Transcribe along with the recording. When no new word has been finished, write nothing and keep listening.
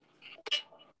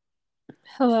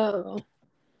Hello.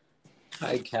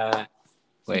 Hi, Kat. I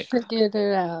Wait, figured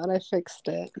it out. I fixed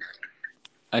it.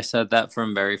 I said that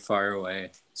from very far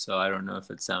away, so I don't know if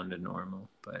it sounded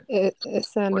normal, but It what,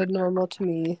 sounded normal to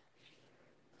me.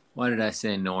 why did I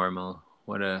say normal?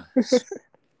 What a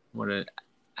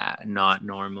not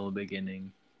normal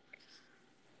beginning.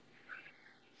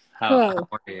 How Hello.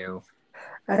 are you?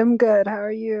 I'm good. How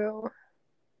are you?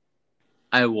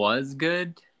 I was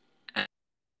good.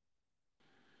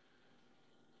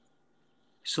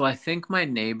 So I think my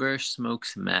neighbor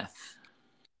smokes meth.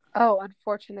 Oh,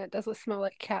 unfortunate. Does it smell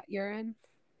like cat urine?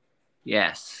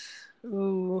 Yes.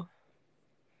 Ooh.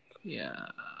 Yeah.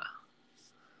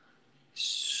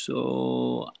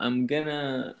 So I'm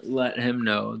gonna let him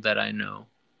know that I know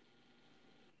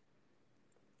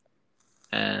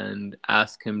and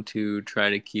ask him to try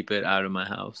to keep it out of my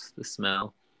house, the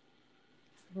smell.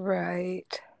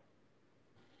 Right.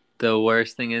 The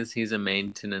worst thing is he's a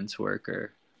maintenance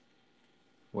worker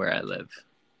where I live.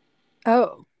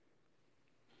 Oh,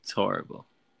 It's horrible.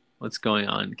 What's going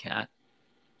on, Kat?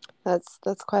 that's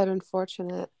quite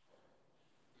unfortunate.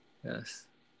 Yes.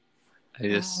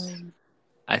 Um,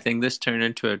 I think this turned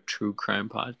into a true crime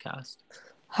podcast.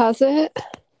 has it?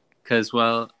 Because,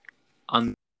 well,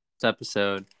 on this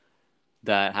episode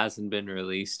that hasn't been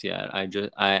released yet,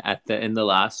 in the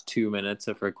last 2 minutes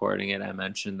of recording it, I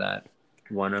mentioned that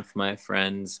one of my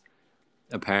friends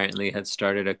apparently had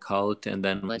started a cult and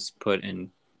then was put in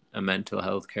a mental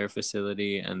health care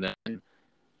facility and then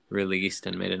released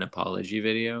and made an apology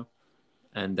video.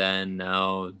 And then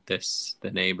now the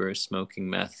neighbor is smoking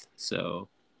meth, so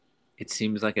it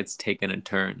seems like it's taken a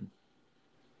turn.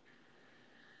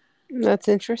 That's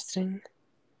interesting.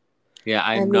 Yeah,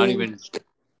 I I'm not mean, even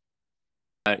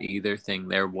at either thing.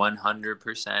 They're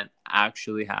 100%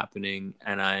 actually happening,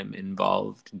 and I'm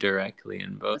involved directly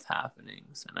in both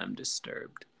happenings, and I'm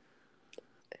disturbed.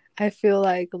 I feel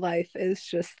like life is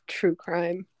just true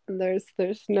crime, and there's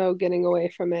no getting away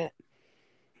from it.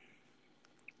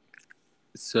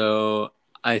 So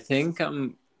I think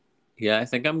I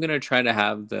think I'm gonna try to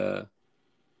have the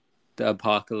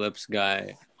apocalypse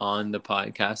guy on the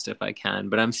podcast if I can,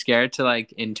 but I'm scared to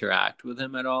like interact with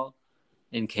him at all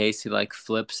in case he like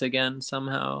flips again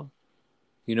somehow.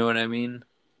 You know what I mean?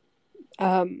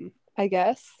 I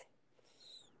guess.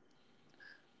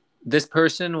 This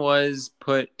person was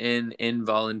put in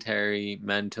involuntary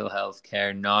mental health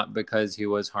care not because he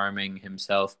was harming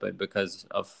himself, but because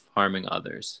of harming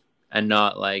others. And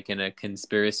not like in a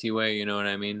conspiracy way, you know what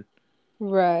I mean?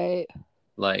 Right.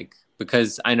 Like,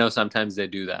 because I know sometimes they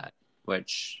do that,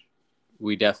 which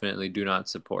we definitely do not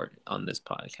support on this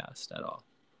podcast at all.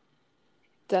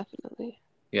 Definitely.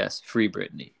 Yes, free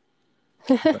Britney.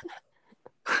 But,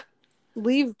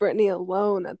 Leave Brittany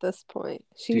alone at this point.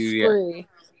 She's dude, yeah. free.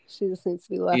 She just needs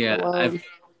to be left Yeah, alone.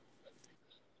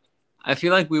 I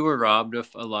feel like we were robbed of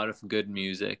a lot of good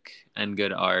music and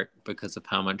good art because of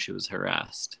how much she was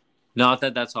harassed. Not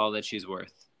that that's all that she's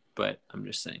worth, but I'm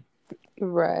just saying.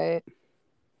 Right.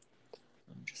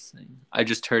 I'm just saying. I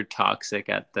just heard Toxic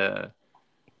at the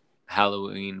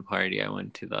Halloween party I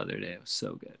went to the other day. It was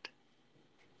so good.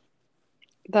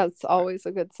 That's always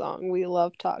a good song. We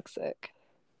love Toxic.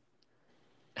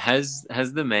 Has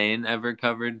the Maine ever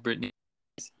covered Britney?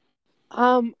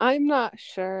 I'm not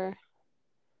sure.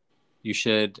 You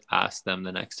should ask them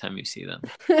the next time you see them.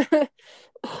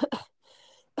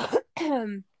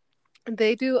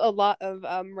 They do a lot of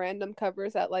random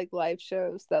covers at like live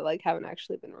shows that like haven't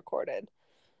actually been recorded.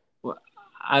 Well,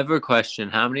 I have a question.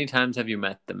 How many times have you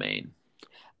met the Maine?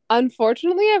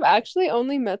 Unfortunately, I've actually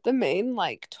only met the main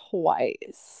like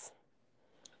twice.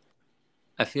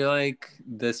 I feel like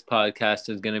this podcast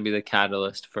is going to be the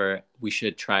catalyst for we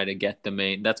should try to get the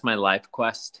Maine. That's my life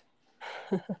quest.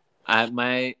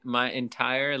 My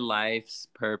entire life's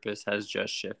purpose has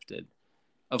just shifted.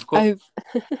 Of course, I've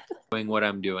I'm doing what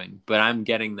I'm doing, but I'm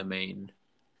getting the Maine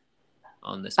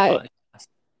on this I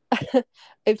podcast.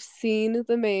 I've seen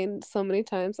the main so many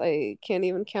times I can't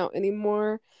even count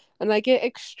anymore. And I get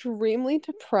extremely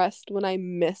depressed when I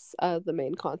miss the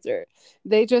main concert.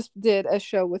 They just did a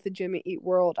show with the Jimmy Eat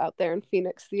World out there in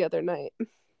Phoenix the other night.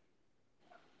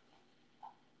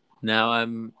 Now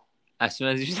as soon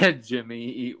as you said Jimmy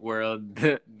Eat World,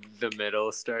 the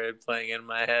middle started playing in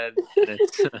my head, and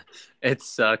it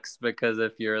sucks because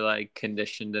if you're like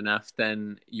conditioned enough,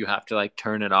 then you have to like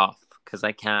turn it off because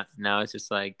I can't. Now it's just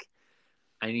like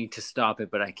I need to stop it,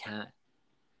 but I can't.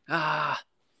 Ah.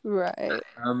 Right.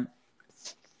 Um.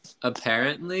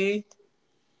 Apparently,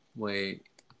 wait.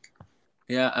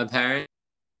 Yeah. Apparently,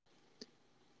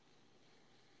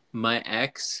 my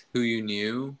ex, who you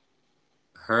knew,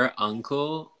 her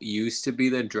uncle used to be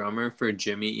the drummer for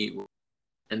Jimmy Eat World,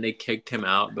 and they kicked him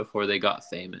out before they got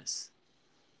famous.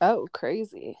 Oh,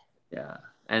 crazy. Yeah.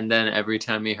 And then every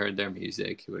time he heard their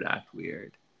music, he would act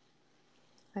weird.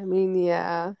 I mean,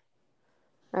 yeah,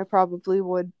 I probably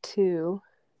would too.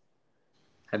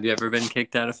 Have you ever been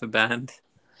kicked out of a band?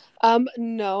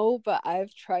 No, but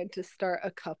I've tried to start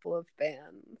a couple of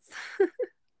bands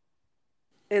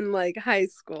in like high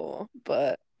school,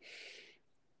 but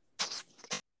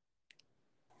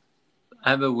I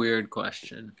have a weird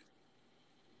question.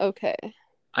 okay.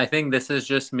 I think this is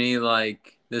just me,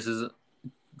 like, this is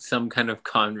some kind of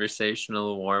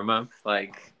conversational warm-up,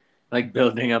 like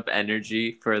building up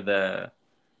energy for the,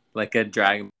 like a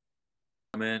drag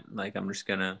moment. Like, I'm just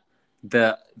gonna,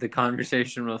 the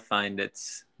conversation will find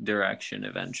its direction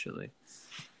eventually.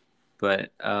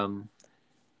 But,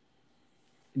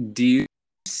 do you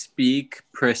speak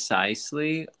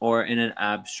precisely or in an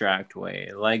abstract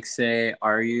way? Like, say,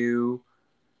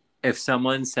 if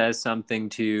someone says something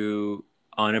to you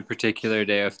on a particular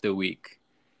day of the week,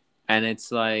 and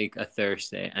it's like a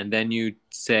Thursday, and then you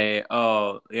say,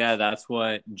 "Oh, yeah, that's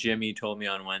what Jimmy told me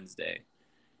on Wednesday."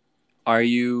 Are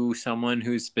you someone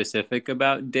who's specific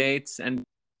about dates, and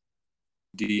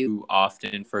do you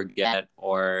often forget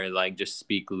or like just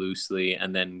speak loosely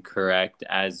and then correct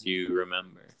as you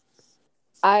remember?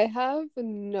 I have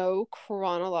no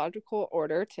chronological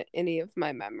order to any of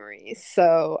my memories,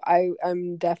 so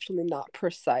I'm definitely not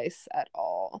precise at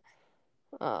all.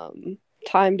 Um,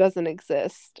 Time doesn't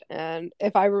exist, and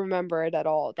if I remember it at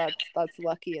all, that's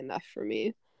lucky enough for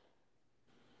me.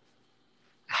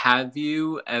 Have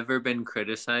you ever been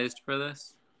criticized for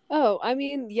this? Oh, I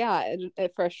mean, yeah,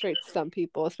 it frustrates some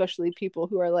people, especially people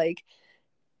who are like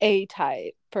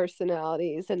A-type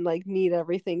personalities and like need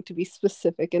everything to be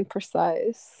specific and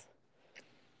precise.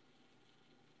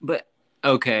 But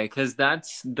okay, because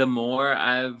that's the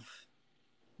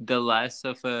less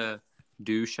of a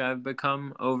douche I've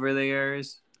become over the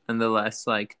years, and the less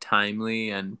like timely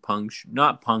and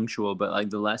not punctual, but like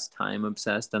the less time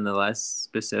obsessed and the less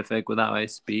specific with how I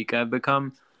speak I've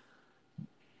become,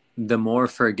 the more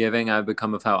forgiving I've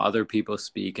become of how other people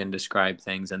speak and describe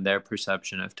things and their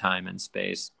perception of time and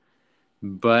space.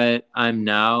 But I'm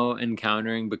now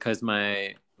encountering, because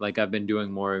I've been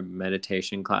doing more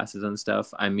meditation classes and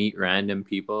stuff, I meet random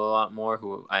people a lot more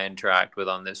who I interact with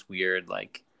on this weird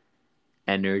like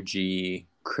energy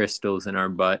crystals in our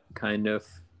butt kind of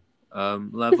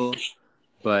level.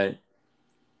 But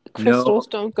no, Crystals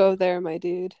don't go there, my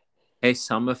dude. hey,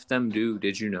 some of them do.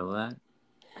 Did you know that?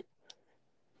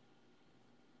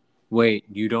 Wait,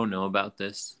 you don't know about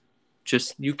this?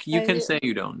 Just you can I say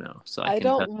you don't know, so I I can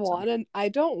tell don't you something. want to I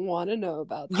don't want to know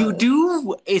about You this.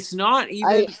 do. It's not I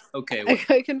even okay.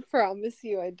 I can promise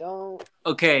you I don't.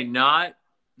 Okay, not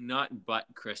butt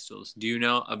crystals. Do you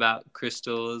know about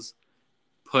crystals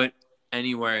put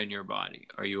anywhere in your body?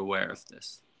 Are you aware of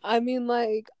this? I mean,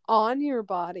 like on your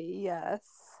body, yes.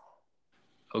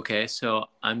 Okay, so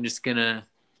I'm just gonna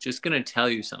tell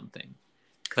you something,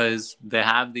 because they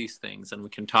have these things, and we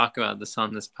can talk about this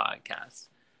on this podcast.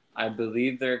 I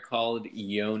believe they're called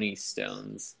yoni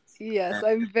stones. Yes,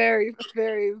 I'm very,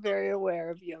 very, very aware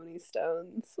of yoni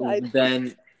stones.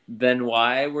 Then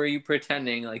why were you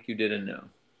pretending like you didn't know?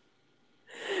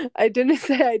 I didn't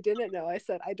say I didn't know. I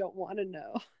said I don't want to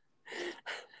know.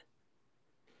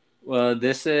 Well,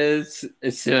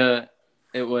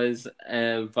 it was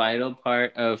a vital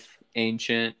part of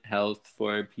ancient health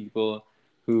for people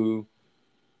who,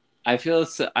 I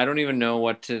don't even know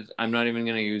I'm not even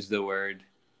going to use the word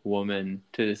woman,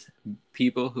 to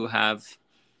people who have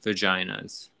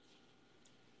vaginas.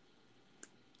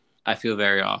 I feel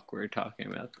very awkward talking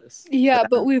about this, but Yeah,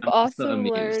 but we've I'm also also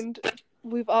amused.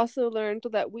 learned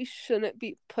that we shouldn't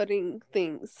be putting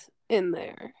things in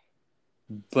there.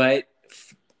 But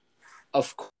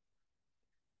of course,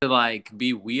 to like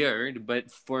be weird,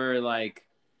 but for like,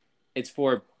 it's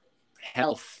for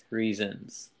health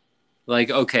reasons. Like,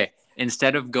 okay,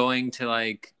 instead of going to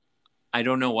like, I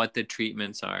don't know what the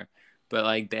treatments are, but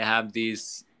like they have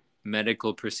these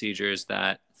medical procedures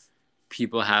that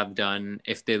people have done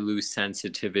if they lose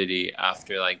sensitivity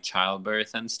after like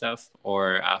childbirth and stuff,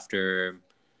 or after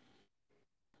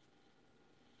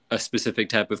a specific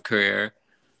type of career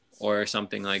or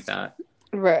something like that.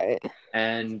 Right.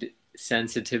 And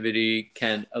sensitivity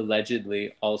can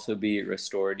allegedly also be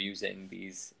restored using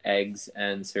these eggs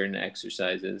and certain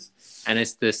exercises. And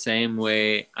it's the same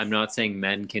way. I'm not saying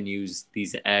men can use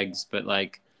these eggs, but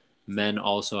like men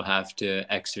also have to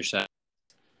exercise,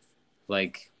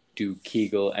 like do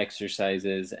Kegel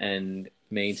exercises and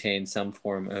maintain some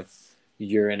form of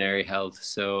urinary health.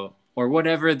 So, or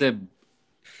whatever the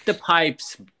The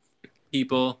pipes,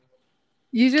 people.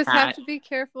 You just have Cat. to be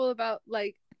careful about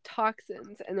like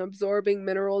toxins and absorbing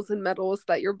minerals and metals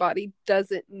that your body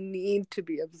doesn't need to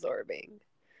be absorbing.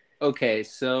 Okay,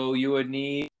 so you would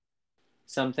need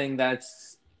something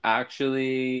that's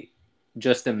actually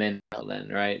just a mineral then,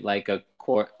 right? Like a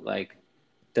core, like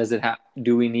does it have,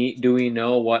 do we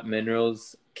know what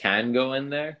minerals can go in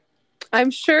there?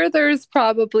 I'm sure there's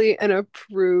probably an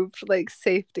approved like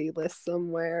safety list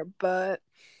somewhere, but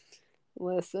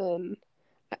listen,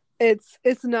 it's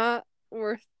not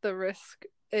worth the risk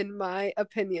in my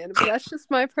opinion. But that's just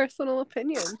my personal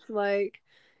opinion. Like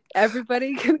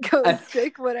everybody can go I,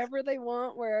 stick whatever they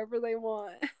want wherever they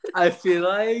want. I feel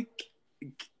like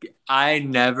I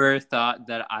never thought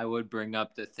that I would bring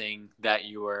up the thing that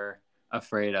you were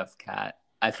afraid of, Kat.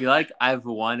 I feel like I've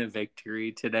won a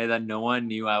victory today that no one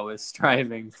knew I was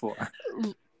striving for.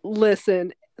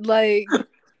 Listen, like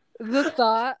the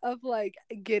thought of like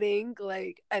getting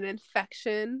like an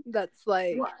infection that's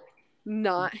like What?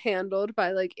 not handled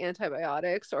by like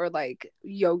antibiotics or like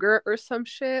yogurt or some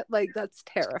shit, like that's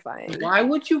terrifying. Why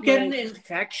would you get an Like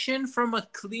infection from a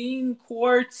clean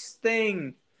quartz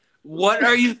thing? What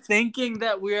are you thinking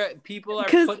that people are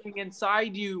because putting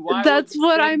inside you? Why would that's the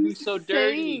what thing I'm be so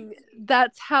dirty? saying.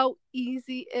 That's how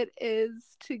easy it is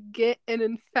to get an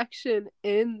infection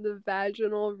in the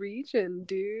vaginal region,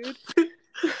 dude.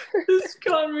 This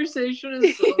conversation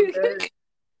is so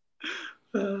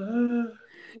good.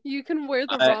 You can wear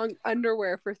the wrong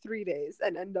underwear for 3 days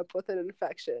and end up with an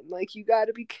infection. Like, you got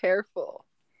to be careful.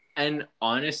 And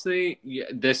honestly,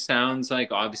 this sounds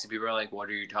like obviously people are like, "What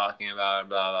are you talking about?"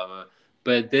 Blah blah blah.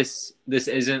 But this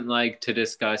isn't like to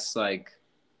discuss like.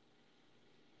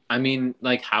 I mean,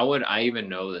 like, how would I even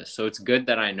know this? So it's good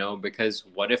that I know because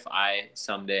what if I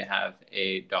someday have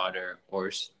a daughter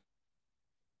or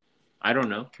I don't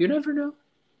know. You never know.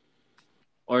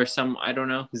 Or I don't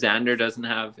know. Xander doesn't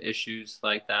have issues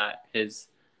like that. His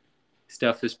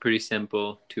stuff is pretty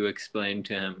simple to explain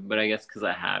to him, but I guess because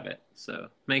I have it, so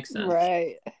makes sense.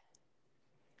 Right.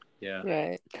 Yeah.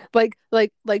 Right.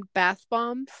 Like bath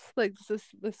bombs. Like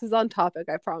this is on topic,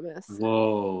 I promise.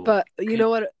 Whoa. But you know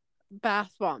what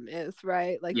bath bomb is,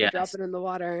 right? Like you drop Yes. it in the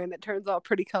water and it turns all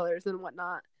pretty colors and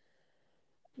whatnot.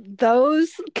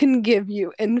 Those can give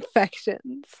you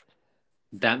infections.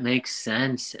 That makes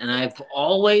sense. And I've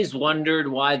always wondered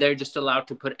why they're just allowed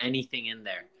to put anything in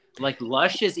there. Like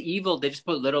Lush is evil. They just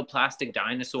put little plastic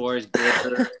dinosaurs,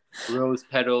 glitter, rose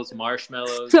petals,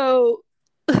 marshmallows. So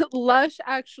Lush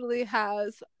actually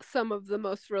has some of the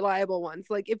most reliable ones.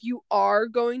 Like if you are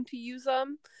going to use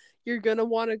them, you're going to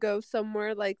want to go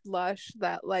somewhere like Lush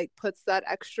that like puts that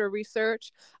extra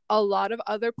research. A lot of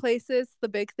other places, the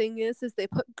big thing is they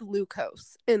put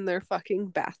glucose in their fucking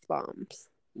bath bombs.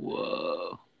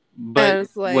 Whoa. And But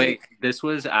it's like wait, this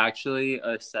was actually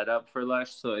a setup for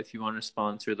Lush. So if you want to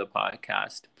sponsor the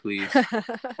podcast, please,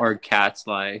 or Cat's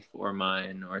Life or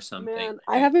mine or something. Man,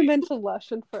 I haven't been to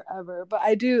Lush in forever, but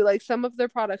I do like some of their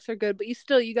products are good, but you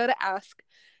got to ask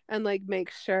and like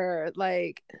make sure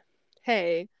like,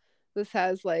 hey, this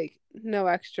has like no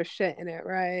extra shit in it,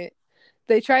 right?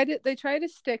 They try to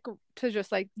stick to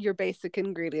just like your basic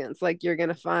ingredients. Like you're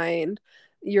gonna find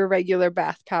your regular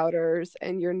bath powders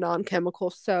and your non-chemical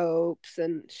soaps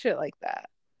and shit like that.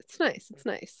 It's nice. It's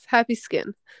nice. Happy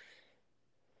skin.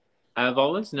 I've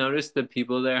always noticed that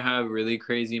people there have really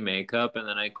crazy makeup, and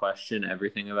then I question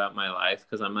everything about my life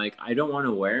because I'm like, I don't want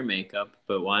to wear makeup,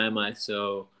 but why am I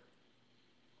so?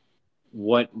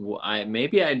 What I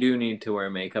maybe I do need to wear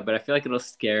makeup, but I feel like it'll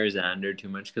scare Xander too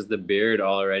much because the beard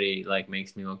already like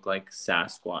makes me look like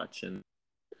Sasquatch. And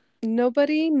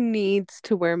Nobody needs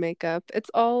to wear makeup. It's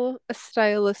all a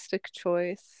stylistic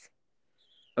choice.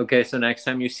 okay, so next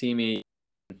time you see me,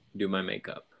 do my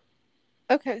makeup.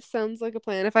 Okay, sounds like a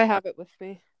plan if I have it with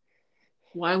me.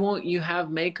 Why won't you have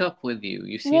makeup with you?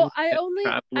 You seem Well, like you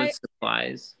travel with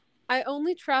supplies. I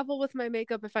only travel with my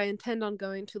makeup if I intend on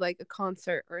going to like a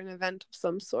concert or an event of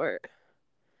some sort.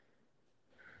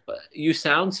 But you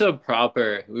sound so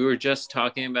proper. We were just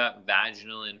talking about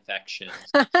vaginal infections.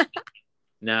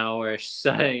 Now we're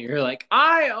saying you're like,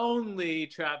 I only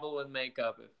travel with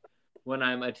makeup when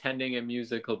I'm attending a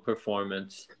musical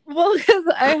performance. Well, because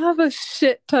I have a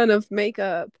shit ton of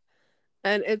makeup,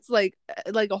 and it's like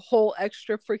a whole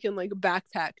extra freaking like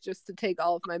backpack just to take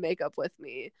all of my makeup with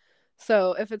me.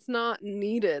 So if it's not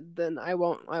needed, then I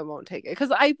won't take it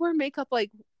because I wear makeup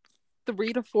like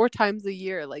 3 to 4 times a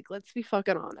year. Like, let's be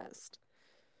fucking honest.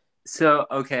 So,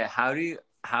 okay,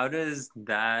 how does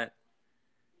that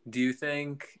do you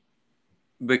think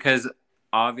because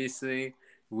obviously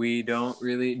we don't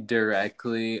really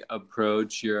directly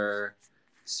approach your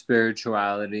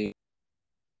spirituality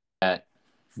yet,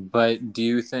 but do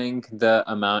you think the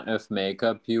amount of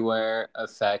makeup you wear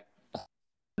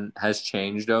has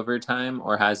changed over time,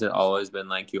 or has it always been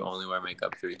like you only wear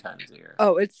makeup 3 times a year?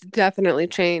 Oh, it's definitely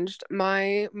changed.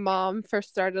 My mom first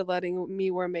started letting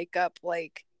me wear makeup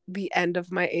like the end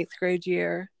of my 8th grade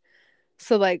year.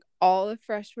 So like all of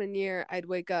freshman year, I'd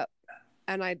wake up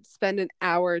and I'd spend an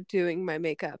hour doing my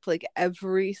makeup like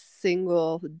every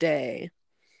single day.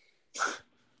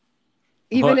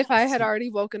 Even What? if I had already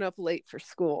woken up late for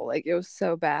school, like it was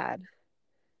so bad.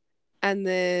 And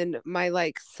then my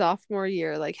like sophomore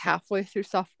year, like halfway through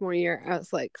sophomore year, I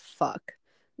was like, fuck,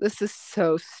 this is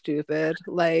so stupid.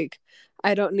 Like,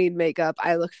 I don't need makeup.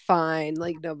 I look fine.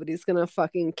 Like, nobody's gonna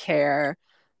fucking care.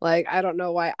 Like, I don't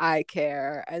know why I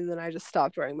care. And then I just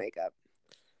stopped wearing makeup.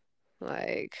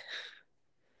 Like,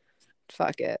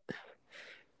 fuck it.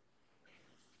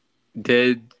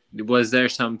 Was there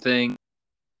something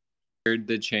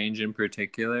the change in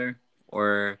particular,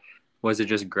 or was it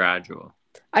just gradual?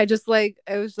 I just like,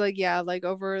 it was like, yeah, like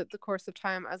over the course of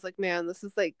time, I was like, man, this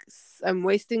is like, I'm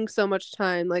wasting so much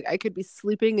time. Like, I could be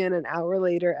sleeping in an hour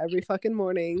later every fucking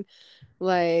morning.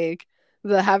 Like,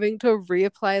 the having to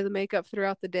reapply the makeup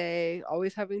throughout the day,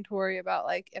 always having to worry about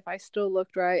like if I still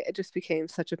looked right, it just became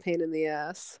such a pain in the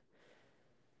ass.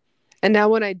 And now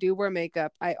when I do wear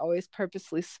makeup, I always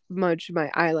purposely smudge my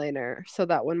eyeliner so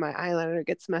that when my eyeliner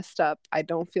gets messed up, I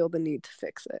don't feel the need to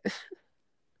fix it.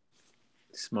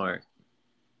 Smart.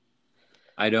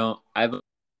 I don't. I've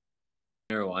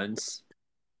there once,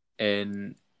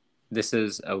 and this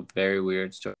is a very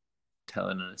weird story. I'll tell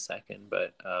it in a second,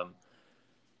 but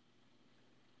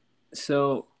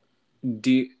so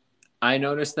do you, I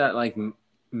noticed that like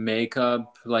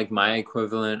makeup, like my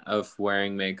equivalent of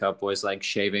wearing makeup was like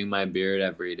shaving my beard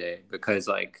every day because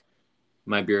like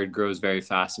my beard grows very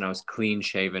fast and I was clean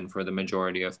shaven for the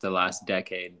majority of the last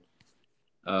decade.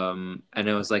 And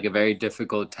it was like a very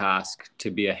difficult task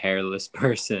to be a hairless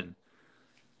person.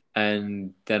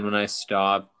 And then when I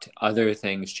stopped, other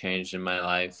things changed in my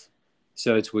life.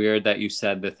 So it's weird that you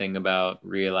said the thing about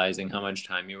realizing how much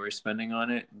time you were spending on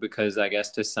it, because I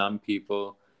guess to some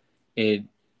people, it,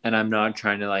 and I'm not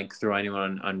trying to like throw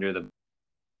anyone under the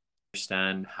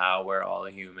understand how we're all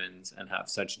humans and have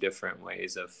such different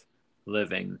ways of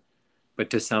living. But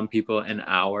to some people, an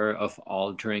hour of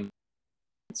altering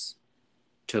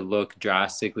to look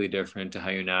drastically different to how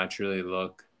you naturally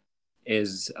look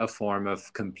is a form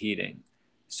of competing.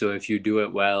 So if you do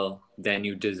it well, then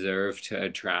you deserve to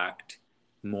attract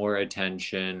more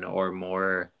attention or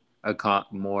more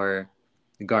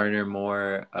garner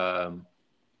more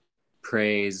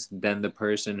praise than the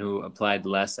person who applied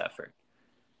less effort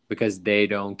because they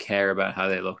don't care about how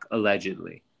they look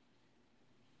allegedly.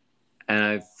 And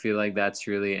I feel like that's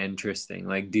really interesting.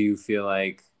 Like, do you feel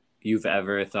like you've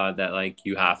ever thought that like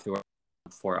you have to work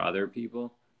for other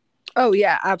people? Oh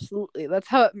yeah, absolutely. That's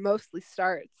how it mostly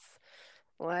starts.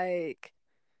 Like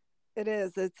it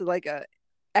is. It's like a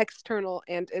external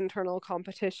and internal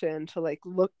competition to like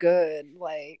look good,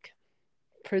 like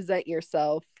present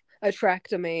yourself,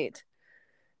 attract a mate.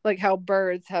 Like how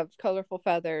birds have colorful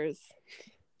feathers.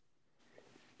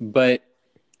 But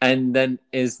and then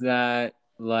is that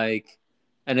like,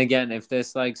 and again, if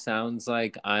this like sounds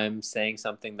like I'm saying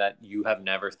something that you have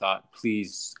never thought,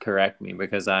 please correct me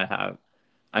because I have.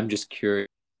 I'm just curious.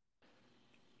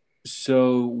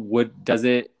 So what does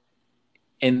it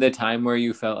in the time where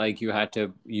you felt like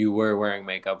you were wearing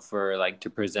makeup for like to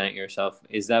present yourself,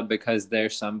 is that because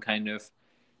there's some kind of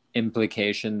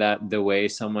implication that the way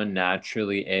someone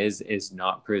naturally is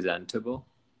not presentable?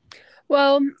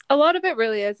 Well, a lot of it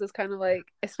really is kind of like,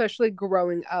 especially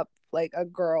growing up like a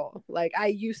girl. Like I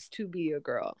used to be a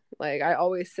girl. Like I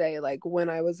always say, like when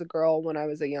I was a girl, when I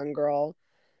was a young girl,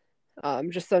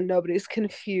 just so nobody's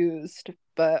confused.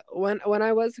 But when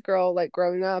I was a girl, like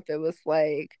growing up, it was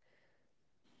like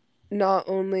not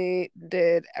only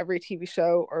did every TV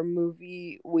show or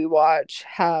movie we watch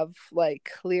have like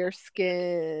clear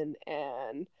skin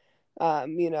and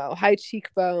high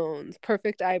cheekbones,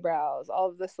 perfect eyebrows, all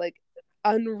of this like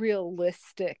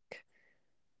unrealistic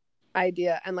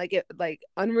idea and like it like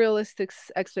unrealistic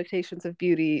expectations of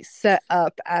beauty set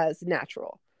up as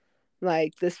natural.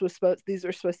 Like these were supposed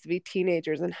to be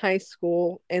teenagers in high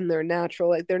school and they're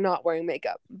natural, like they're not wearing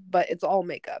makeup, but it's all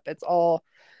makeup. It's all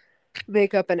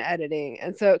makeup and editing.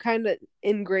 And so it kind of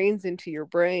ingrains into your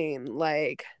brain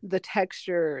like the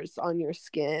textures on your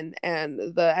skin and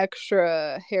the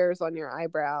extra hairs on your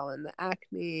eyebrow and the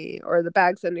acne or the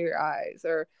bags under your eyes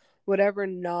or whatever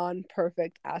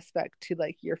non-perfect aspect to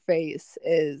like your face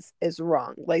is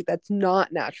wrong. Like that's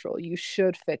not natural. You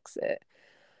should fix it.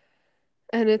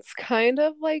 And it's kind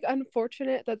of like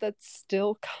unfortunate that that's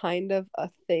still kind of a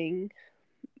thing,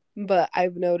 but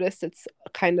I've noticed it's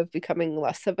kind of becoming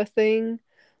less of a thing.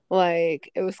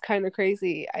 Like, it was kind of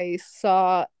crazy. I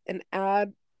saw an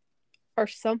ad or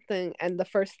something, and the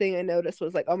first thing I noticed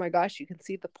was like, oh my gosh, you can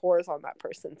see the pores on that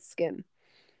person's skin.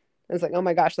 It's like, oh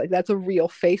my gosh, like that's a real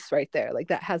face right there. Like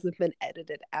that hasn't been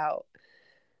edited out.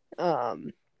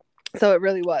 Um, so it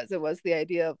was the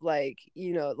idea of like,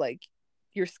 like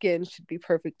your skin should be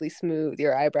perfectly smooth,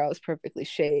 your eyebrows perfectly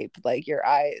shaped, like your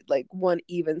eye, like one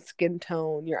even skin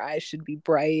tone, your eyes should be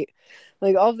bright,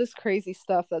 like all this crazy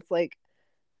stuff that's like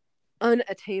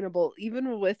unattainable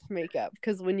even with makeup,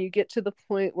 because when you get to the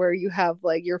point where you have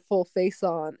like your full face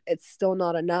on, it's still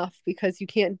not enough because you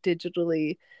can't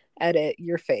digitally edit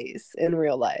your face in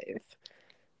real life.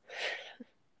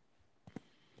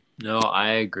 No,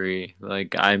 I agree.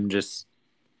 Like,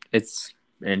 it's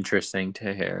interesting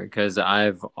to hear because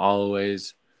I've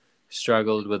always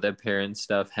struggled with appearance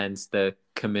stuff, hence the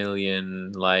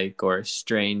chameleon like or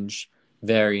strange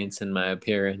variance in my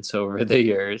appearance over the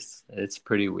years. It's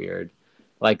pretty weird.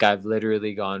 Like, I've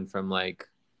literally gone from like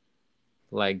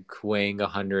weighing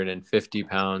 150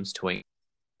 pounds to weighing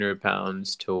 100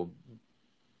 pounds to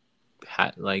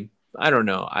like, I don't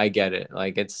know. I get it.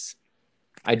 Like,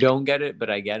 I don't get it, but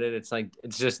I get it. It's like,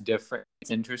 it's just different.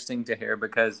 It's interesting to hear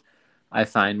because I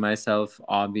find myself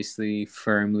obviously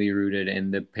firmly rooted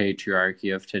in the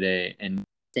patriarchy of today and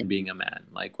being a man,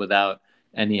 like without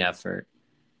any effort.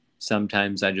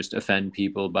 Sometimes I just offend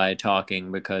people by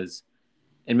talking because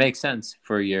it makes sense.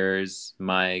 For years,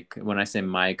 when I say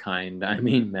my kind, I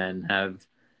mean men have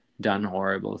done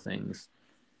horrible things.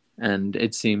 And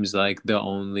it seems like the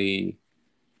only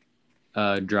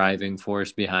driving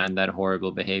force behind that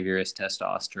horrible behavior is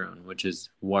testosterone, which is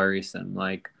worrisome.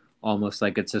 Like, almost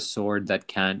like it's a sword that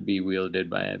can't be wielded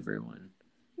by everyone.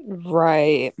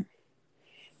 Right.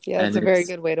 Yeah, that's And a very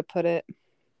good way to put it.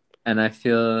 I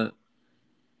feel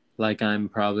like I'm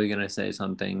probably gonna say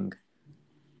something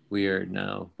weird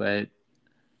now, but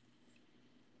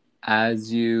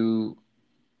as you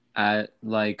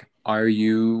are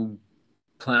you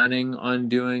planning on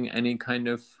doing any kind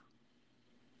of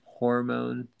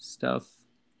hormone stuff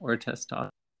or testosterone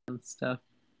stuff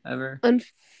ever?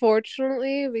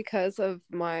 Unfortunately, because of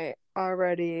my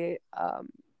already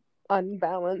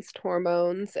unbalanced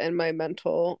hormones and my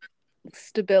mental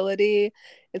stability,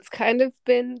 it's kind of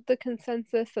been the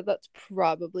consensus that that's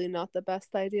probably not the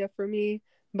best idea for me,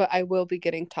 but I will be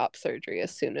getting top surgery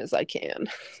as soon as I can.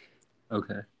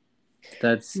 Okay.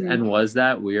 Mm. And was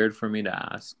that weird for me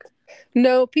to ask?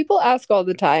 No, people ask all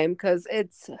the time because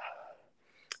it's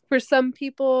for some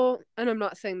people, and I'm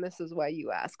not saying this is why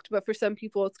you asked, but for some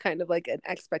people, it's kind of like an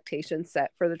expectation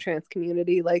set for the trans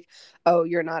community. Like, oh,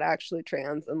 you're not actually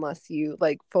trans unless you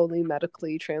like fully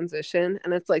medically transition.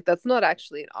 And it's like, that's not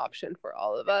actually an option for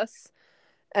all of us.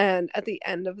 And at the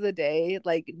end of the day,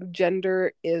 like,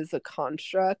 gender is a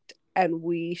construct, and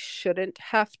we shouldn't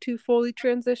have to fully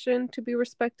transition to be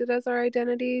respected as our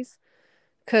identities.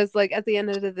 Because, like, at the end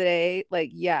of the day,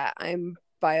 like, yeah, I'm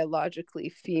biologically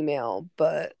female,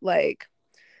 but like,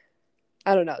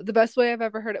 I don't know. The best way I've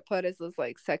ever heard it put is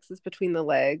like sex is between the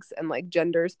legs and like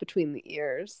genders between the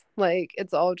ears. Like,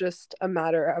 it's all just a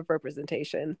matter of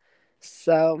representation.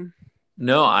 So,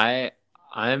 No,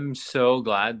 I'm so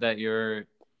glad that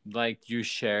you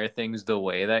share things the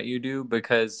way that you do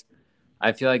because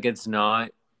I feel like it's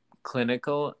not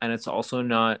clinical and it's also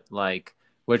not like,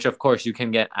 which of course you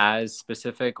can get as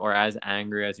specific or as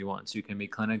angry as you want. So you can be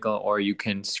clinical or you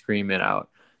can scream it out.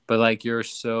 But like,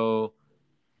 it's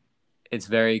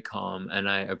very calm and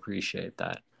I appreciate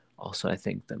that. Also, I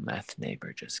think the meth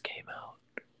neighbor just came out.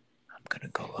 I'm gonna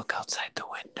go look outside the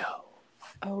window.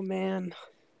 oh man.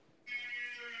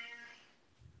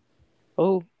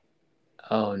 Oh,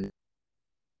 Oh,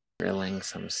 drilling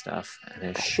some stuff and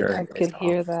his I think I shirt is could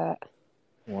hear off. that.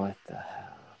 What the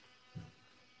hell?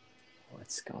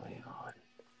 What's going on?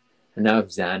 And now if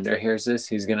Xander hears this,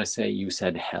 he's gonna say you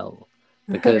said hell.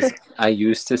 Because I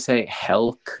used to say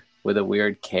helk with a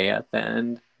weird K at the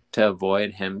end to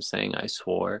avoid him saying I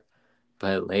swore.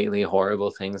 But lately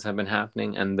horrible things have been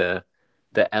happening and the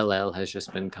LL has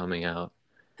just been coming out.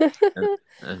 And,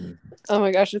 and Oh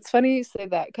my gosh, it's funny you say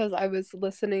that because I was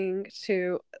listening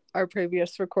to our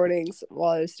previous recordings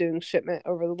while I was doing shipment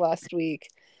over the last week,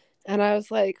 and I was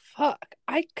like, fuck,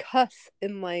 I cuss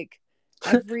in like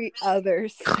every other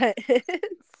sentence.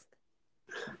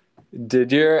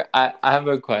 I have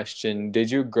a question.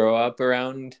 Did you grow up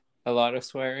around a lot of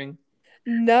swearing?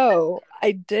 No,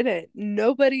 I didn't.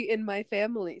 Nobody in my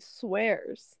family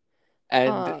swears. And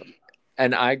Um,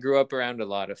 and I grew up around a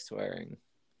lot of swearing.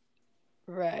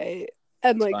 Right.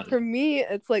 And It's like funny. for me,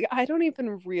 it's like I don't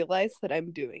even realize that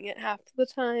I'm doing it half the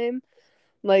time.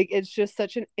 Like it's just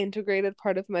such an integrated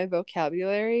part of my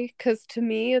vocabulary, cuz to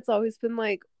me it's always been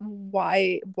like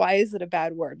why is it a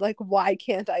bad word? Like why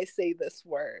can't I say this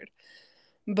word?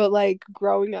 But like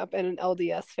growing up in an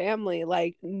LDS family,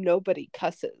 like nobody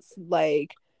cusses.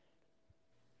 Like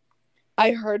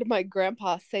I heard my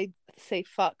grandpa say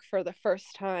fuck for the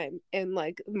first time in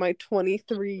like my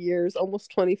 23 years,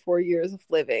 almost 24 years of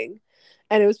living.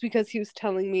 And it was because he was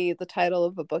telling me the title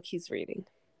of a book he's reading.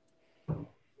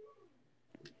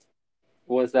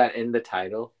 Was that in the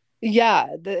title?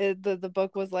 Yeah, the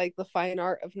book was like The Fine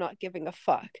Art of Not Giving a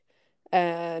Fuck.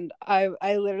 And I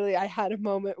literally I had a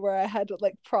moment where I had to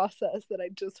like process that I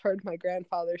just heard my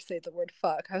grandfather say the word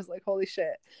fuck. I was like, holy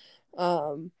shit.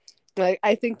 Um like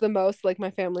I think the most like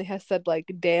my family has said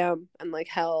like damn and like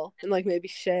hell and like maybe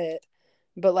shit.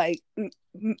 But like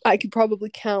I could probably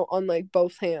count on like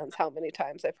both hands how many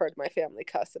times I've heard my family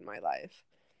cuss in my life.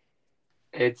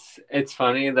 It's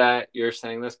funny that you're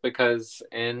saying this because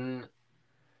in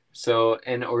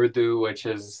Urdu, which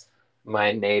is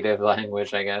my native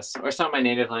language, I guess, or it's not my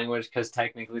native language because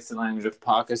technically it's the language of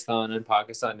Pakistan, and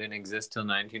Pakistan didn't exist till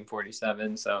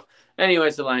 1947. So, anyway,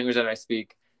 it's the language that I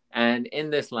speak. And in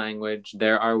this language,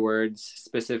 there are words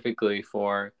specifically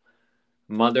for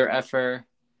mother effer,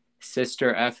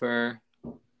 sister effer.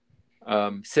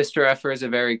 Sister effer is a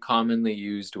very commonly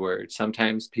used word.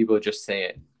 Sometimes people just say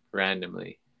it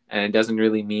randomly, and it doesn't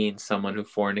really mean someone who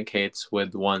fornicates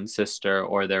with one sister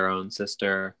or their own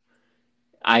sister.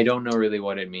 I don't know really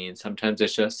what it means. Sometimes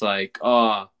it's just like,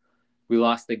 oh, we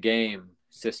lost the game,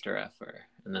 sister effer,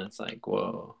 and then it's like,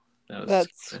 whoa, that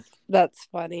was That's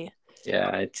funny.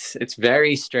 yeah. It's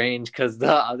very strange because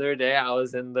the other day I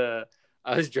was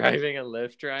driving a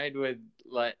Lyft ride with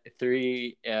like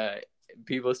three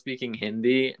people speaking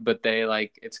Hindi, but they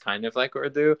like it's kind of like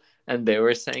Urdu, and they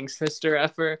were saying sister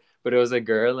effer, but it was a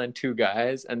girl and two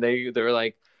guys, and they were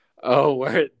like, oh,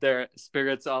 we're their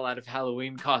spirits all out of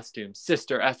Halloween costumes,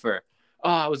 sister effer. Oh,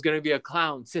 I was gonna be a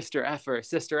clown, sister effer,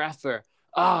 sister effer.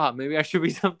 Ah, maybe I should be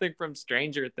something from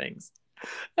Stranger Things.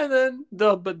 And then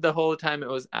the whole time it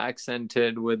was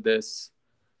accented with this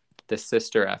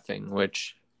sister effing,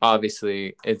 which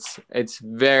obviously it's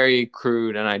very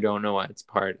crude, and I don't know why it's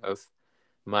part of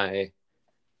my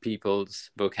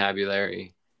people's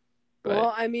vocabulary. But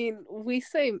Well, I mean, we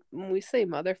say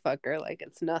motherfucker like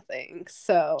it's nothing.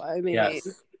 So, I mean,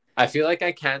 yes, I feel like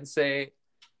I can't say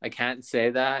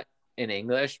that in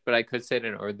English, but I could say it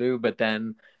in Urdu. But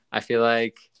then I feel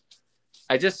like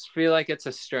I just feel like it's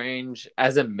a strange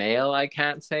as a male I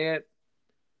can't say it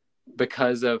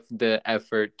because of the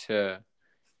effort to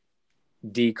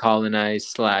decolonize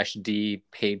slash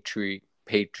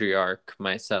patriarch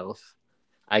myself.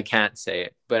 I can't say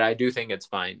it, but I do think it's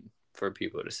fine for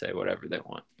people to say whatever they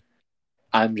want.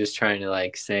 I'm just trying to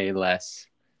like say less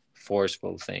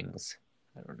forceful things.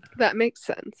 I don't know. that makes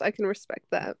sense. I can respect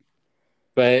that.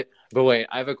 But wait,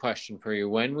 I have a question for you.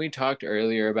 When we talked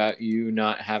earlier about you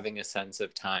not having a sense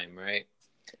of time, right?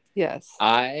 Yes.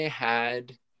 I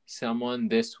had someone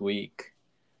this week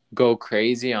go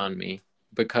crazy on me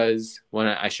because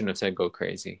I shouldn't have said go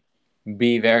crazy.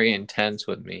 Be very intense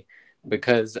with me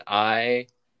because I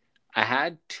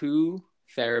had two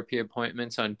therapy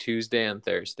appointments on Tuesday and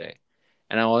Thursday.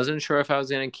 And I wasn't sure if I was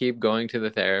going to keep going to the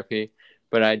therapy,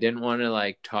 but I didn't want to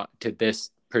like talk to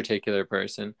this particular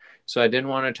person. So I didn't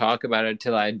want to talk about it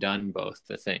till I had done both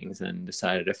the things and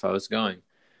decided if I was going.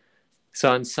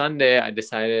 So on Sunday, I had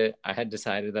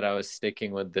decided that I was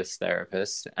sticking with this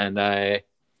therapist, and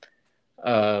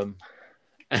um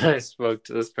I spoke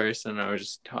to this person. I was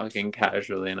just talking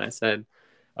casually, and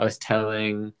I was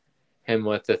telling him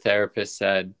what the therapist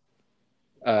said.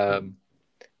 Um,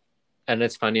 and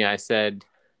it's funny. I said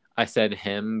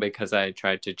him because I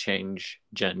tried to change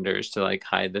genders to like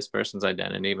hide this person's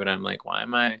identity. But I'm like, what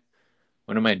am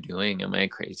I doing? Am I a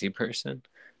crazy person?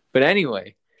 But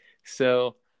anyway,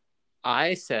 so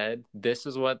I said, this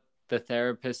is what the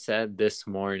therapist said this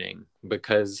morning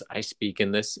because I speak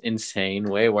in this insane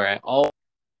way where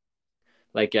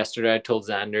like yesterday, I told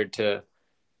Xander to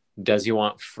does he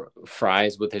want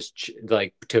fries with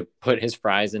like to put his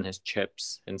fries in his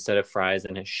chips instead of fries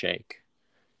in his shake?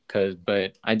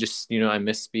 But I just I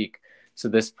misspeak. So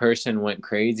this person went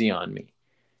crazy on me,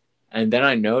 and then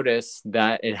I noticed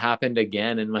that it happened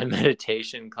again in my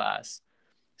meditation class.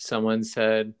 Someone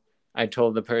said I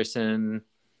told the person,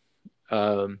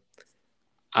 um,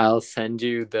 "I'll send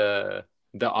you the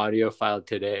audio file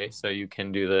today so you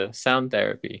can do the sound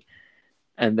therapy,"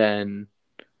 and then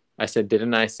I said,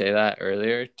 didn't I say that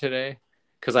earlier today?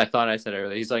 Because I thought I said it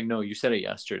earlier. He's like, no, you said it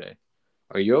yesterday.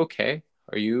 are you okay?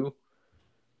 Are you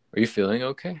feeling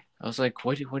okay? I was like,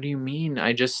 what do you mean?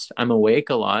 I'm awake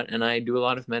a lot and I do a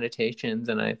lot of meditations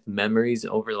and I memories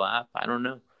overlap. I don't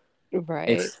know.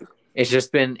 Right. It's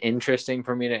just been interesting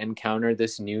for me to encounter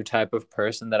this new type of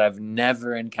person that I've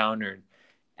never encountered.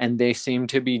 And they seem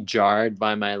to be jarred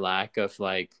by my lack of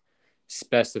like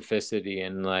specificity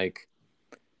and like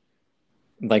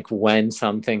when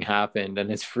something happened,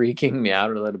 and it's freaking me out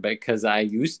a little bit because I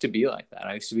used to be like that.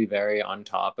 I used to be very on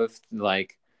top of,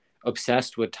 like,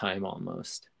 obsessed with time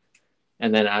almost.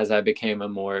 And then as I became a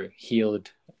more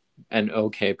healed and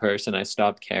okay person, I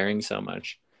stopped caring so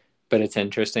much. But it's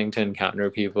interesting to encounter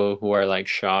people who are like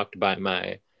shocked by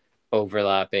my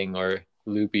overlapping or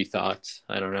loopy thoughts.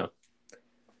 I don't know.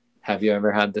 Have you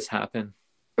ever had this happen?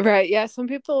 Right. Yeah. Some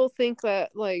people think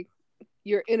that like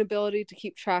your inability to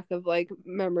keep track of like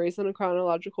memories in a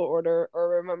chronological order or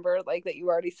remember like that you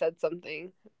already said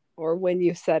something or when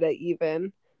you said it,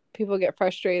 even people get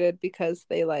frustrated because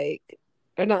they like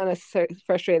are not necessarily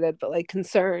frustrated but like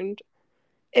concerned,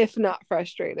 if not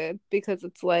frustrated, because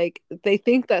it's like they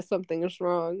think that something is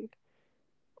wrong,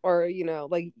 or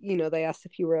like they asked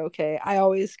if you were okay. I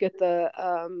always get the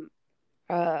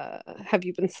have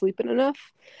you been sleeping enough?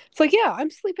 It's like, yeah, I'm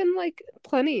sleeping like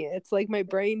plenty. It's like my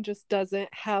brain just doesn't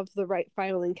have the right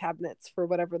filing cabinets for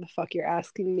whatever the fuck you're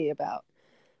asking me about.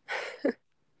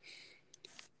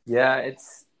 Yeah,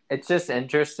 it's just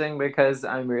interesting because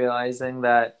I'm realizing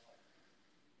that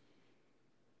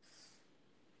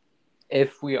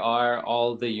if we are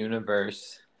all the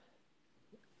universe,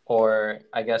 or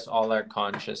I guess all our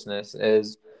consciousness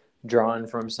is drawn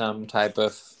from some type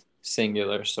of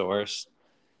singular source,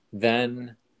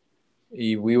 then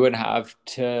we would have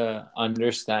to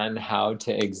understand how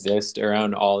to exist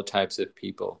around all types of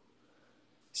people.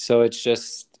 So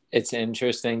it's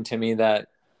interesting to me that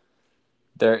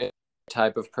there is a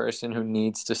type of person who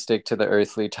needs to stick to the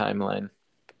earthly timeline.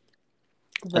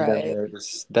 And then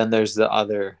Right. there's the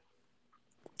other,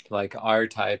 like our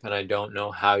type, and I don't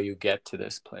know how you get to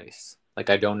this place. Like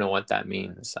I don't know what that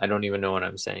means. I don't even know what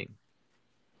I'm saying.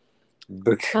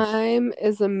 Time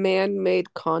is a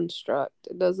man-made construct.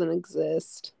 It doesn't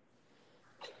exist.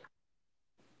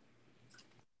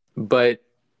 But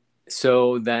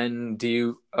so then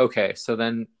okay, so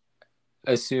then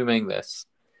assuming this,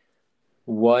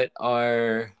 what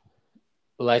are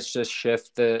let's just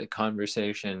shift the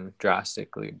conversation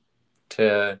drastically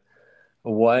to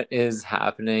what is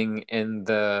happening in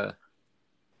the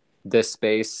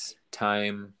space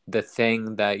time, the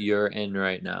thing that you're in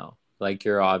right now. Like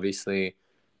you're obviously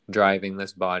driving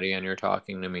this body and you're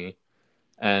talking to me,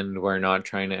 and we're not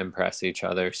trying to impress each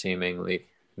other seemingly.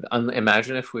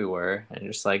 Imagine if we were,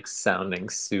 and just like sounding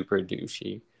super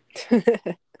douchey.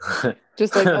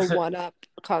 Just like a one-up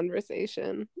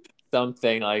conversation.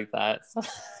 Something like that.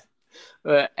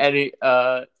 But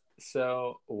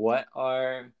so what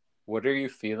are you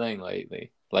feeling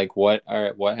lately? Like what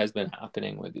has been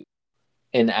happening with you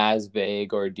in as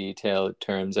vague or detailed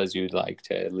terms as you'd like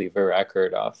to leave a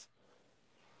record of?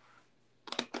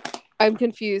 I'm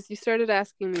confused. You started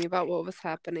asking me about what was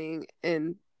happening,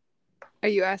 and are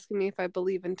you asking me if I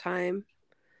believe in time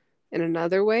in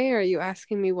another way, or are you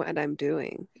asking me what I'm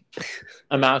doing?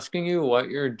 I'm asking you what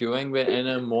you're doing, but in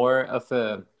a more of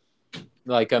a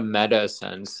like a meta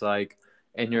sense, like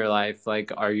in your life,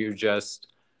 like are you just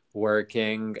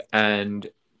working and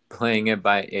playing it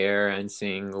by ear and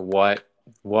seeing what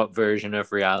version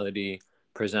of reality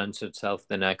presents itself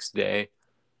the next day,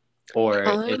 or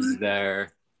is Um,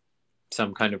 there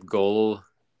some kind of goal,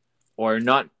 or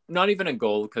not even a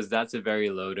goal because that's a very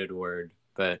loaded word,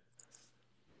 but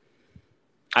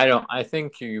I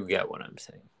think you get what I'm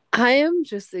saying. I am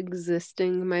just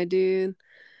existing, my dude.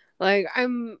 Like,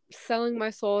 I'm selling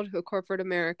my soul to corporate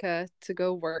America to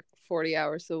go work 40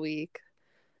 hours a week,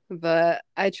 but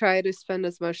I try to spend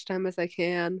as much time as I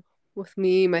can with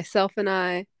me, myself, and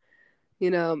I.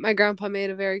 My grandpa made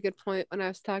a very good point when I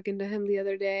was talking to him the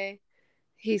other day.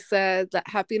 He said that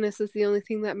happiness is the only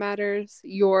thing that matters,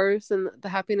 yours and the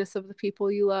happiness of the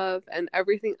people you love, and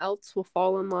everything else will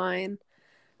fall in line.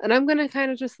 And I'm going to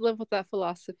kind of just live with that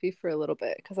philosophy for a little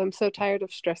bit because I'm so tired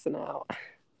of stressing out.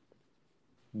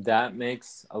 That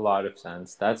makes a lot of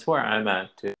sense. That's where I'm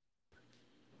at too.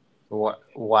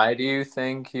 Why do you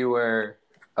think you were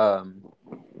um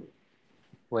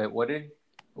wait,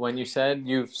 when you said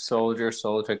you've sold your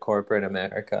soul to corporate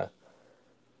America?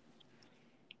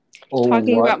 Oh,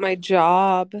 Talking about what? my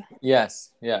job.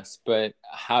 Yes, but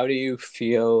how do you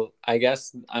feel? I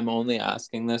guess I'm only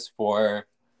asking this for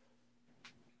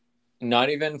not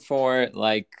even for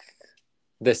like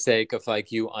the sake of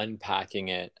like you unpacking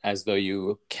it as though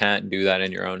you can't do that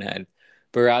in your own head,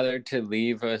 but rather to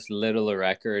leave a little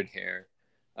record here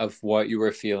of what you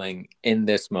were feeling in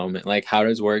this moment. Like, how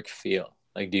does work feel?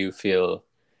 Like, do you feel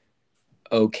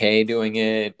okay doing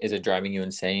it? Is it driving you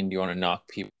insane? Do you want to knock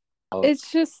people out?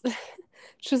 It's just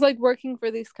it's just like working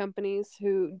for these companies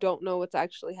who don't know what's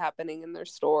actually happening in their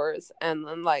stores, and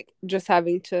then like just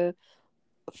having to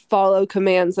follow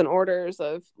commands and orders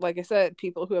of, like I said,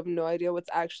 people who have no idea what's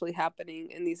actually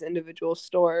happening in these individual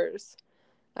stores.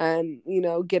 And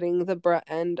getting the brunt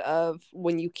end of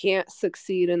when you can't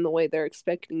succeed in the way they're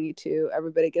expecting you to,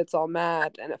 everybody gets all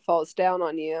mad and it falls down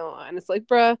on you, and it's like,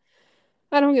 bruh,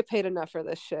 I don't get paid enough for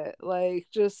this shit. Like,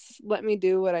 just let me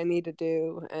do what I need to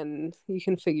do and you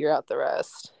can figure out the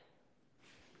rest.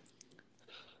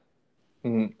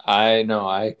 I know,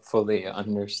 I fully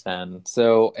understand.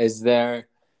 So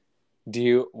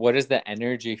what does the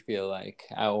energy feel like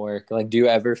at work? Like, do you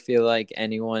ever feel like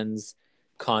anyone's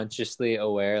consciously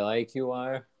aware like you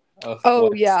are of Oh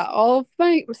what's yeah, all of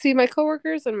my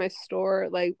coworkers in my store,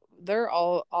 like they're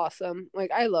all awesome.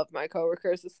 Like I love my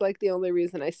coworkers. It's like the only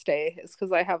reason I stay is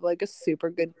because I have like a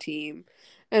super good team,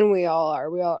 and we all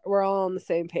are. We're all on the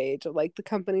same page. Like the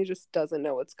company just doesn't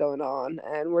know what's going on,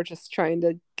 and we're just trying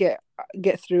to get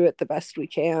through it the best we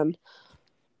can.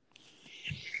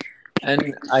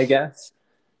 and I guess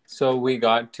so we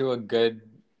got to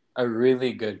a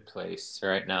really good place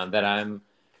right now that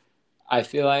I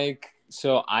feel like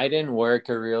so I didn't work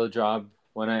a real job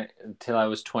until I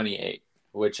was 28,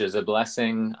 which is a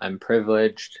blessing. I'm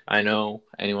privileged. I know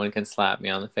anyone can slap me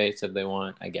on the face if they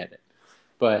want. I get it.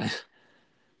 But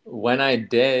when I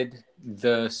did,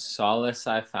 the solace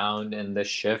I found in the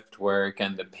shift work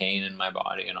and the pain in my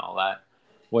body and all that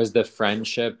was the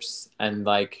friendships and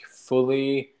like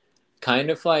fully kind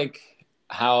of like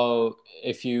how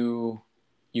if you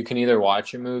can either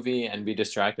watch a movie and be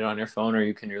distracted on your phone, or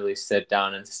you can really sit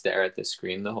down and stare at the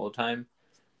screen the whole time,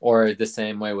 or the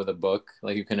same way with a book,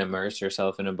 like you can immerse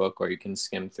yourself in a book or you can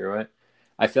skim through it.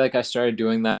 I feel like I started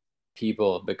doing that with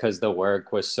people because the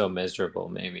work was so miserable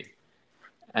maybe.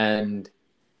 And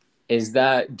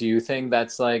do you think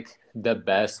that's like the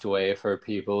best way for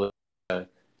people to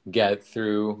get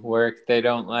through work they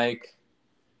don't like,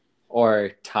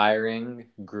 or tiring,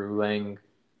 grueling,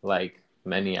 like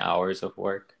many hours of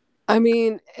work? I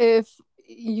mean, if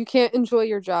you can't enjoy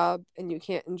your job and you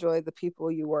can't enjoy the people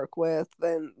you work with,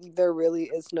 then there really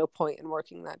is no point in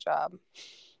working that job.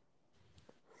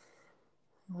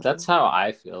 That's how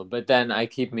I feel. But then I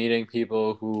keep meeting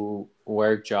people who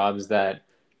work jobs that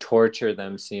torture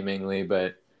them seemingly,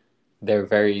 but they're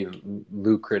very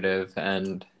lucrative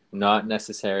and not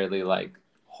necessarily like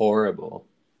horrible.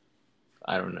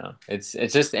 I don't know. It's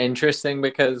just interesting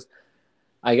because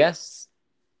I guess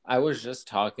I was just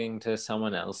talking to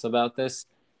someone else about this.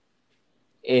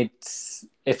 It's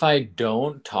if I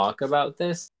don't talk about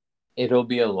this, it'll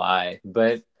be a lie.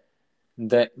 But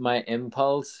that my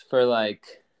impulse for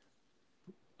like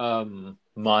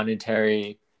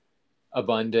monetary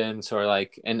abundance or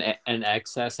like an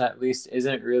excess at least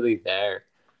isn't really there.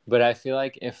 But I feel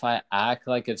like if I act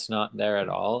like it's not there at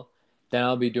all, then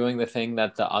I'll be doing the thing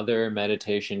that the other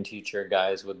meditation teacher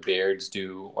guys with beards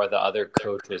do, or the other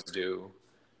coaches do,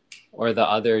 or the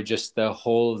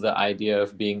idea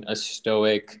of being a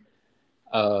stoic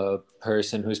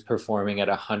person who's performing at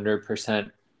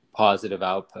 100% positive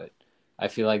output. I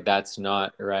feel like that's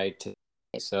not right.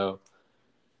 So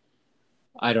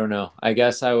I don't know. I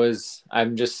guess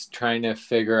I'm just trying to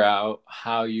figure out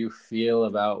how you feel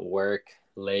about work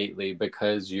lately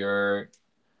because you're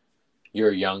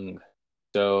young.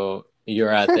 So you're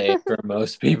at the age where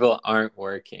most people aren't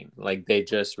working. Like they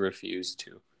just refuse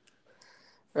to.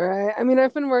 Right. I mean,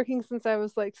 I've been working since I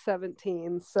was like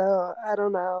 17, so I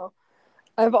don't know.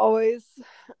 I've always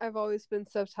I've always been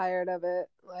so tired of it.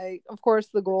 Like, of course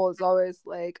the goal is always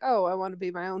like, oh, I want to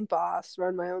be my own boss,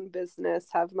 run my own business,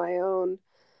 have my own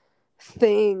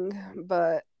thing,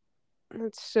 but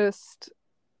it's just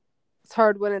it's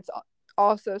hard when it's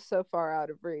also so far out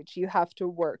of reach. You have to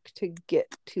work to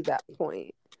get to that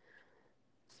point.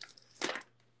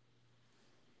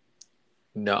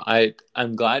 No,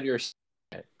 I'm glad you're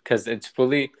because it's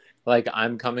fully like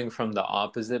I'm coming from the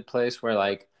opposite place where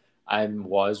like I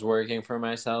was working for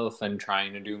myself and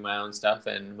trying to do my own stuff,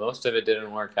 and most of it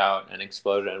didn't work out and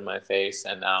exploded in my face,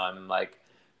 and now I'm like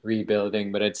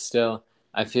rebuilding, but it's still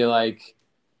I feel like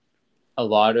a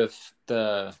lot of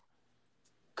the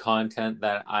content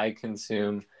that I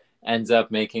consume ends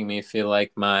up making me feel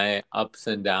like my ups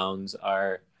and downs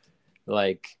are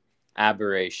like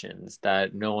aberrations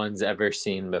that no one's ever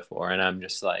seen before, and I'm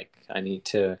just like I need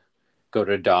to go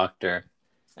to a doctor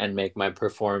and make my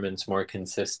performance more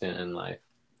consistent in life.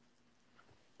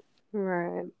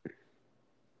 Right.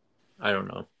 I don't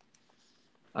know.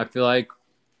 I feel like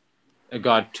it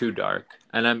got too dark,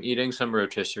 and I'm eating some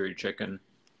rotisserie chicken.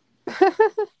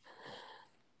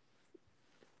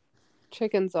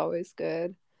 Chicken's always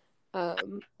good.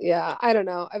 Yeah, I don't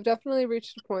know. I've definitely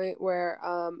reached a point where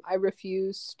I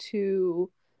refuse to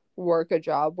work a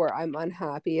job where I'm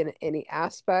unhappy in any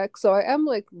aspect. So I am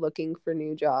like looking for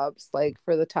new jobs like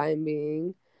for the time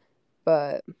being,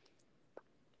 but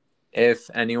If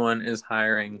anyone is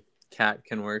hiring, Kat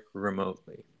can work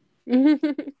remotely. Nice.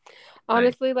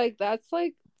 honestly, like that's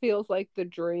like feels like the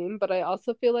dream, but I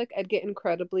also feel like I'd get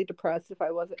incredibly depressed if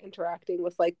I wasn't interacting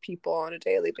with like people on a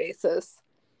daily basis.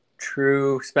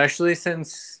 True, especially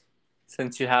since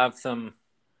you have some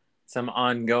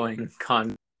ongoing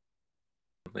constantly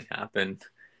happen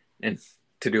and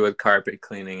to do with carpet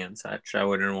cleaning and such. I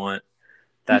wouldn't want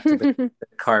that to be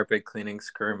carpet cleaning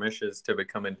skirmishes to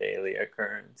become a daily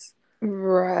occurrence.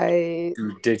 Right.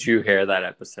 Did you hear that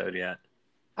episode yet?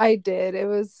 I did. It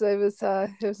was I an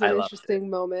loved it. interesting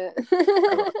moment. I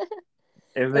loved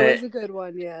It was it. a good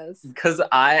one, yes. Because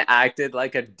I acted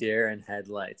like a deer in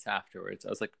headlights afterwards. I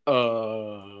was like,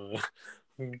 oh.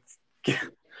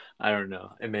 I don't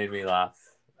know. It made me laugh.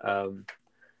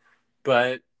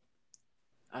 But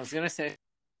I was going to say,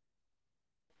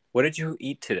 what did you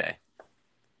eat today?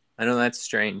 I know that's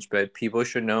strange, but people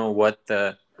should know what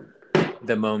the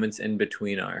moments in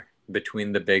between are,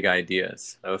 between the big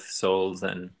ideas of souls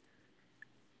and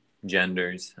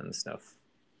genders and stuff.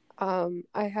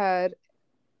 I had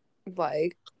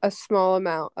like a small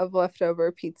amount of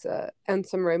leftover pizza and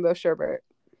some rainbow sherbet.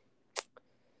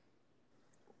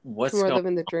 What's We're going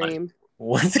living the on? dream.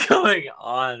 What's going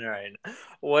on right now?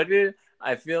 What did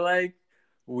I feel like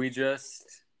we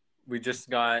just we just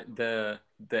got the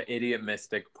idiot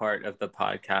mystic part of the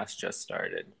podcast just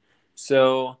started.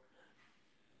 So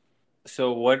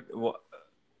what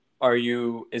are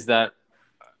you is that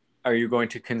are you going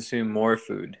to consume more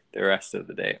food the rest of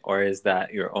the day, or is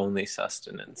that your only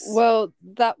sustenance? Well,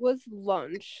 that was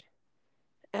lunch,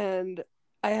 and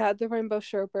I had the rainbow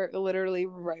sherbet literally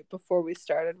right before we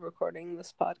started recording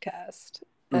this podcast,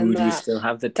 Ooh, and do you that still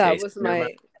have the that taste was in your mouth?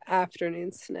 my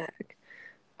afternoon snack.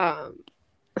 Um,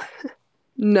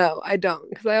 no, I don't,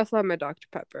 because I also have my Dr.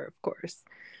 Pepper, of course.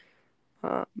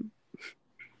 Um,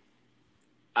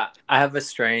 I have a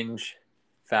strange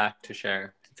fact to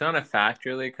share. It's not a fact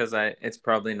really because I it's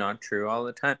probably not true all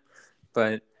the time,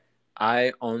 but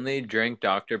I only drink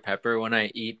Dr. Pepper when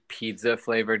I eat pizza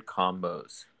flavored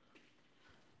combos.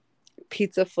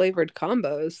 Pizza flavored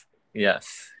combos.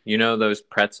 Yes, you know those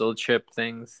pretzel chip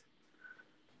things.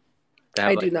 They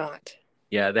have I do like not.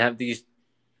 yeah, they have these.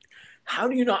 How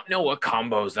do you not know what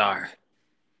combos are?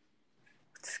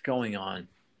 What's going on?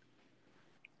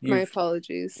 My You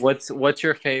apologies. what's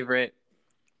your favorite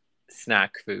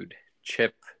snack food?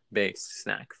 Chip based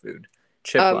snack food.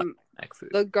 Chip like Um, snack food.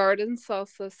 the garden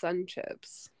salsa sun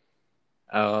chips.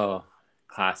 Oh,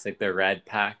 classic. The red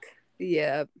pack.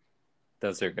 Yeah,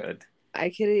 Those are good. I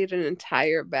could eat an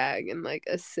entire bag in like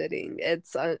a sitting.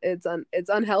 It's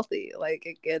unhealthy. Like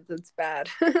it's bad.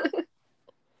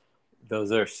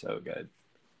 Those are so good.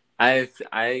 I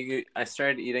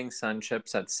started eating sun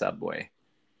chips at Subway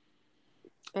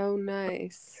Oh,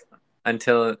 nice.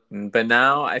 but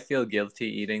now I feel guilty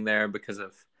eating there because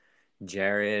of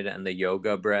Jared and the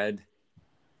yoga bread.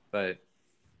 But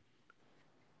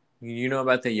you know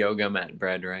about the yoga mat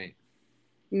bread, right?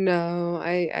 No,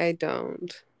 I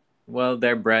don't. Well,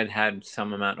 their bread had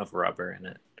some amount of rubber in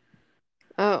it.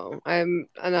 Oh, I'm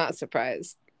not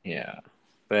surprised. Yeah.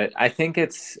 But I think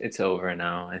it's over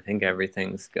now. I think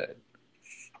everything's good.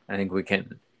 I think we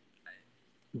can.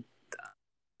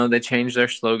 Oh, they changed their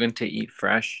slogan to "Eat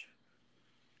Fresh."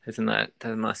 Isn't that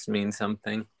must mean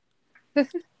something?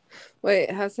 Wait,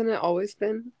 hasn't it always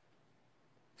been?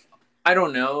 I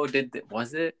don't know.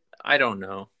 Was it? I don't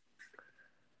know.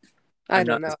 I I'm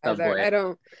don't not a know either.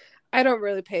 Subway. I don't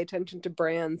really pay attention to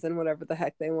brands and whatever the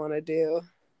heck they want to do.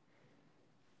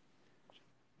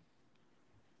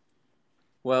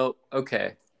 Well,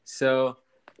 okay. So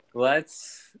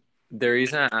let's. The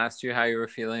reason I asked you how you were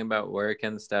feeling about work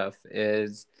and stuff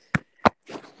is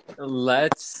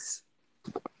let's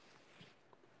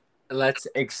let's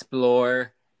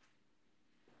explore.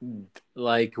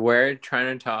 Like we're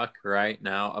trying to talk right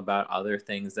now about other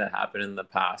things that happened in the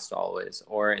past, always,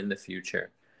 or in the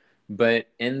future. But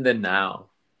in the now,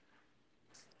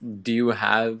 do you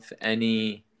have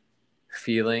any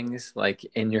feelings like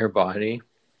in your body?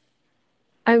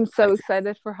 I'm so Like,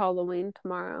 excited for Halloween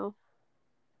tomorrow.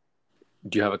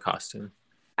 do you have a costume?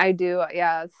 I do.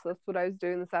 Yeah, that's what I was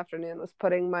doing this afternoon, was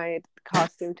putting my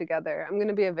costume together. I'm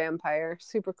gonna be a vampire,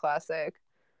 super classic.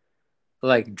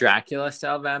 Like Dracula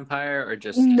style vampire or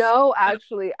just No,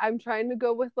 actually, I'm trying to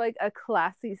go with like a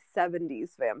classy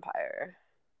 70s vampire.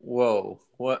 whoa,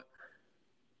 what?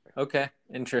 Okay,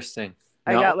 interesting.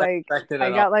 I Not got what like I expected I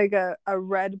at all. got like a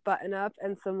red button up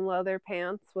and some leather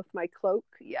pants with my cloak.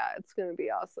 Yeah, it's gonna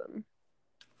be awesome.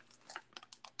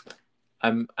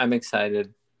 I'm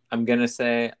excited. I'm gonna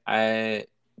say I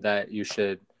that you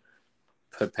should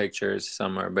put pictures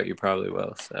somewhere, but you probably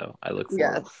will. So I look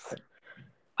forward. Yes.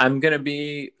 I'm gonna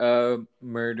be a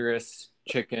murderous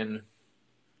chicken.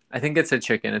 I think it's a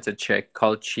chicken. It's a chick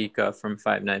called Chica from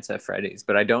Five Nights at Freddy's,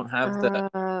 but I don't have the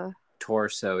Uh,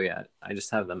 torso yet. I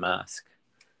just have the mask.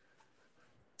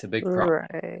 It's a big problem,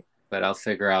 right. but I'll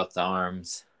figure out the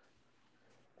arms.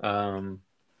 Um,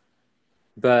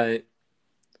 but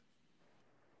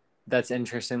that's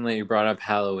interesting that you brought up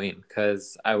Halloween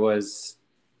because I was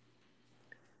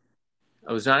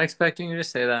not expecting you to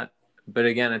say that, but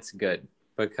again, it's good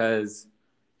because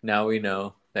now we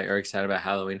know that you're excited about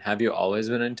Halloween. Have you always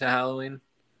been into Halloween?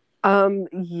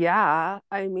 Yeah.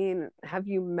 I mean, have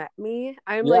you met me?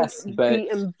 I'm like Yes, but the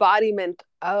embodiment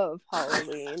of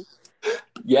Halloween.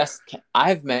 yes,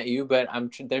 I've met you, but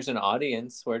there's an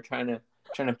audience. We're trying to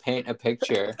paint a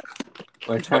picture.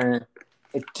 We're trying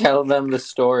to tell them the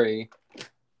story.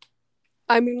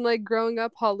 I mean, like growing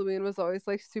up, Halloween was always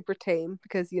like super tame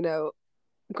because,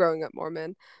 growing up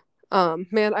Mormon.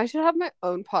 Man, I should have my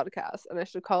own podcast and I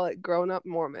should call it Grown Up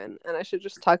Mormon, and I should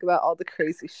just talk about all the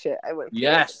crazy shit I went through as a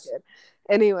Yes, kid.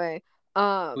 Anyway,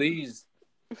 um, please.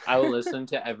 I will listen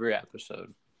to every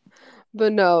episode.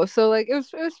 but no, so like it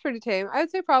was pretty tame. I'd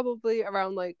say probably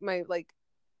around like my like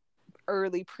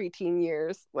early preteen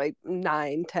years, like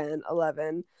 9, 10,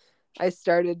 11. I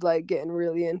started like getting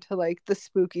really into like the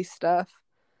spooky stuff.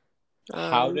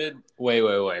 How Um, did wait.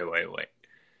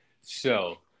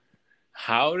 So,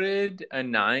 how did a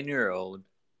 9-year-old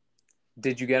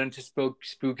did you get into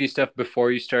spooky stuff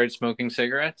before you started smoking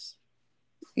cigarettes?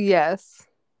 yes.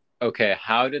 Okay,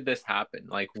 how did this happen?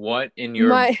 Like, what in your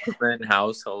My Mormon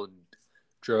household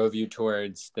drove you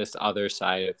towards this other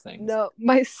side of things? No,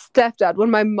 my stepdad, when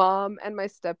my mom and my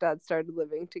stepdad started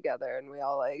living together and we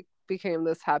all like became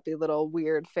this happy little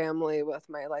weird family with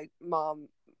my like mom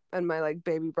and my like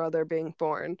baby brother being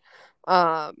born.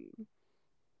 Um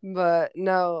but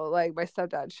no, like my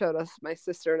stepdad showed us, my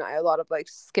sister and I, a lot of like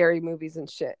scary movies and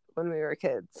shit when we were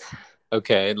kids.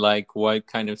 Okay, like what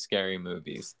kind of scary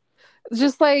movies?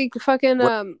 Just like fucking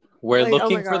We're, we're like, oh my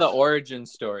looking for the gosh. origin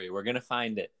story. We're gonna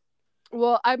find it.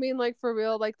 Well, I mean, like for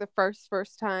real, like the first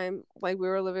time, like we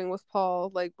were living with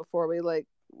Paul, like before we like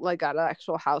got an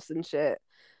actual house and shit.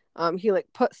 He like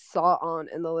put Saw on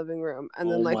in the living room, and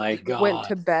then Oh like my went god.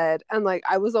 to bed, and like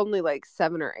I was only like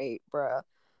 7 or 8, bruh.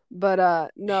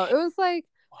 But no, it was like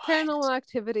What? Paranormal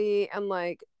Activity, and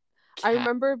like I Cat.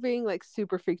 remember being like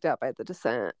super freaked out by The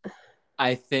Descent.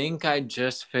 I think I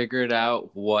just figured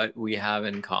out what we have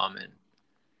in common.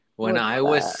 When What's I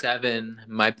was that? 7,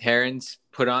 my parents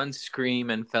put on Scream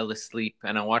and fell asleep,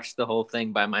 and I watched the whole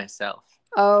thing by myself.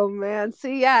 Oh man,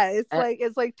 see, yeah, Eh,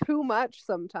 it's like too much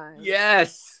sometimes.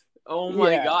 yes. Oh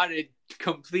my Yeah. god, it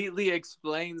completely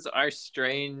explains our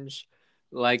strange,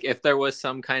 like, if there was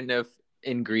some kind of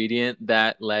ingredient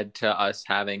that led to us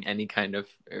having any kind of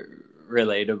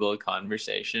relatable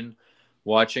conversation,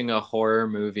 watching a horror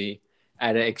movie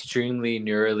at an extremely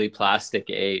neurally plastic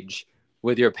age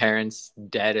with your parents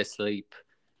dead asleep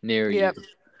near you. Yep.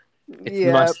 It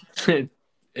Yep. must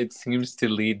it seems to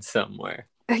lead somewhere.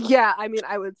 Yeah, I mean,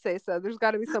 I would say so. There's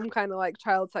got to be some kind of like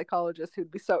child psychologist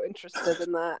who'd be so interested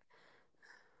in that.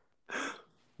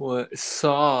 What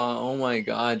Saw? Oh my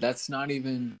god, that's not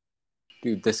even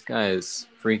dude, this guy is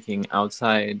freaking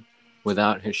outside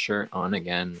without his shirt on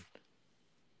again.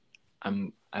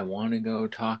 I want to go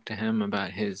talk to him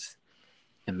about his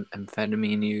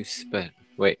amphetamine use, but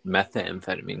wait,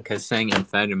 methamphetamine, because saying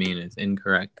amphetamine is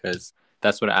incorrect because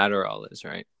that's what Adderall is,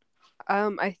 right?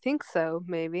 I think so,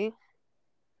 maybe.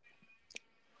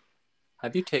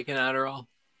 Have you taken Adderall?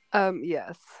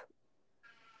 Yes.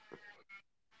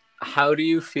 How do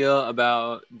you feel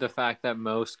about the fact that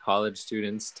most college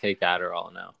students take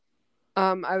Adderall now?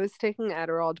 I was taking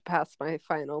Adderall to pass my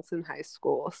finals in high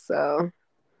school, so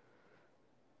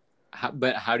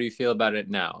But how do you feel about it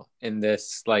now in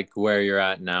this, like, where you're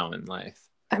at now in life?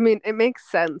 I mean, it makes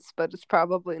sense, but it's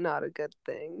probably not a good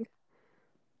thing.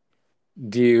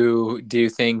 Do you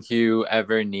think you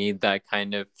ever need that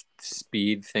kind of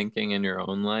speed thinking in your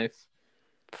own life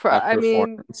at I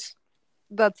mean, performance?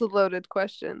 that's a loaded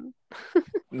question.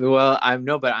 Well, I'm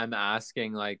no, but I'm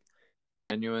asking, like,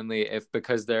 genuinely if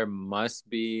because there must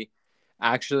be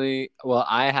actually, well,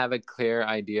 I have a clear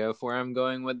idea of where I'm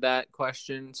going with that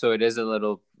question, so it is a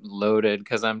little loaded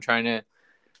because I'm trying to,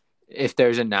 if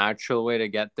there's a natural way to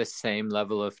get the same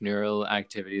level of neural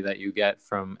activity that you get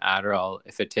from Adderall,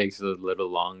 if it takes a little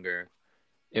longer,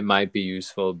 it might be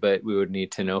useful, but we would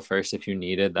need to know first if you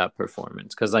needed that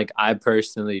performance. Because, like, I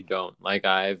personally don't. Like,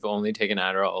 I've only taken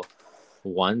Adderall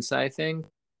once, I think.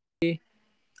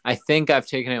 I think I've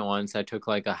taken it once. I took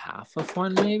like a half of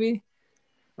one, maybe.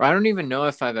 Or I don't even know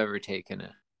if I've ever taken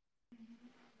it.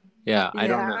 Yeah, I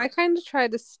don't Yeah, know. I kind of try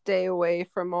to stay away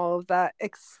from all of that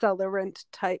accelerant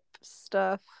type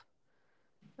stuff.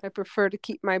 I prefer to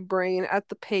keep my brain at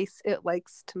the pace it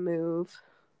likes to move.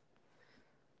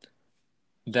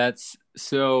 That's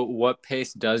so. What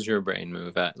pace does your brain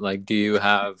move at? Like,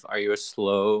 are you a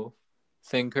slow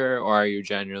thinker or are you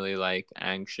generally like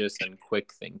anxious and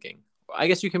quick thinking? I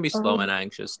guess you can be slow and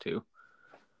anxious too.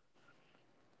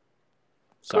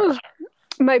 Sorry.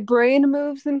 My brain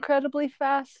moves incredibly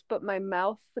fast, but my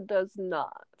mouth does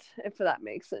not, if that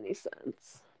makes any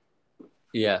sense.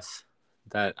 Yes,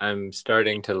 that I'm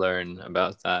starting to learn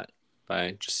about that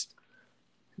by just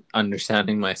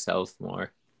understanding myself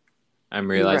more. I'm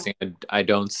Right. realizing I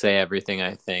don't say everything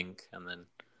I think, and then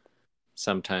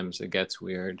sometimes it gets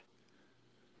weird.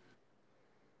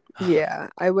 Yeah,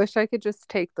 I wish I could just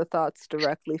take the thoughts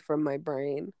directly from my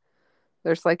brain.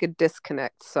 There's like a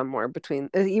disconnect somewhere between,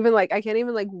 even like I can't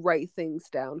even like write things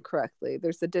down correctly.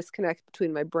 There's a disconnect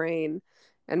between my brain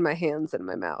and my hands and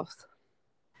my mouth.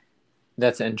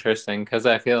 That's interesting because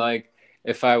I feel like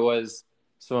if I was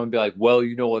someone would be like, well,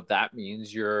 you know what that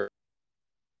means? Your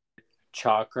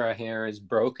chakra here is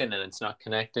broken and it's not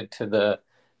connected to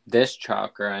this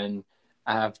chakra, and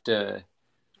I have to.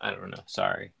 I don't know.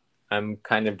 Sorry, I'm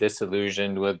kind of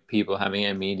disillusioned with people having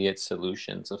immediate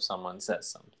solutions if someone says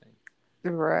something.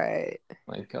 Right.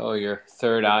 Like, oh, your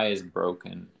third eye is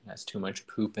broken. It has too much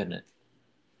poop in it.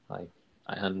 Like,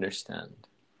 I understand.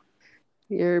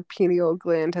 Your pineal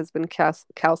gland has been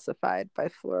calcified by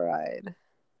fluoride.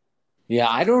 Yeah,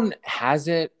 I don't, has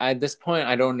it at this point?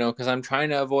 I don't know because I'm trying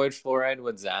to avoid fluoride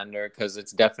with Xander because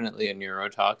it's definitely a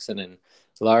neurotoxin in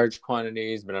large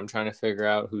quantities, but I'm trying to figure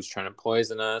out who's trying to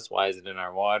poison us. Why is it in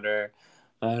our water?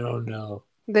 I don't know.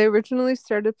 They originally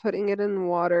started putting it in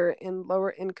water in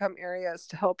lower income areas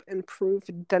to help improve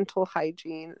dental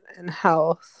hygiene and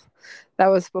health. That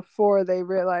was before they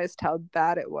realized how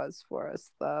bad it was for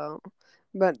us, though.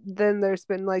 But then there's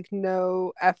been like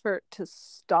no effort to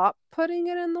stop putting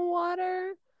it in the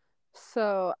water.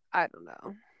 So I don't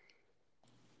know.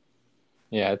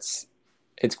 Yeah,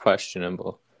 it's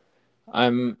questionable.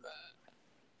 I'm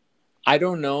I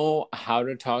don't know how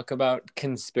to talk about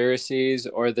conspiracies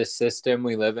or the system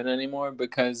we live in anymore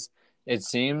because it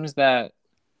seems that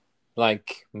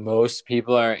like most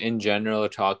people are in general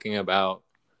talking about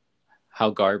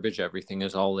how garbage everything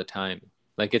is all the time.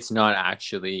 Like it's not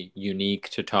actually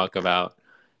unique to talk about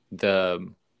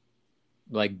the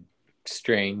like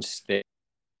strange state.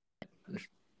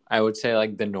 I would say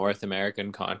like the North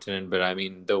American continent, but I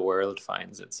mean the world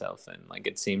finds itself in. Like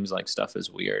it seems like stuff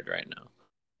is weird right now.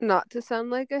 Not to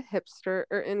sound like a hipster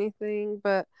or anything,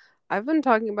 but I've been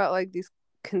talking about like these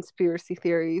conspiracy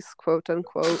theories, quote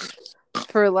unquote,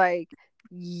 for like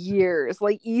years,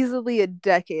 like easily a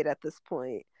decade at this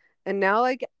point. And now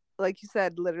like you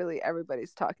said, literally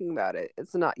everybody's talking about it.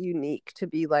 It's not unique to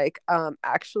be like,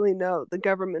 actually no, the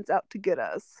government's out to get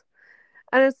us.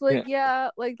 And it's like, Yeah. yeah,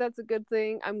 like that's a good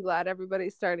thing. I'm glad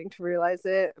everybody's starting to realize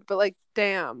it. But like,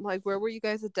 damn, like where were you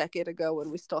guys a decade ago when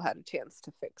we still had a chance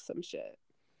to fix some shit?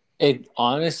 It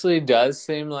honestly does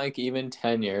seem like even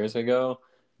 10 years ago,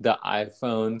 the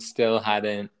iPhone still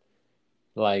hadn't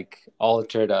like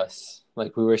altered us.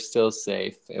 Like we were still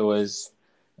safe. It was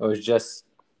just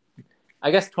I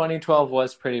guess 2012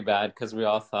 was pretty bad because we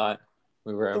all thought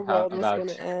we were The world was about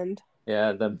gonna end.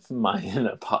 yeah, the Mayan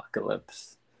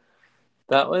apocalypse.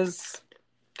 That was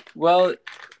well,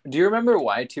 do you remember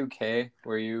Y2K?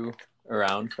 Were you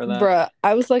around for that? Bruh,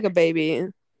 I was like a baby.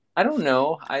 I don't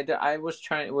know. I was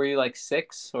trying. Were you like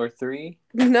 6 or 3?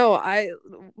 No, I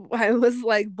was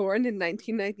like born in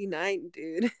 1999,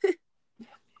 dude.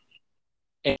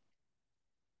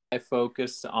 I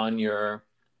focused on your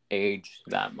age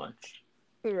that much.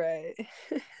 Right.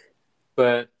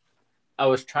 But I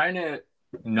was trying to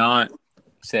not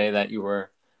say that you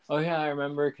were, oh yeah, I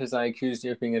remember because I accused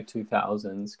you of being a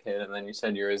 2000s kid, and then you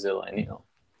said you're a zillennial.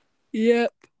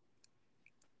 Yep.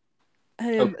 I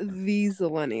am Okay. the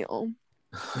zillennial.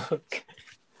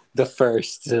 The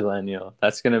first zillennial.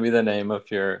 That's going to be the name of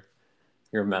your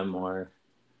memoir.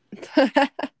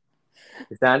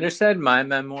 Xander said my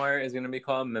memoir is going to be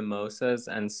called Mimosas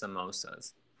and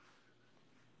Samosas.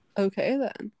 Okay,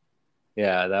 then.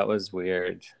 Yeah, that was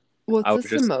weird. I What's a was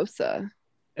just, samosa?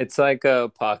 it's like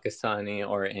a Pakistani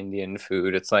or Indian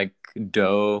food. It's like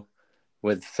dough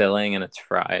with filling and it's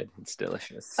fried. It's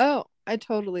delicious. Oh, I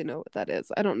totally know what that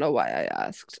is. I don't know why I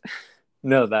asked.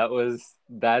 No,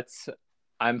 that's,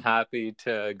 I'm happy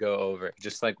to go over it.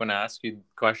 Just like when I ask you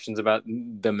questions about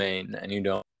the main and you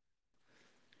don't.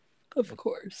 Of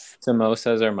course.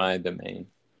 Samosas are my domain.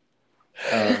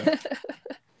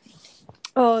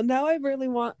 Oh, now I really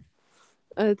want.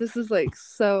 This is like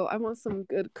so. I want some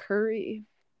good curry.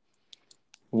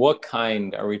 What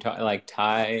kind are we talking? Like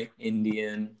Thai,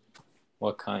 Indian?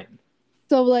 What kind?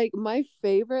 So, like, my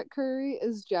favorite curry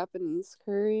is Japanese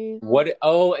curry. What?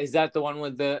 Oh, is that the one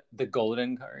with the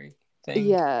golden curry thing?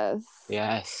 Yes.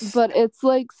 Yes. But it's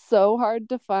like so hard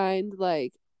to find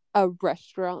like a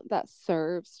restaurant that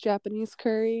serves Japanese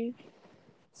curry.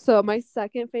 So my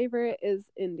second favorite is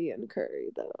Indian curry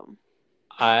though.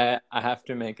 I have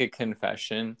to make a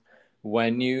confession.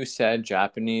 When you said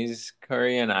Japanese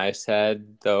curry and I said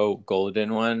the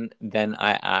golden one, then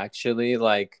I actually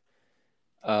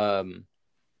um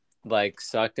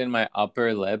sucked in my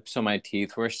upper lip so my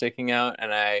teeth were sticking out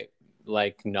and I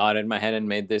like nodded my head and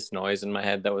made this noise in my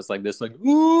head that was like this like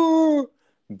ooh,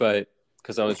 but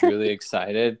because I was really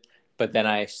excited, but then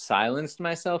I silenced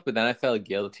myself, but then I felt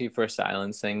guilty for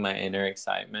silencing my inner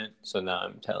excitement, so now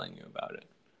I'm telling you about it.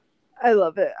 I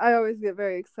love it. I always get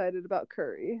very excited about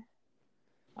curry.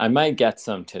 I might get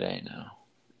some today now.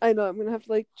 I know I'm gonna have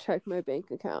to like check my bank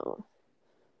account.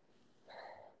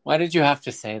 Why did you have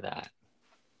to say that?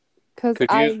 Because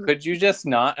Could you I'm could you just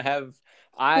not have?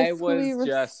 I fiscally was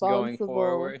just going responsible.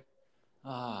 forward.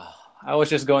 I was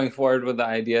just going forward with the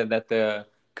idea that the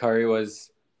curry was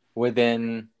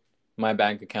within my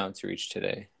bank account's reach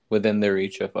today, within the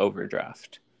reach of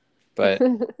overdraft. But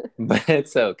but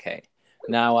it's okay.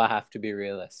 Now I have to be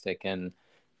realistic and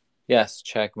yes,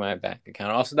 check my bank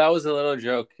account. Also, that was a little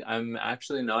joke. I'm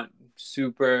actually not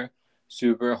super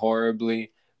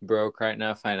horribly broke right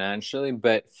now financially,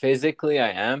 but physically I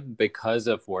am because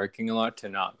of working a lot to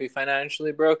not be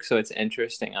financially broke. So it's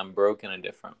interesting. I'm broke in a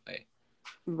different way.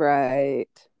 Right.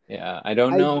 Yeah, I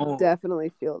don't I know.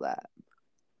 definitely feel that.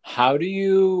 How do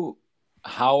you,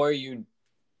 how are you?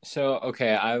 So,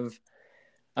 okay,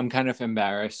 I'm kind of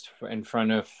embarrassed in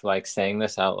front of like saying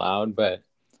this out loud, but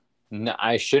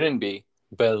I shouldn't be.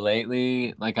 But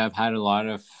lately, like I've had a lot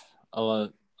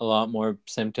more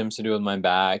symptoms to do with my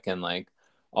back and like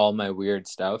all my weird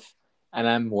stuff. And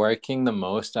I'm working the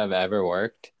most I've ever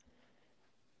worked.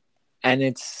 And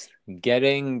it's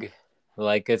getting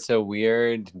like it's a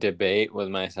weird debate with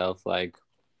myself like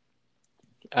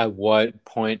at what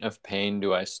point of pain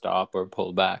do I stop or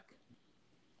pull back?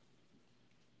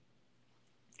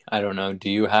 I don't know. Do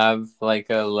you have like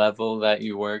a level that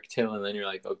you work till and then you're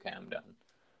like, okay, I'm done?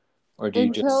 Or do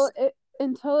you just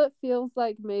Until it feels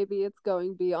like maybe it's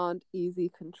going beyond easy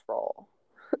control.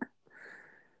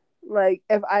 Like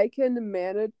if I can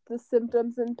manage the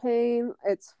symptoms and pain,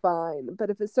 it's fine. But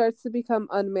if it starts to become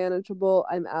unmanageable,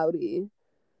 I'm outie.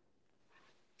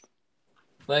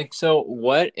 like, so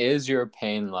what is your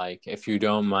pain like if you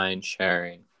don't mind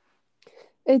sharing?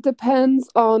 It depends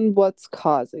on what's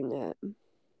causing it.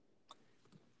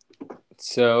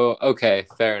 So, okay,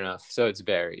 fair enough. So it's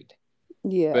varied.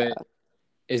 Yeah. But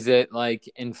is it like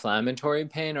inflammatory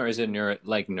pain or is it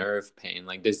nerve pain?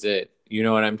 Like, does it, you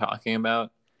know what I'm talking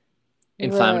about?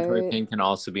 Inflammatory Right. pain can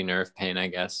also be nerve pain, I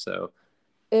guess. So,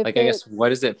 If like, I guess, it's what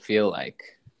does it feel like?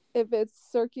 if it's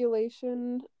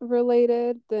circulation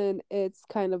related, then it's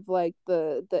kind of like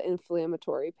the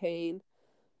inflammatory pain.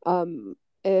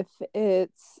 If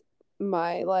it's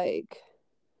my like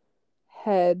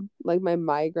head, like my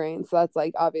migraine, so that's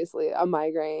like obviously a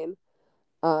migraine.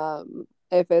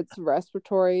 If it's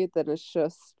respiratory, then it's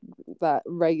just that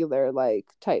regular like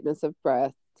tightness of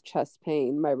breath, chest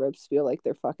pain. My ribs feel like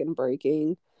they're fucking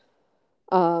breaking.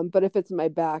 But if it's my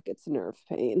back, it's nerve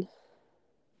pain.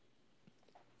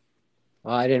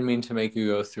 Well, I didn't mean to make you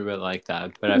go through it like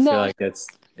that, but I feel No, like it's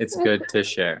good to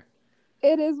share.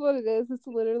 it is what it is. It's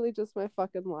literally just my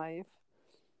fucking life.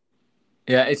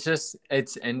 Yeah,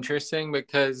 it's interesting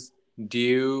because do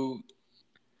you,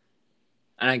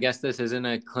 and I guess this isn't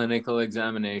a clinical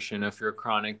examination of your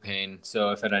chronic pain. So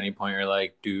if at any point you're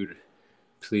like, dude,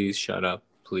 please shut up,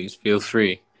 please feel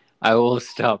free. I will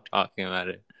stop talking about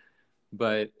it.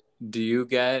 But do you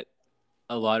get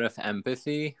a lot of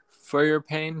empathy for your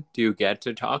pain? Do you get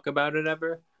to talk about it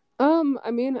ever?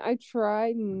 I mean, I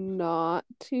try not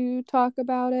to talk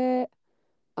about it.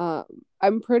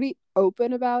 I'm pretty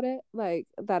open about it, like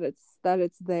that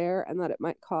it's there and that it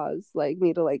might cause like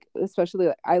me to like, especially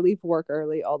like I leave work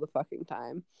early all the fucking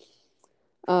time.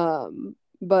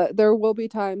 But there will be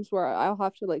times where I'll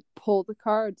have to like pull the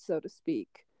card, so to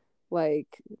speak. Like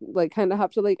kind of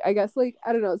have to like, I guess, like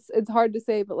I don't know, it's hard to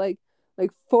say, but like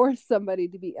force somebody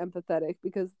to be empathetic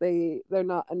because they're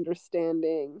not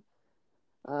understanding.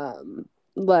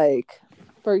 Like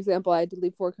for example, I had to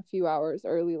leave work a few hours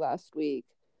early last week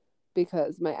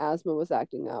because my asthma was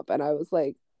acting up, and I was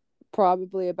like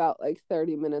probably about like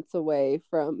 30 minutes away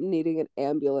from needing an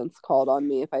ambulance called on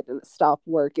me if I didn't stop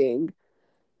working.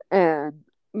 And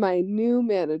my new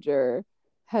manager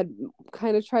had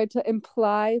kind of tried to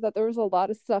imply that there was a lot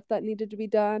of stuff that needed to be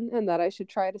done and that I should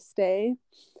try to stay.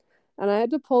 And I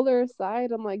had to pull her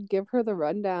aside and like give her the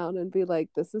rundown and be like,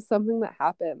 this is something that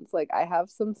happens. Like, I have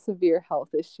some severe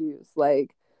health issues.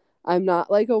 Like, I'm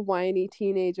not like a whiny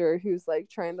teenager who's like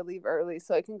trying to leave early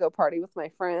so I can go party with my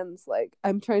friends. Like,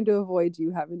 I'm trying to avoid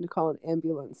you having to call an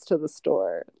ambulance to the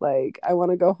store. Like, I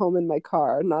want to go home in my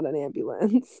car, not an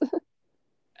ambulance.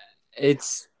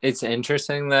 It's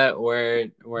interesting that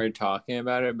we're talking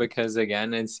about it because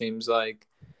again, it seems like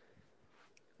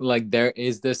there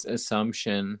is this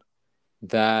assumption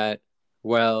that,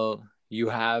 well, you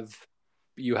have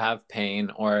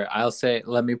pain, or I'll say,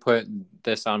 let me put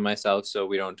this on myself so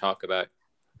we don't talk about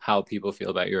how people feel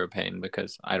about your pain,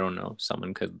 because I don't know,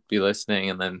 someone could be listening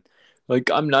and then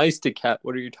like, I'm nice to Kat,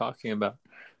 what are you talking about?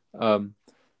 um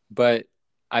but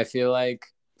I feel like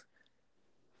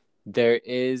there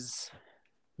is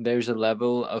there's a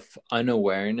level of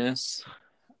unawareness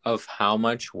of how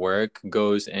much work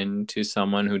goes into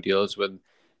someone who deals with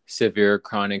severe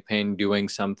chronic pain doing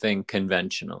something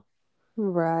conventional.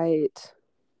 Right.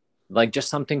 Like just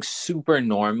something super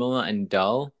normal and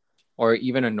dull, or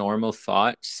even a normal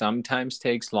thought, sometimes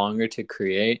takes longer to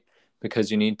create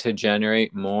because you need to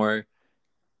generate more,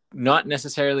 not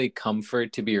necessarily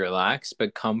comfort to be relaxed,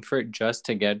 but comfort just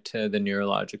to get to the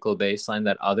neurological baseline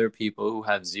that other people who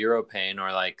have zero pain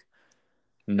or like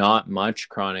not much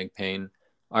chronic pain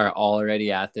are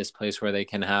already at this place where they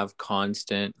can have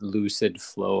constant lucid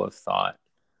flow of thought.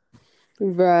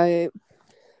 Right.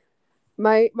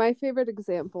 My favorite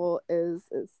example is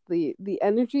the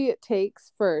energy it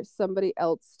takes for somebody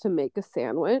else to make a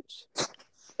sandwich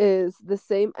is the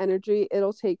same energy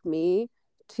it'll take me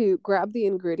to grab the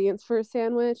ingredients for a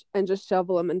sandwich and just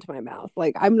shovel them into my mouth.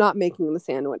 Like, I'm not making the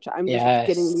sandwich. I'm just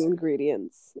getting the Yes.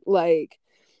 ingredients. Like,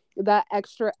 that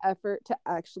extra effort to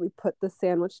actually put the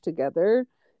sandwich together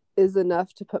is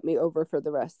enough to put me over for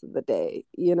the rest of the day,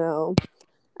 you know?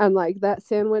 And like that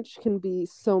sandwich can be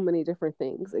so many different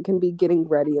things. It can be getting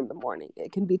ready in the morning.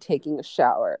 It can be taking a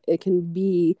shower. It can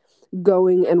be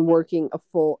going and working a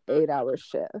full 8-hour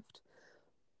shift.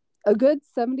 A good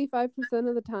 75%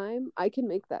 of the time, I can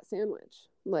make that sandwich.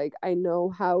 Like, I know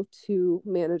how to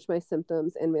manage my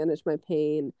symptoms and manage my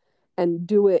pain and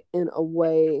do it in a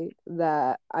way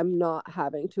that I'm not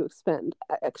having to expend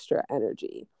extra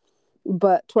energy.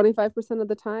 But 25% of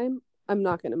the time, I'm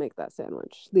not going to make that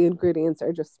sandwich. The ingredients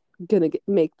are just going to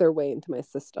make their way into my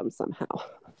system somehow.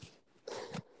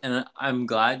 And I'm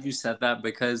glad you said that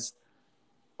because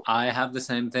I have the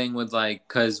same thing with like,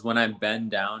 because when I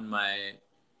bend down,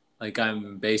 like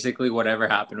I'm basically whatever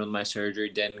happened with my surgery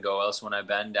didn't go well. So when I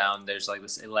bend down, there's like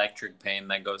this electric pain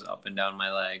that goes up and down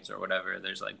my legs or whatever.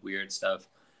 There's like weird stuff.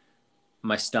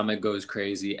 My stomach goes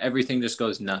crazy. Everything just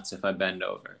goes nuts if I bend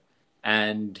over.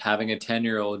 And having a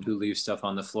 10-year-old who leaves stuff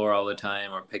on the floor all the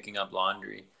time or picking up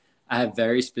laundry, I have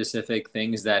very specific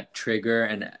things that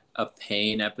trigger a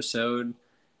pain episode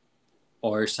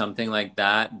or something like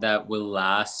that that will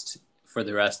last for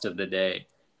the rest of the day.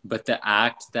 But the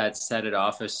act that set it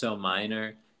off is so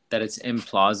minor that it's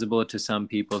implausible to some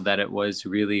people that it was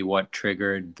really what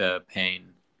triggered the pain.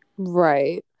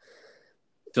 Right.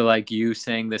 So like you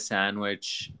saying the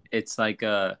sandwich, it's like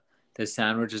the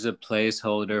sandwich is a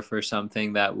placeholder for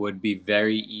something that would be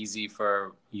very easy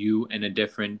for you in a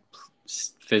different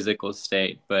physical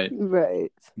state, but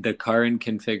Right. the current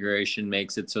configuration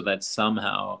makes it so that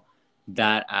somehow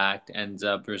that act ends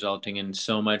up resulting in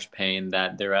so much pain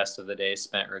that the rest of the day is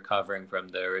spent recovering from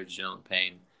the original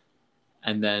pain.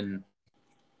 And then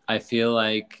I feel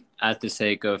like, at the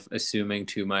sake of assuming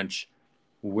too much,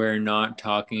 we're not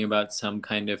talking about some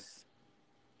kind of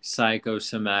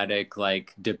psychosomatic,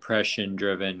 like depression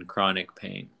driven chronic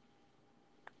pain.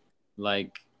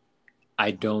 Like,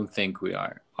 I don't think we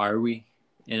are. Are we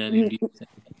in any? Do you think?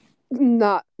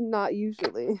 Not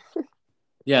usually.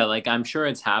 Yeah, like I'm sure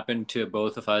it's happened to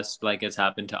both of us, like it's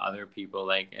happened to other people,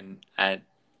 like at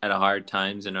hard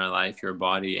times in our life, your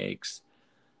body aches.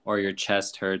 or your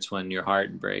chest hurts when your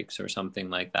heart breaks or something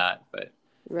like that. But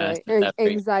Right.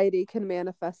 definitely, Anxiety can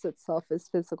manifest itself as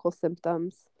physical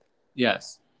symptoms.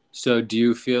 yes. So do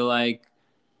you feel like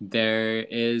there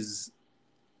is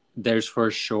there's for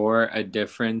sure a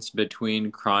difference between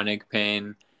chronic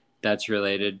pain that's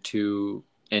related to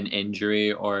an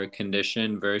injury or a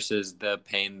condition versus the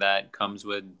pain that comes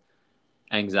with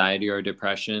anxiety or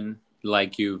depression,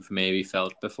 like you've maybe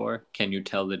felt before? Can you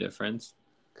tell the difference?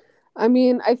 I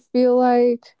mean, I feel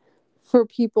like for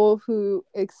people who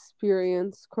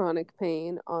experience chronic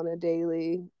pain on a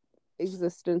daily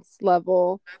existence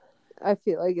level, I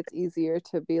feel like it's easier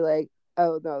to be like,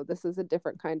 oh no, this is a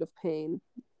different kind of pain.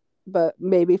 But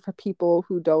maybe for people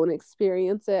who don't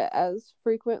experience it as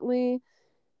frequently,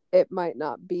 it might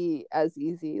not be as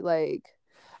easy. Like,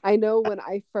 I know when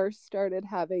I first started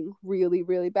having really,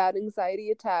 really bad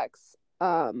anxiety attacks,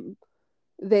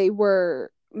 they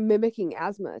were mimicking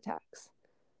asthma attacks.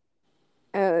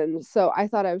 And so I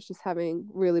thought I was just having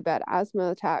really bad asthma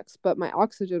attacks, but my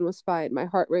oxygen was fine. My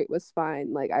heart rate was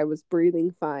fine. Like I was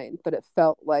breathing fine, but it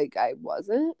felt like I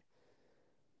wasn't.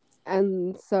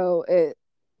 And so it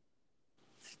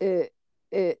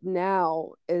it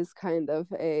now is kind of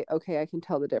a okay, I can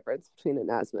tell the difference between an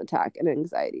asthma attack and an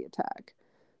anxiety attack.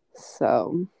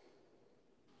 So,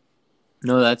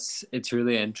 No, it's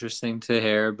really interesting to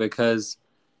hear because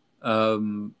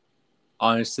um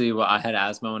honestly, well, I had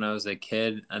asthma when I was a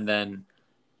kid, and then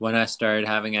when I started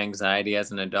having anxiety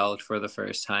as an adult for the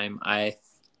first time, I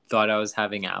thought I was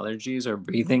having allergies or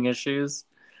breathing issues,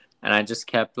 and I just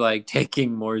kept like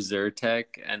taking more Zyrtec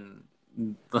and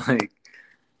like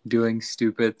doing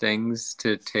stupid things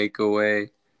to take away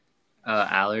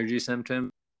allergy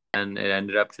symptoms, and it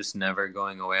ended up just never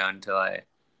going away until I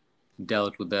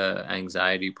dealt with the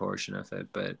anxiety portion of it.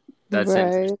 But that's right.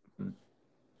 interesting.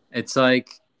 It's like,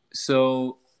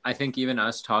 so I think even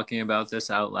us talking about this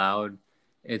out loud,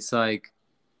 it's like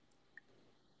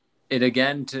it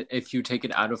again, if you take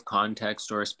it out of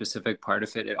context or a specific part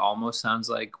of it, it almost sounds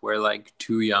like we're like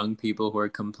two young people who are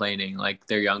complaining. Like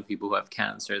they're young people who have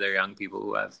cancer, they're young people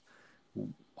who have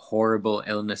horrible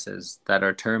illnesses that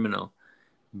are terminal.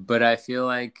 But I feel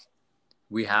like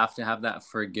we have to have that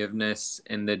forgiveness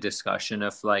in the discussion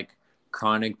of like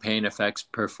chronic pain affects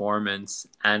performance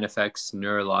and affects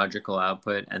neurological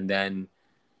output, and then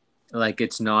like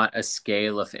it's not a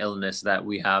scale of illness that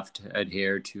we have to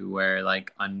adhere to where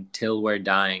like until we're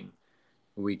dying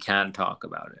we can't talk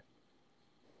about it,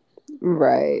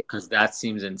 Right. because that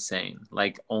seems insane.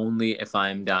 Like only if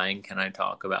I'm dying can I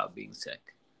talk about being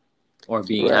sick or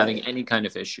being having Right. any kind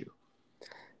of issue.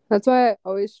 That's why I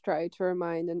always try to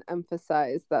remind and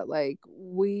emphasize that, like,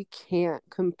 we can't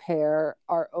compare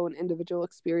our own individual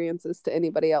experiences to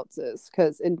anybody else's,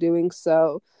 because in doing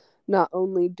so, not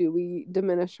only do we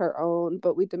diminish our own,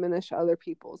 but we diminish other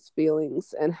people's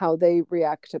feelings and how they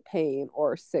react to pain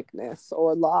or sickness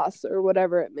or loss or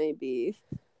whatever it may be.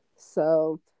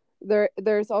 So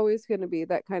there's always going to be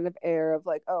that kind of air of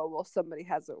like, oh, well, somebody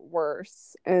has it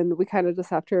worse. And we kind of just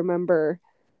have to remember,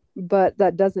 but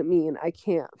that doesn't mean I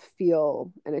can't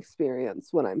feel and experience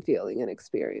what I'm feeling and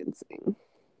experiencing.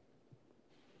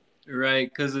 Right,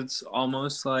 because it's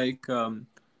almost like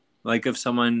if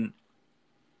someone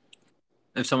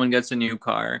gets a new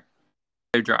car,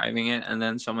 they're driving it, and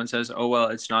then someone says, oh well,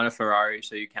 it's not a Ferrari,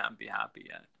 so you can't be happy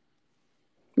yet.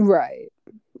 Right.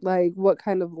 Like, what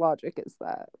kind of logic is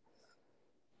that?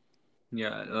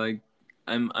 Yeah, like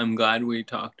I'm glad we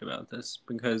talked about this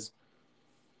because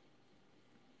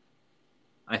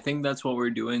I think that's what we're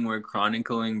doing. We're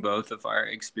chronicling both of our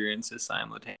experiences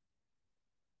simultaneously.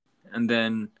 And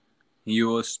then you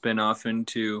will spin off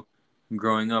into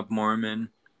growing up Mormon,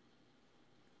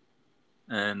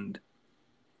 and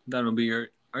that'll be your.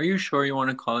 Are you sure you want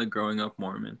to call it growing up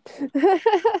Mormon?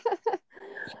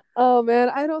 Oh man,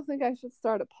 I don't think I should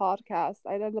start a podcast.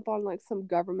 I'd end up on like some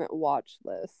government watch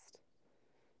list.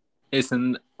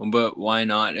 Isn't, but why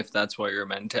not if that's what you're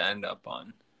meant to end up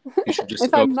on? You should just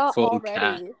If go I'm not full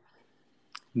cat. already.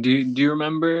 Do you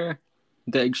remember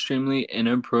the extremely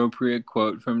inappropriate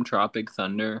quote from Tropic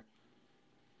Thunder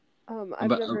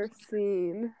I've about never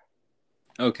seen.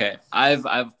 okay, I've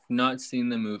not seen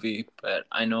the movie, but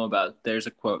I know about there's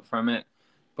a quote from it,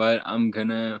 but I'm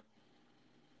gonna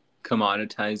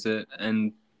commoditize it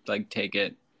and like take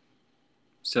it.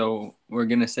 So we're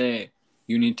gonna say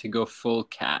you need to go full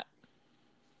cat.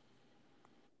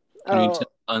 You need to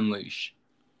Oh, unleash.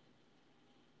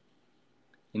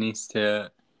 It needs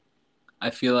to, I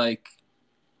feel like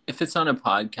if it's on a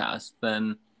podcast,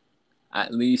 then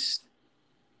at least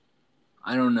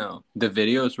I don't know. The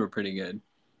videos were pretty good.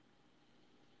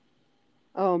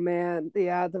 Oh man,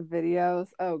 yeah, the videos.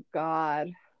 Oh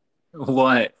God.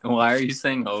 What? Why are you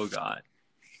saying, oh God?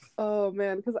 Oh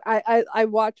man, because I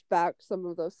watch back some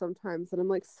of those sometimes, and I'm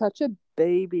like such a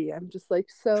baby. I'm just like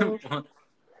so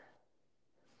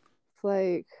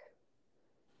like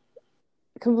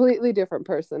completely different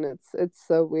person. It's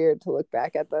so weird to look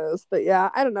back at those. But yeah,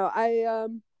 I don't know.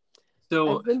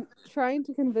 So, I've been trying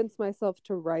to convince myself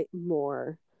to write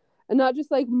more. And not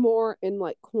just like more in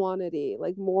like quantity,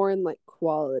 like more in like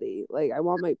quality. Like I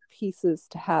want my pieces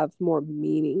to have more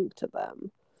meaning to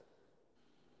them.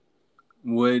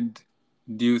 would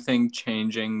do you think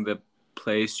changing the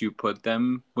place you put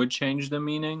them would change the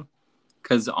meaning?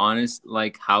 Because honest,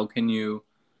 like, how can you?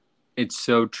 It's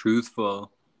so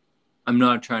truthful. I'm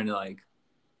not trying to like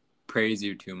praise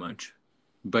you too much,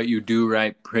 but you do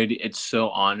write pretty. It's so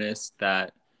honest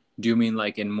that. Do you mean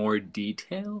like in more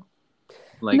detail?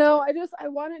 Like No, I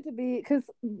want it to be because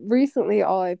recently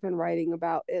all I've been writing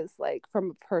about is like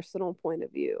from a personal point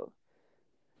of view.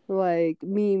 Like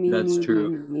that's true.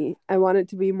 me. I want it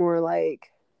to be more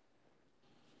like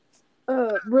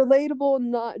relatable,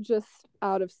 not just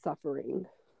out of suffering.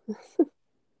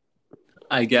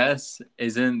 I guess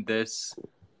isn't this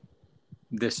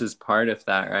is part of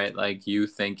that, right? Like you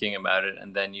thinking about it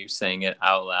and then you saying it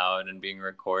out loud and being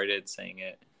recorded saying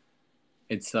it.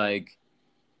 It's like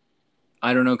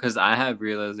I don't know because I have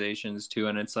realizations too,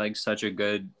 and it's like such a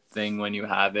good thing when you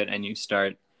have it and you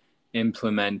start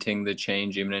implementing the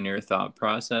change even in your thought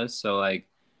process. So like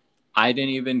I didn't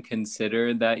even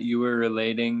consider that you were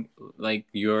relating like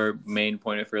your main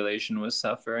point of relation was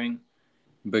suffering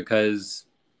because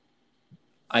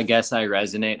I guess I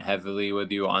resonate heavily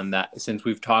with you on that since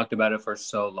we've talked about it for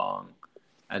so long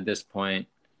at this point.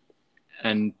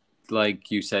 And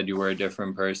like you said, you were a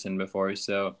different person before.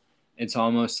 So it's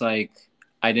almost like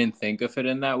I didn't think of it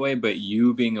in that way, but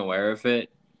you being aware of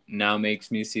it now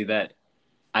makes me see that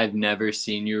I've never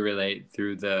seen you relate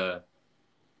through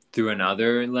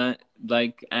another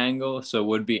like angle. So it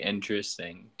would be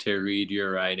interesting to read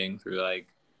your writing through like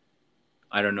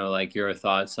I don't know, like your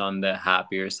thoughts on the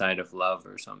happier side of love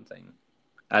or something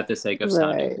at the sake of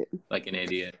sounding Right. like an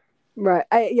idiot. Right.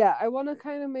 I want to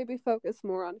kind of maybe focus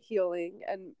more on healing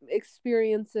and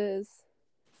experiences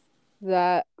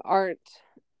that aren't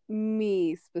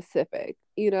me specific.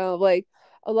 You know, like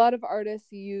a lot of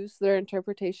artists use their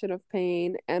interpretation of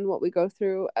pain and what we go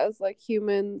through as like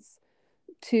humans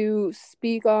to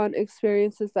speak on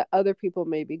experiences that other people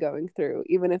may be going through,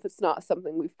 even if it's not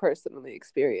something we've personally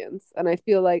experienced. And I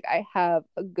feel like I have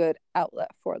a good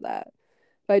outlet for that.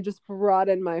 If I just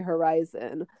broaden my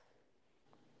horizon.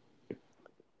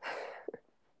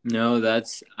 No,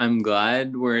 that's I'm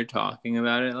glad we're talking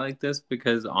about it like this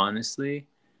because honestly,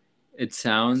 it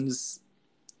sounds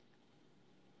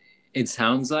it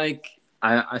sounds like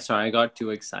I sorry, I got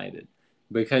too excited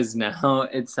because now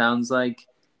it sounds like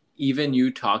even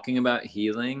you talking about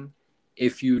healing,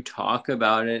 if you talk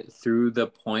about it through the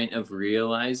point of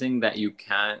realizing that you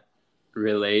can't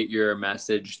relate your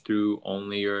message through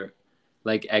only your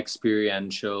like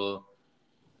experiential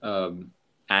um,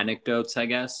 anecdotes, I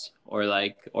guess, or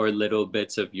like or little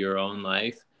bits of your own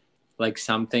life, like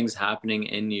something's happening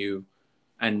in you,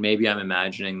 and maybe I'm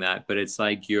imagining that, but it's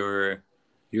like your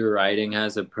writing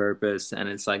has a purpose, and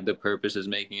it's like the purpose is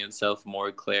making itself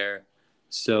more clear.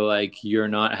 So like you're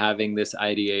not having this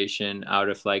ideation out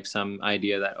of like some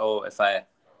idea that oh if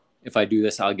I do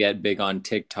this I'll get big on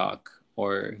TikTok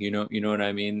or you know what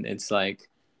I mean. It's like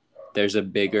there's a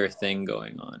bigger thing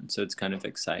going on, so it's kind of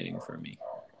exciting for me.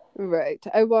 Right.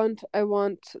 I want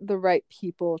the right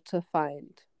people to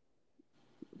find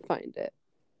it.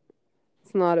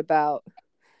 It's not about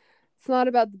it's not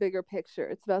about the bigger picture.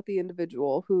 It's about the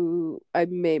individual who I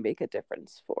may make a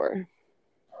difference for.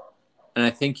 And I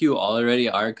think you already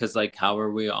are because like how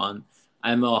are we on?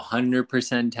 I'm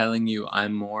 100% telling you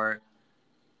I'm more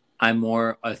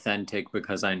authentic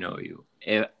because I know you.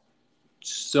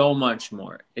 So much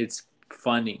more. It's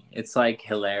funny. It's like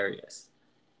hilarious.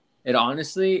 It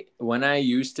honestly, when I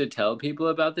used to tell people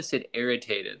about this, it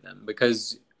irritated them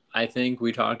because I think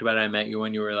we talked about it, I met you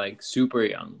when you were like super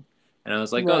young. And I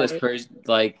was like, oh, this Right. person,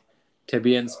 like to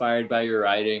be inspired by your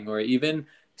writing or even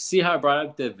see how I brought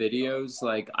up the videos.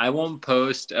 Like, I won't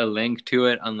post a link to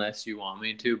it unless you want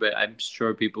me to, but I'm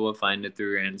sure people will find it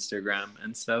through your Instagram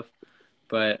and stuff.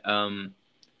 But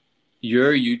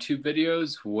your YouTube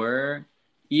videos were,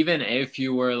 even if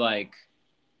you were like,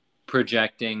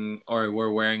 projecting or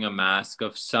we're wearing a mask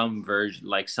of some version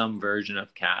like some version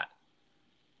of cat,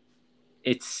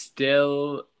 it's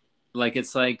still like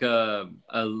it's like a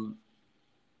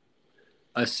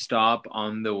stop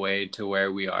on the way to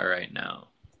where we are right now.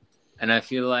 And I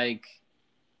feel like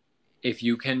if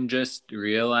you can just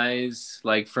realize,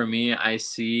 like for me, I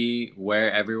see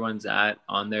where everyone's at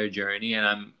on their journey, and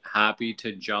I'm happy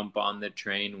to jump on the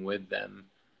train with them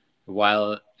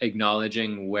while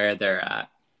acknowledging where they're at.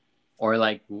 Or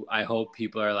like, I hope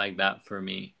people are like that for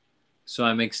me. So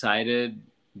I'm excited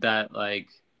that, like,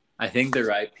 I think the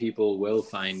right people will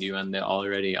find you, and they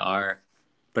already are.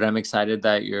 But I'm excited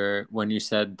that when you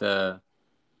said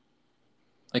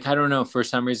like, I don't know, for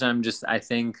some reason, I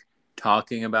think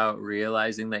talking about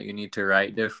realizing that you need to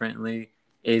write differently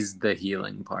is the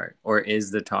healing part, or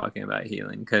is the talking about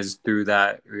healing. Because through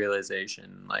that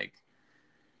realization, like,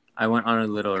 I went on a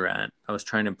little rant. I was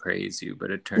trying to praise you,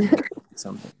 but it turned into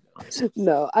something else.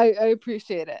 No, I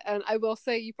appreciate it. And I will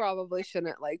say you probably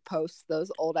shouldn't like post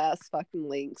those old ass fucking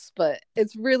links, but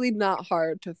it's really not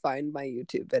hard to find my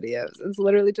YouTube videos. It's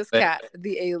literally just Cat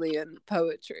the Alien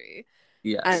poetry.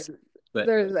 Yes. And But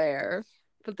they're there.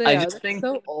 But I they're just think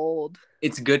so old.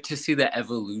 it's good to see the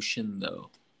evolution, though.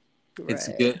 It's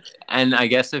Right. good. And I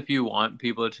guess if you want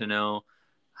people to know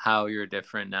how you're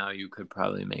different now, you could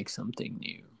probably make something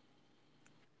new.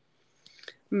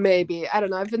 Maybe. I don't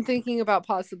know. I've been thinking about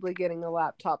possibly getting a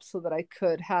laptop so that I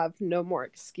could have no more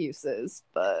excuses,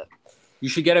 but You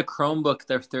should get a Chromebook.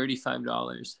 They're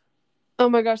 $35. oh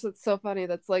my gosh, that's so funny.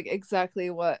 That's like exactly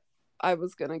what I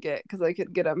was gonna get because I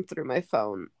could get them through my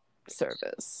phone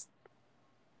service.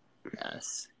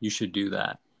 Yes, you should do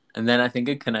that. And then I think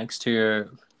it connects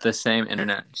to the same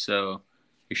internet, so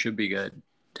you should be good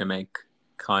to make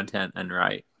content and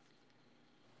write.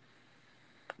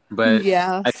 But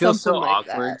Yeah, I feel so something like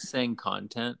awkward that. saying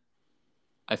content.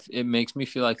 It makes me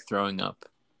feel like throwing up.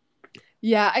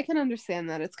 Yeah, I can understand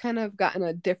that. It's kind of gotten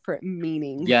a different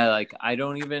meaning. Yeah, like I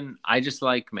just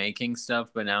like making stuff,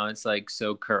 but now it's like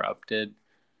so corrupted.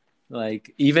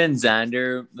 Like even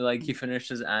Xander, like he finished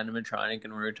his animatronic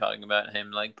and we were talking about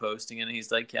him like posting and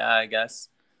he's like, yeah, I guess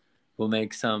we'll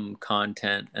make some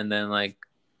content. And then like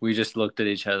we just looked at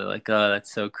each other like, oh,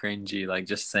 that's so cringy. Like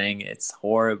just saying it's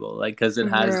horrible. Like because it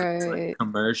has this like Right.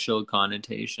 commercial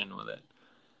connotation with it.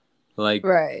 Like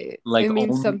Right. like It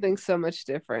means only something so much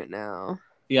different now.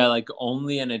 yeah, like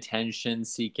only an attention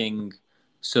seeking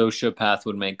sociopath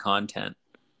would make content.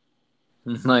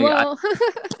 like I Well,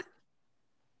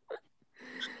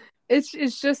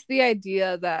 it's just the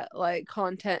idea that like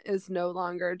content is no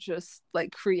longer just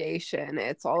like creation.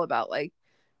 It's all about like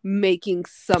making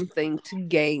something to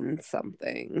gain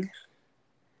something.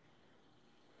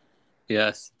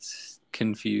 yes, it's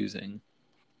confusing.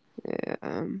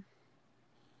 Yeah.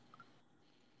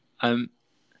 I'm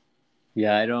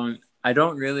yeah, I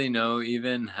don't really know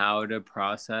even how to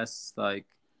process like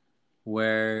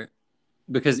where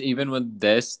because even with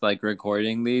this like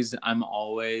recording these, I'm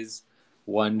always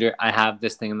I have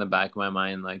this thing in the back of my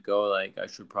mind like, oh, like I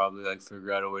should probably like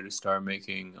figure out a way to start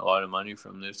making a lot of money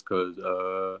from this cuz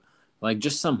like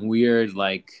just some weird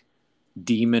like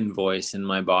demon voice in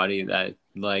my body that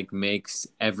like makes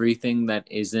everything that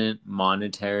isn't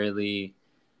monetarily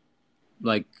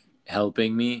like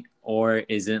helping me or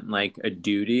isn't like a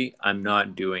duty, I'm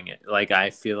not doing it. Like I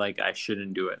feel like I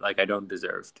shouldn't do it. Like I don't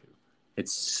deserve to.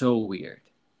 It's so weird.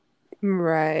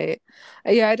 Right.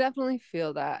 Yeah, I definitely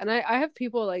feel that. And I have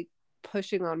people like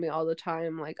pushing on me all the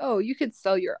time, like, oh, you could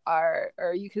sell your art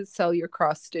or you could sell your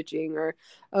cross stitching or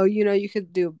oh, you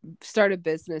could start a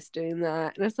business doing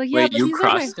that. And it's like, yeah, Wait, but you these are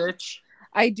cross my stitch?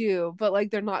 I do, but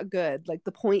like they're not good. Like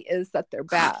the point is that they're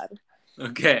bad.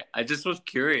 Okay, I just was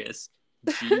curious.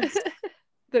 Jeez.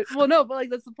 Well, no, but like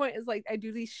that's the point is like I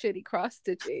do these shitty cross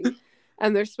stitching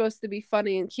and they're supposed to be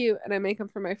funny and cute and I make them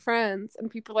for my friends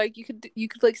and people are like you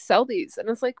could like sell these and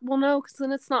it's like, well, no, because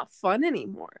then it's not fun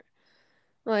anymore.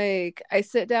 Like I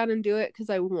sit down and do it because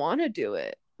I want to do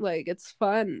it. Like it's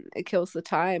fun, it kills the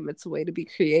time, it's a way to be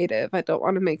creative. I don't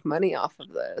want to make money off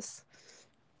of this.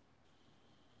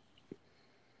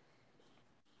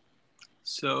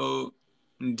 So,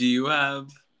 do you have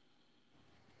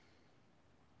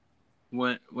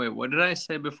what did I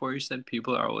say before you said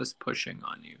people are always pushing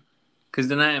on you? Because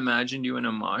then I imagined you in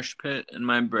a mosh pit and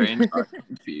my brain got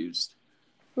confused.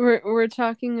 We're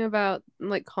talking about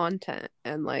like content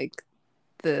and like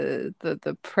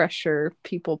the pressure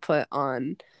people put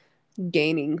on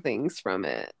gaining things from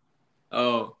it.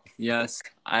 Oh, yes.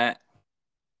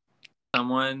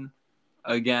 Someone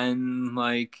again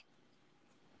like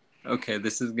okay,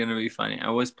 this is gonna be funny.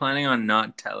 I was planning on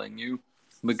not telling you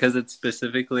because it's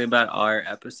specifically about our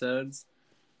episodes.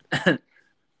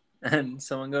 And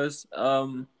someone goes,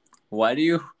 why do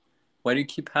you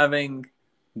keep having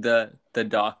the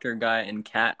doctor guy and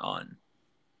cat on?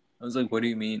 I was like, what do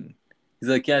you mean? He's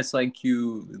like, yes, like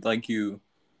you do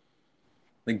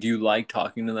you like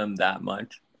talking to them that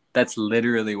much? That's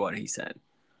literally what he said.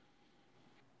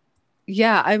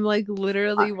 Yeah, I'm like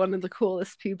literally one of the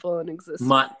coolest people in existence.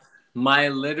 My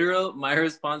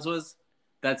response was,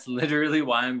 that's literally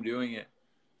why I'm doing it.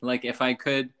 Like, if I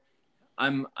could,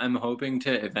 I'm hoping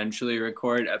to eventually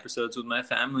record episodes with my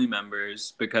family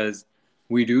members, because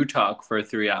we do talk for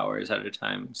 3 hours at a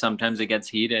time. Sometimes it gets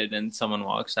heated and someone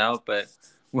walks out, but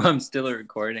well, I'm still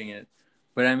recording it.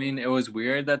 But I mean, it was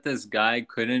weird that this guy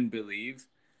couldn't believe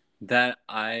that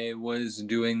I was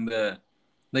doing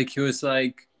like, he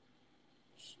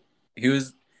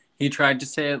was he tried to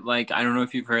say it like, I don't know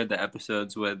if you've heard the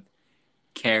episodes with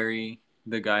Carrie,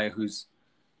 the guy who's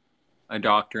a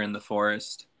doctor in the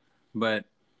forest, but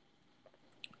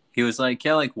he was like,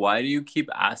 yeah, like, why do you keep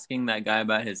asking that guy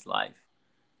about his life?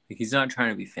 Like, he's not trying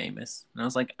to be famous. And I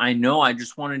was like, I know, I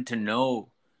just wanted to know,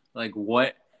 like,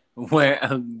 where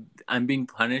I'm being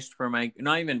punished for my,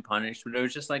 not even punished, but it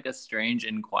was just like a strange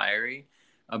inquiry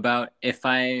about if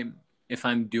I'm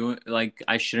doing, like,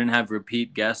 I shouldn't have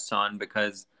repeat guests on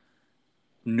because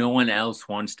no one else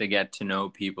wants to get to know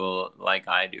people like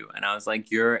I do. And I was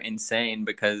like, you're insane,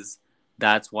 because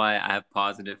that's why I have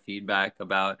positive feedback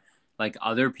about, like,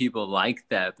 other people like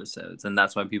the episodes, and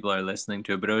that's why people are listening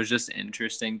to it. But it was just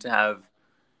interesting to have,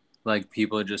 like,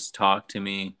 people just talk to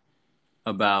me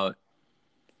about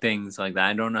things like that.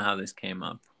 I don't know how this came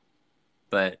up,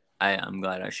 but I'm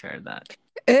glad I shared that.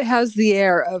 It has the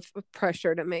air of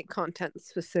pressure to make content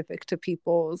specific to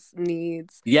people's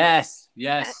needs. Yes.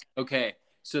 Okay.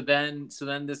 So then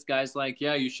this guy's like,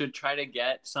 yeah, you should try to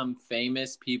get some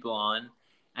famous people on.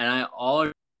 And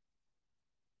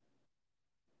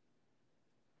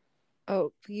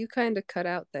Oh, you kind of cut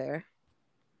out there.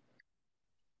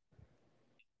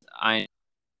 I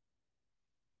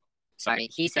sorry,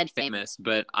 he said famous,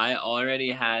 but I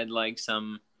already had, like,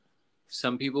 some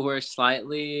people who are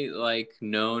slightly, like,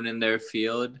 known in their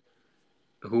field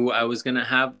who I was gonna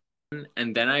have,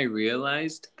 and then I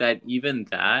realized that even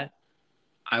that,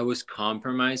 I was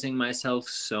compromising myself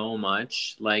so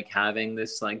much, like, having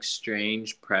this, like,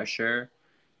 strange pressure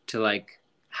to, like,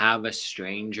 have a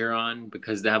stranger on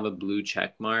because they have a blue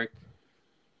check mark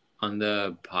on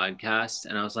the podcast.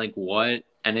 And I was like, what?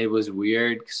 And it was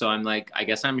weird. So I'm like, I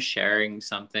guess I'm sharing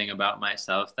something about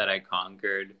myself that I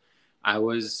conquered. I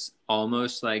was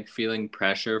almost like feeling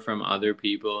pressure from other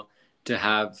people to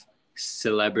have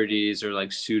celebrities or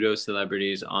like pseudo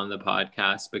celebrities on the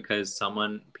podcast, because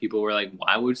people were like,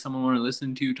 why would someone want to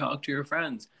listen to you talk to your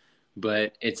friends?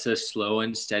 But it's a slow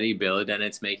and steady build, and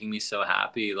it's making me so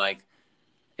happy. Like,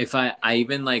 if I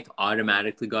even, like,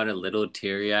 automatically got a little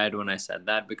teary eyed when I said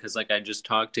that, because, like, I just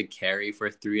talked to Carrie for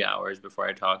 3 hours before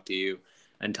I talked to you,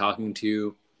 and talking to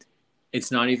you,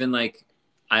 it's not even like,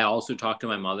 I also talk to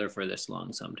my mother for this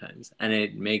long sometimes, and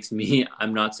it makes me,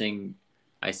 I'm not saying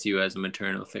I see you as a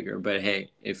maternal figure, but hey,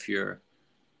 if you're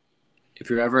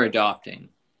ever adopting,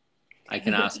 I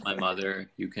can ask my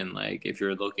mother. You can, like, if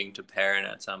you're looking to parent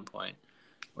at some point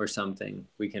or something,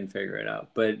 we can figure it out.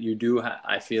 But you do,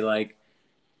 I feel like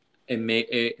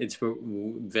it's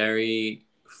very,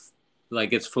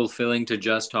 like, it's fulfilling to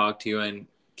just talk to you and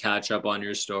catch up on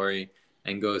your story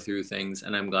and go through things.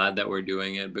 And I'm glad that we're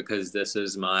doing it, because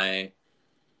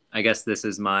I guess this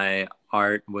is my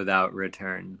art without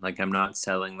return. Like, I'm not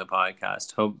selling the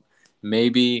podcast. Hope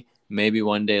maybe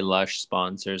one day Lush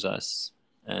sponsors us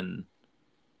and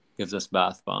gives us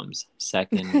bath bombs.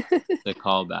 Second, the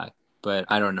callback. But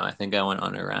I don't know. I think I went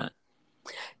on a rant.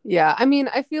 Yeah, I mean,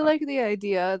 I feel like the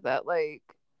idea that, like,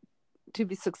 to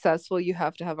be successful you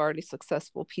have to have already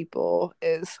successful people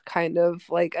is kind of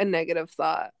like a negative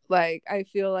thought. Like, I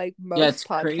feel like Yeah, it's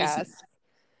crazy.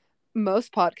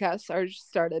 most podcasts are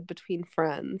started between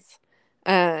friends,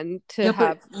 and to Yeah, but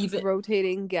have even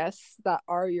rotating guests that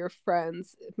are your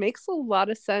friends, it makes a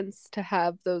lot of sense to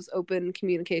have those open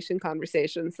communication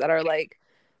conversations that are like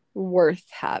worth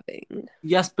having.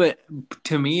 yes, but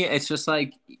to me, it's just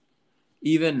like,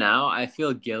 even now, I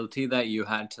feel guilty that you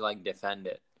had to, like, defend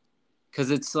it, because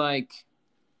it's like,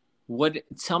 what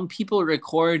some people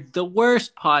record the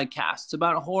worst podcasts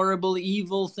about horrible,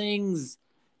 evil things.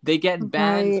 They get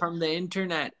banned Right. from the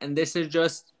internet, and this is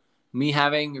just me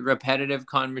having repetitive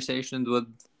conversations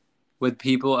with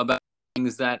people about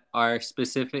things that are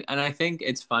specific. And I think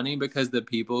it's funny because the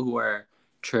people who are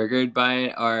triggered by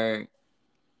it are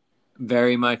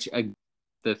very much against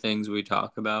the things we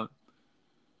talk about.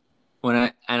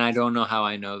 I don't know how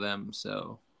I know them,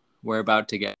 so we're about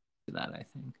to get to that, I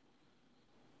think.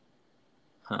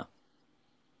 Huh.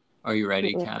 Are you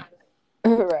ready, Kat?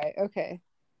 Right, okay.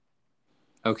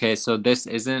 Okay, so this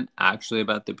isn't actually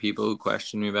about the people who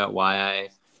question me about why I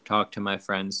talk to my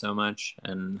friends so much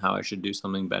and how I should do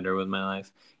something better with my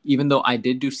life. Even though I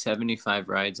did do 75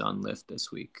 rides on Lyft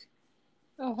this week.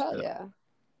 Oh, hell So, yeah.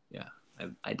 yeah,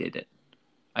 I did it.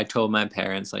 I told my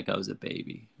parents like I was a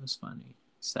baby. It was funny.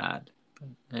 Sad. But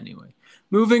anyway,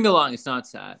 moving along. It's not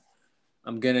sad.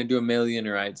 I'm going to do 1,000,000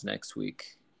 rides next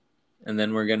week. And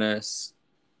then we're going to...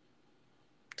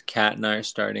 Kat and I are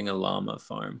starting a llama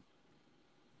farm.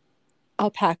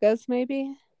 Alpacas,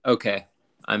 maybe? Okay.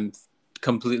 I'm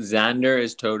complete. Xander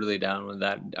is totally down with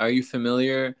that. Are you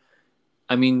familiar?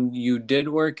 I mean, you did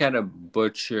work at a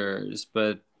butcher's,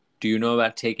 but do you know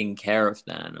about taking care of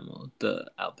the animal, the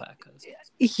alpacas?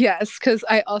 Yes, because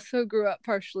I also grew up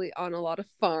partially on a lot of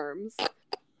farms.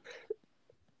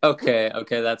 Okay,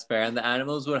 that's fair. And the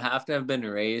animals would have to have been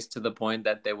raised to the point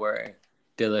that they were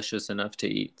delicious enough to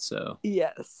eat. So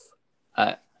Yes.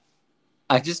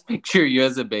 I just picture you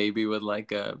as a baby with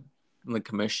like a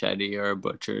machete or a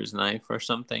butcher's knife or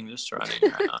something just running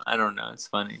around. I don't know. It's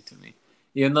funny to me.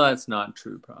 Even though that's not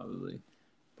true, probably.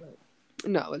 But...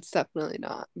 No, it's definitely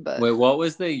not. But Wait, what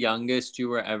was the youngest you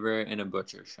were ever in a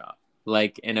butcher shop?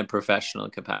 Like in a professional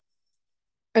capacity?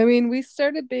 I mean, we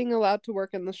started being allowed to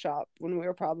work in the shop when we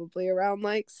were probably around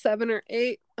like 7 or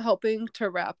 8, helping to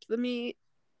wrap the meat.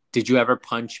 Did you ever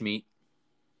punch meat?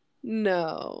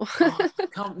 No.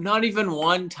 Not even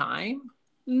one time?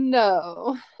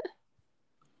 No.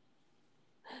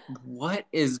 What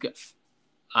is...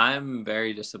 I'm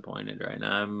very disappointed right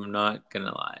now. I'm not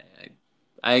gonna lie.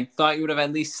 I thought you would have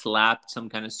at least slapped some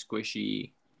kind of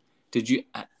squishy... Did you...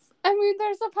 I mean,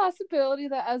 there's a possibility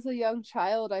that as a young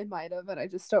child I might have, but I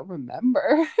just don't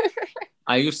remember.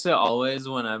 I used to always,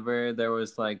 whenever there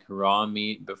was like raw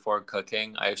meat before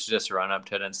cooking, I used to just run up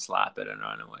to it and slap it and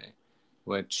run away,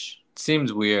 which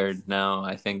seems weird now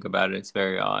I think about it. It's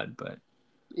very odd, but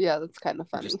Yeah, that's kind of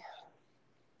funny.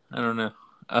 I don't know.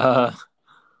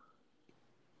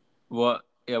 What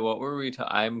were we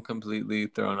I'm completely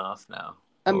thrown off now.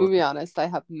 I'm gonna be honest, I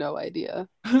have no idea.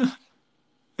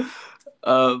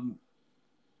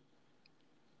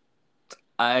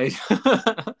 I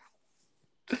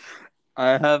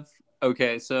I have...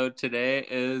 Okay, so today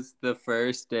is the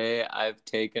first day I've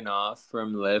taken off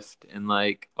from Lyft in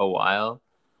like a while.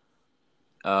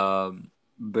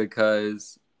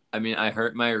 Because I mean I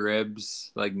hurt my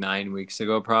ribs like 9 weeks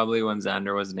ago probably when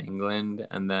Xander was in England,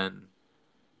 and then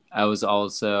I was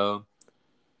also...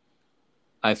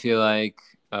 I feel like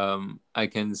I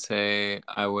can say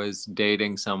I was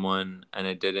dating someone and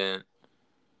it didn't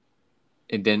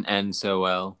end so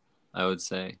well, I would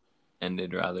say.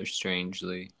 Ended rather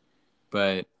strangely.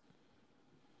 But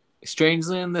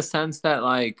strangely in the sense that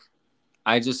like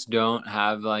I just don't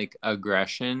have like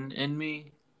aggression in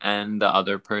me, and the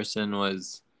other person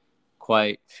was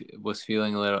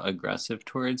feeling a little aggressive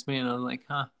towards me, and I was like,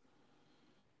 huh,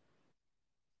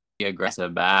 be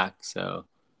aggressive back. So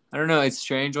I don't know. It's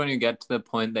strange when you get to the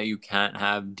point that you can't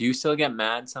have... Do you still get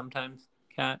mad sometimes,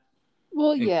 Kat?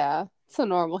 Well, yeah, it's a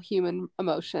normal human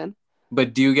emotion.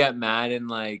 But do you get mad in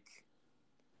like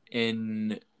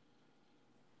in...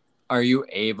 Are you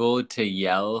able to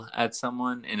yell at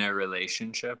someone in a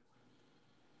relationship?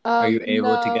 Are you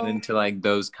able to get No. into like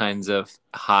those kinds of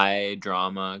high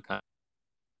drama kind of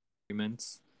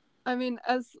arguments? I mean,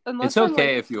 It's unless I'm like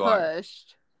okay if you are.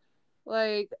 pushed,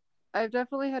 like I've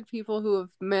definitely had people who have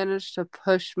managed to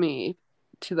push me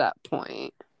to that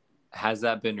point. Has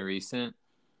that been recent?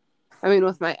 I mean,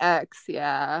 with my ex,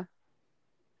 yeah.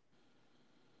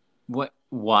 What?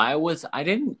 Why was I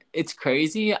didn't? It's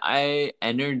crazy. I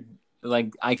entered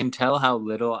like I can tell how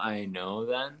little I know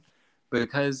then,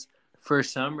 because for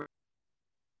some reason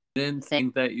I didn't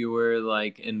think that you were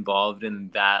like involved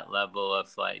in that level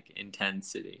of like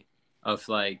intensity of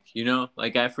like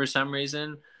like I for some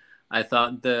reason I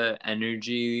thought the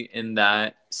energy in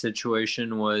that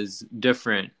situation was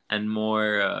different and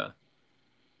more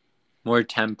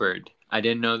tempered. I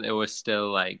didn't know that it was still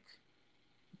like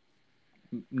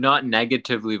not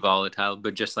negatively volatile,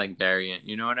 but just like variant.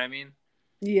 You know what I mean?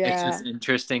 It's Yeah. just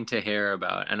interesting to hear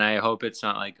about, and I hope it's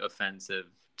not like offensive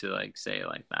to like say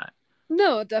like that.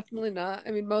 No, definitely not.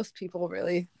 I mean, most people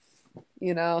really,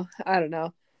 I don't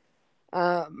know.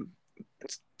 Um,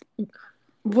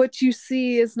 what you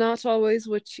see is not always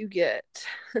what you get.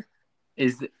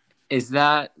 Is is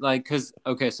that like... Because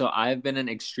okay, so I've been in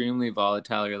extremely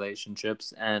volatile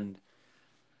relationships, and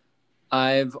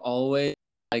I've always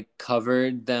like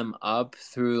covered them up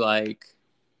through like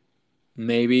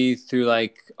maybe through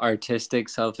like artistic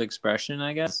self-expression,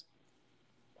 I guess.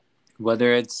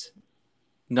 Whether it's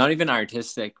not even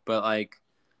artistic, but like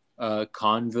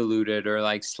convoluted or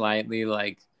like slightly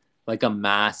like a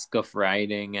mask of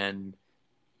writing and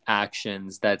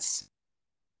actions that's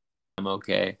I'm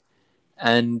okay.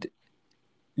 And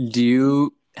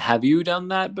have you done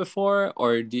that before,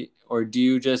 or do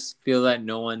you just feel that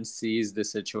no one sees the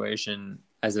situation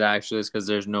as it actually is because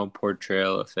there's no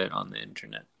portrayal of it on the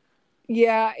internet?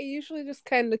 Yeah, I usually just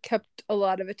kind of kept a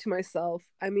lot of it to myself.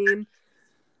 I mean,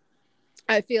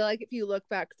 I feel like if you look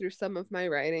back through some of my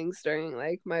writings during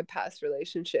like my past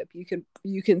relationship,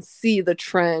 you can see the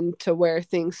trend to where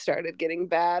things started getting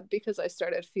bad because I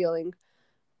started feeling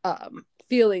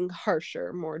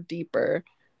harsher, more deeper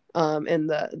in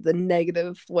the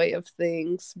negative way of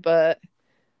things, but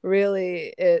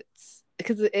really it's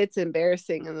because it's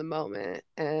embarrassing in the moment,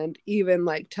 and even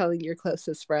like telling your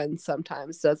closest friends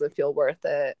sometimes doesn't feel worth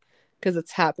it because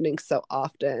it's happening so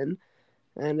often.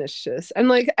 And it's just, and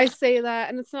like I say that,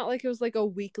 and it's not like it was like a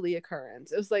weekly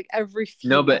occurrence. It was like every few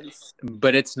No, but months.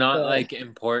 it's not But like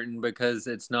important because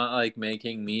it's not like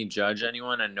making me judge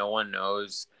anyone, and no one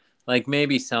knows. Like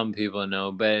maybe some people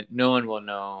know, but no one will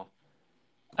know.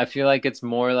 I feel like it's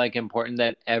more like important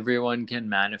that everyone can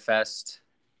manifest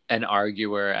an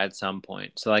arguer at some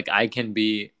point. So like I can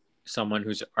be someone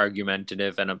who's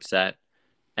argumentative and upset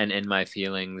and in my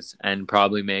feelings and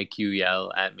probably make you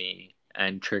yell at me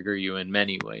and trigger you in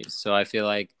many ways. So I feel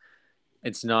like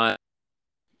it's not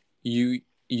you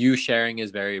sharing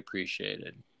is very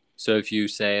appreciated. So if you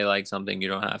say like something, you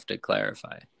don't have to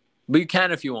clarify. But you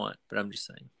can if you want, but I'm just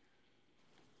saying.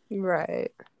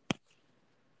 right.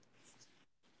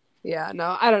 Yeah,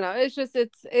 no, I don't know. It's just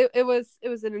it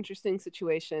was an interesting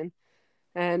situation.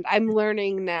 And I'm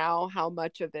learning now how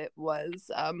much of it was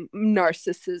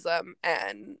narcissism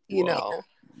and, Whoa.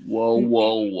 Whoa,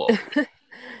 whoa, whoa. Sorry.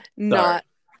 not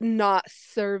not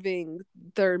serving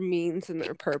their means and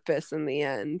their purpose in the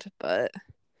end. But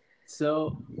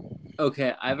So,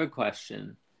 okay, I have a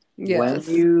question. When yes.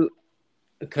 you,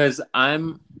 because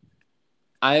I've,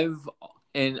 I've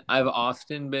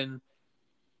often been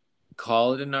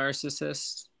called a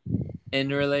narcissist in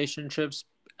relationships,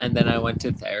 and then I went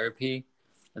to therapy,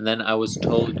 and then I was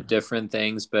told different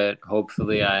things, but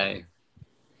hopefully I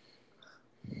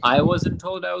wasn't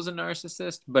told I was a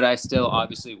narcissist, but I still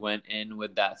obviously went in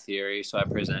with that theory, so I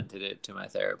presented it to my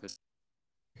therapist.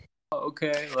 Oh,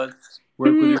 okay, let's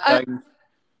work with Mm, your diagnosis.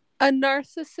 a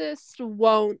narcissist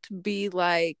won't be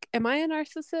like, am I a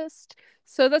narcissist?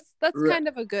 So that's Right, kind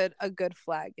of a good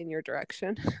flag in your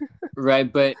direction.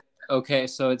 right, but okay,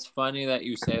 so it's funny that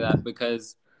you say that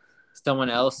because someone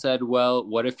else said, well,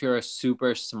 what if you're a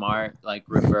super smart, like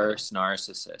reverse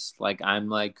narcissist? Like I'm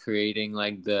like creating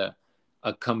like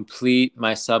a complete,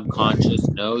 my subconscious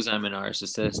knows I'm a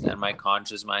narcissist and my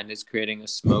conscious mind is creating a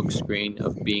smoke screen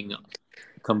of being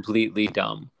completely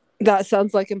dumb. That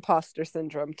sounds like imposter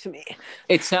syndrome to me.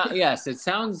 Yes, it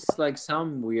sounds like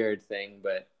some weird thing,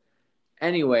 but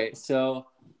anyway, so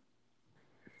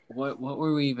what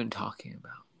were we even talking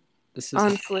about? This is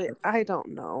Honestly, I don't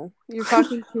know. You're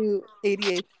talking to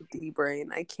ADHD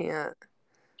brain. I can't.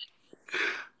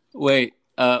 Wait,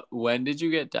 when did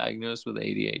you get diagnosed with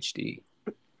ADHD?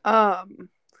 Um,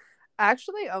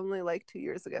 actually, only like 2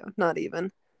 years ago. Not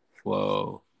even.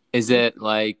 Whoa. Is it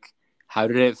like how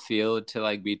did it feel to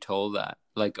like be told that?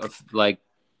 Like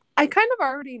I kind of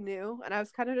already knew, and I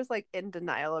was kind of just like in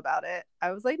denial about it.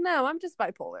 I was like, no, I'm just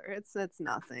bipolar. It's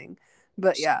nothing.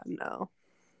 But yeah, no.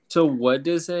 so what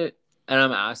does it and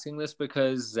I'm asking this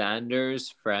because Xander's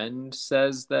friend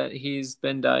says that he's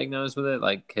been diagnosed with it,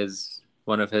 like his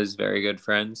one of his very good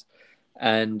friends.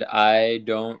 And I've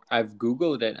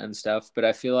Googled it and stuff, but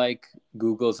I feel like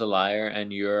Google's a liar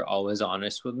and you're always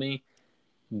honest with me.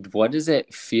 What does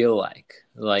it feel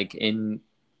like in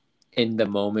the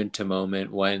moment to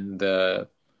moment when the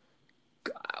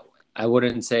I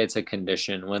wouldn't say it's a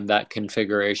condition when that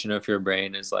configuration of your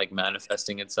brain is like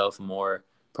manifesting itself more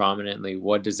prominently?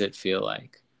 What does it feel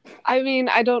like? I mean,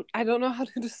 I don't know how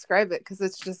to describe it because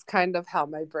it's just kind of how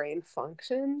my brain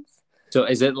functions. So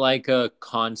is it like a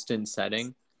constant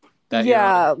setting that you're on?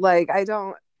 Yeah, like I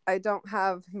don't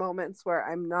have moments where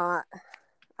I'm not.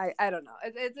 I don't know.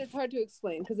 It's hard to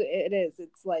explain because it is.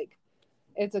 It's like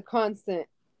it's a constant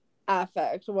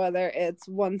affect, whether it's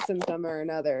one symptom or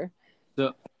another.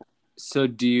 So so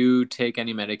do you take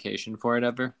any medication for it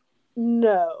ever?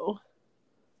 No,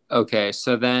 Okay,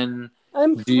 so then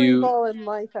I'm do you freeballing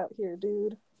life out here,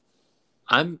 dude.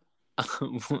 I'm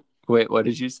wait, what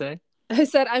did you say? I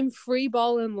said I'm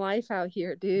freeballing life out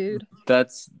here, dude.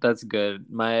 That's good.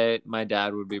 My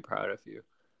dad would be proud of you.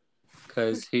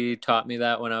 Because he taught me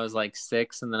that when I was like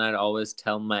 6, and then I'd always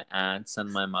tell my aunts and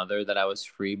my mother that I was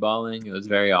free balling. It was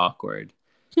very awkward.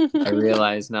 I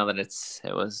realize now that it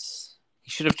was. He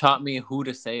should have taught me who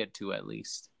to say it to at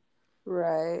least.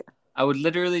 Right. I would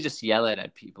literally just yell it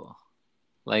at people.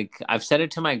 Like, I've said it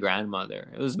to my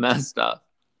grandmother. It was messed up.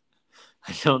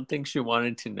 I don't think she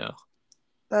wanted to know.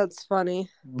 That's funny.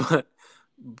 But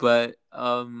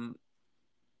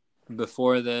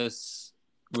before this,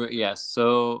 yes.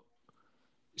 So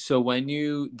when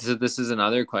so this is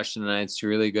another question, and it's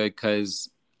really good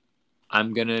because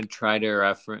I'm gonna try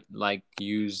to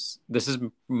use this is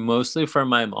mostly for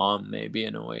my mom, maybe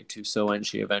in a way too. So when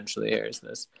she eventually hears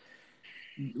this,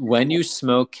 when you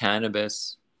smoke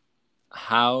cannabis,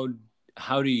 how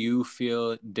do you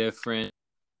feel different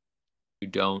if you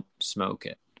don't smoke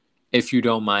it? If you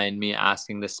don't mind me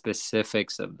asking the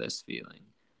specifics of this feeling.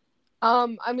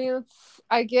 I mean,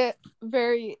 I get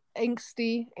very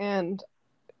angsty and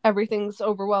everything's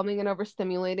overwhelming and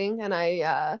overstimulating, and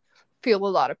I feel a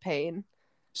lot of pain.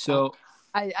 So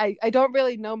I don't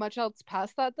really know much else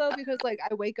past that though, because like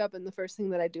I wake up and the first thing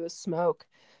that I do is smoke,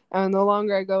 and the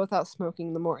longer I go without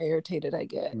smoking, the more irritated I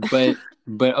get.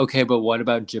 but okay, but what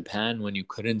about Japan when you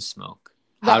couldn't smoke?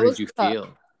 How That did was you tough.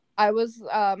 feel? I was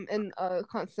in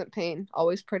constant pain,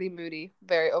 always pretty moody,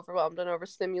 very overwhelmed and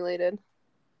overstimulated.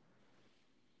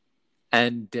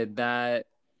 And did that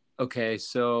okay,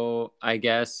 so I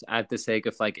guess at the sake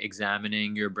of like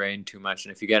examining your brain too much,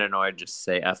 and if you get annoyed, just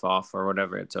say F off or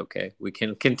whatever, it's okay. We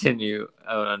can continue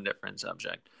on a different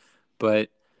subject. But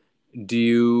do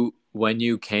you, when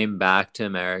you came back to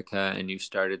America and you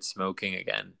started smoking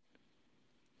again,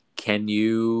 can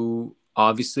you,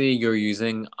 obviously you're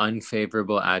using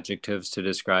unfavorable adjectives to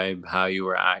describe how you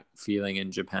were feeling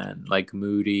in Japan, like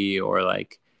moody or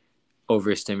like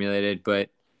overstimulated, but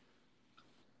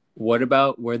what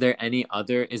about, is there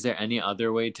any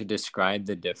other way to describe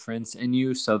the difference in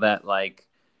you so that like,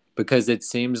 because it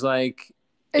seems like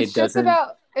it doesn't,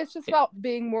 It's just about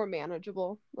being more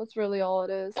manageable. That's really all it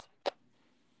is.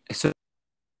 so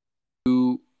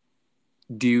do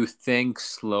you think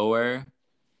slower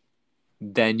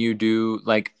than you do,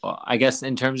 like, I guess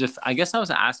in terms of, I guess I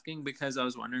was asking because I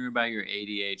was wondering about your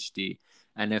ADHD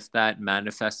and if that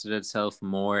manifested itself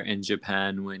more in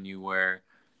Japan when you were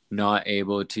not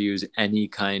able to use any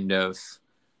kind of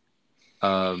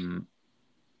um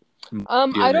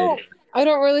I modulated.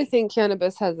 don't really think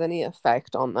cannabis has any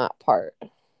effect on that part.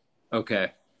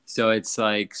 Okay. So it's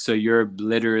like, so you're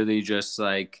literally just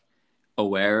like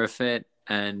aware of it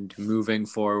and moving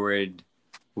forward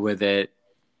with it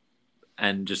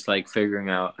and just like figuring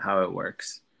out how it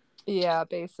works. Yeah,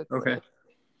 basically. Okay.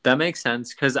 That makes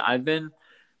sense because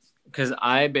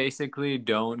I basically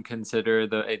don't consider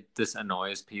this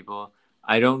annoys people.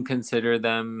 I don't consider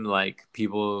them like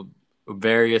people,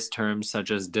 various terms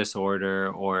such as disorder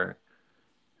or,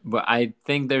 but I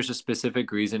think there's a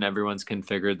specific reason everyone's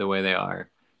configured the way they are,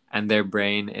 and their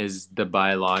brain is the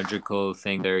biological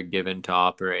thing they're given to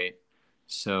operate.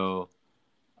 So,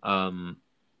 um,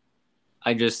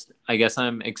 I guess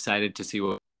I'm excited to see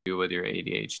what you do with your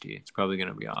ADHD. It's probably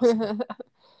gonna be awesome.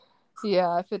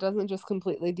 Yeah, if it doesn't just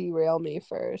completely derail me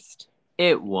first.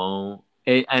 It won't.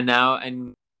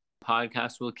 And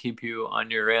podcast will keep you on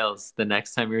your rails. The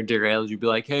next time you're derailed, you'll be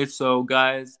like, "Hey, so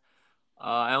guys,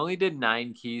 I only did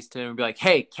 9 keys today." And be like,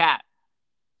 "Hey, cat,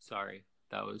 sorry,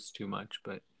 that was too much,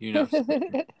 but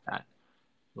that."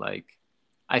 Like,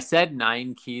 I said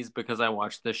 9 keys because I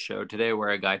watched this show today where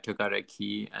a guy took out a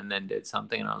key and then did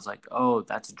something, and I was like, "Oh,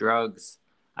 that's drugs."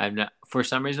 For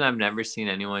some reason I've never seen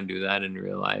anyone do that in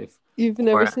real life. You've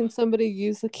never Or seen somebody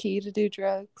use a key to do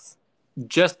drugs?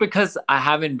 just because I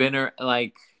haven't been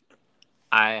like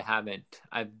I haven't.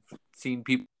 I've seen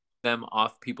people them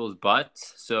off people's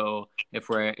butts. So if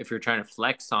you're trying to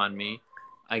flex on me,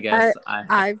 I guess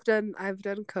I've done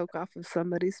coke off of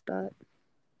somebody's butt.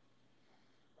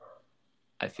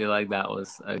 I feel like that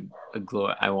was a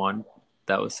glory.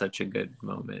 That was such a good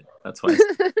moment. That's why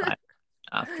I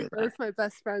after That that. was my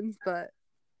best friend's butt.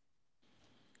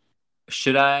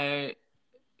 Should I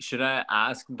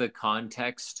ask the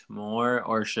context more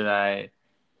or should I?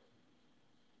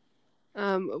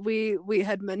 We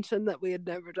had mentioned that we had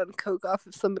never done coke off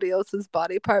of somebody else's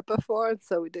body part before, and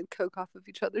so we did coke off of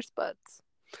each other's butts.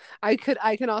 I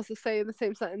can also say in the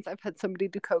same sentence I've had somebody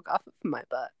do coke off of my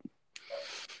butt.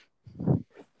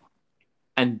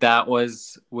 And that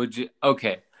was, would you,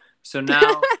 okay. So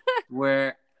now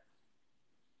we're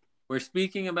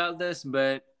speaking about this,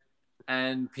 but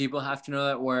and people have to know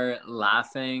that we're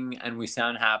laughing and we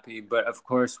sound happy, but of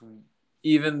course,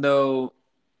 even though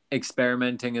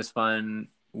experimenting is fun,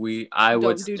 I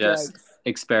would Don't do suggest drugs.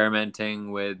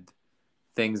 experimenting with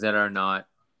things that are not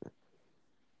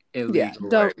Yeah, illegal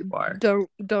where you are.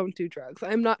 don't do drugs.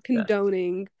 I'm not Yeah.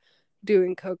 condoning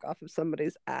doing coke off of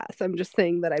somebody's ass. I'm just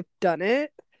saying that I've done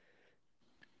it.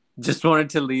 Just wanted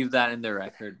to leave that in the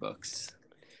record books.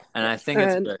 And I think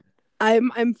it's And good.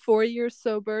 I'm 4 years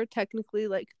sober. Technically,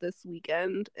 like this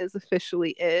weekend is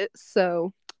officially it.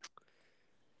 So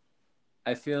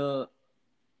I feel.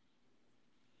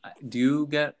 Do you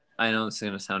get? I know it's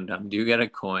gonna sound dumb. Do you get a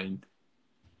coin?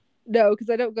 no, because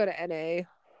I don't go to NA.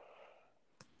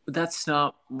 But that's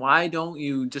not. Why don't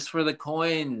you? Just for the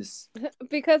coins.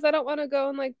 Because I don't want to go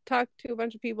and like talk to a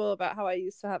bunch of people about how I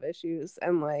used to have issues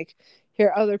and like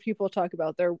hear other people talk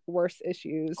about their worst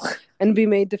issues and be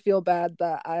made to feel bad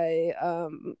that I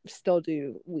still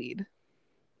do weed.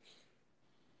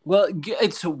 Well,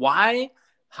 it's why.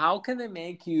 How can they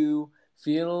make you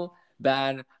feel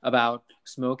bad about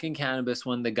smoking cannabis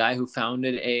when the guy who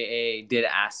founded AA did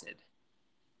acid?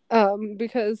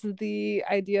 Because the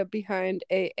idea behind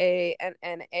AA and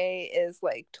NA is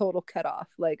like total cutoff,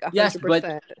 like Yes, but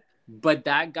 100%. but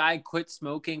that guy quit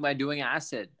smoking by doing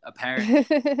acid, apparently.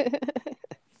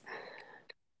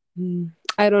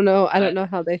 I don't know. I I, don't know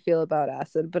how they feel about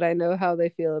acid, but I know how they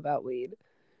feel about weed.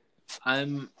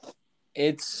 I'm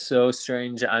it's so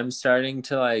strange. I'm starting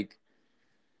to like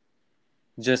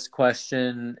just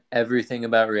question everything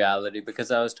about reality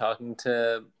because I was talking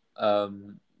to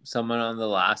someone on the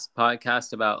last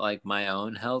podcast about like my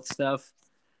own health stuff,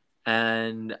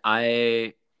 and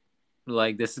I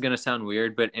like this is going to sound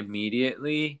weird, but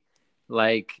immediately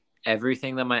like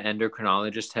everything that my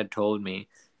endocrinologist had told me,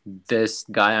 this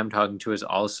guy I'm talking to is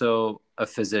also a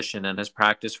physician and has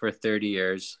practiced for 30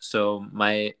 years. So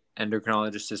my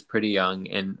endocrinologist is pretty young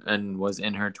and was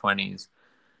in her 20s,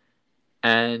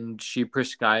 and she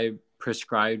prescribed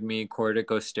me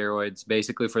corticosteroids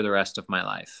basically for the rest of my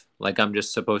life. Like I'm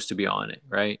just supposed to be on it,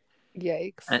 right?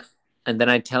 Yikes. And, and then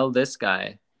I tell this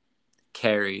guy,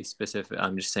 Carrie specific.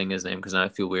 I'm just saying his name because I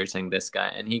feel weird saying this guy.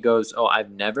 And he goes, "Oh,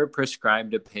 I've never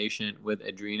prescribed a patient with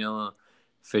adrenal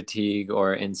fatigue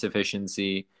or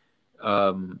insufficiency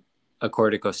a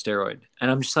corticosteroid." And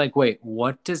I'm just like, wait,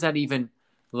 what does that even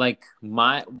like?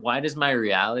 Why does my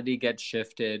reality get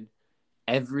shifted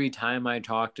every time I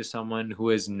talk to someone who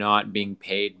is not being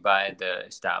paid by the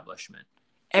establishment?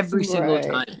 Every single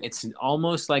Right. time, it's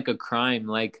almost like a crime.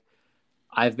 Like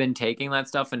I've been taking that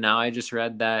stuff, and now I just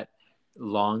read that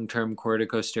long-term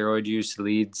corticosteroid use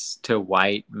leads to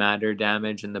white matter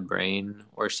damage in the brain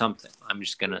or something. I'm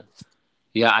just gonna,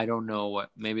 yeah, I don't know what.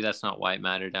 Maybe that's not white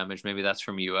matter damage. Maybe that's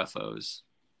from UFOs.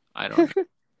 I don't know.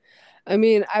 I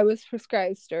mean, I was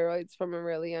prescribed steroids from a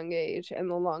really young age and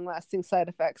the long lasting side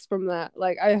effects from that.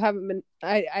 Like I haven't been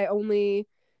I only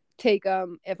take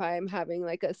if I'm having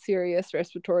like a serious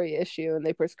respiratory issue and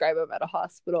they prescribe them at a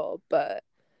hospital, but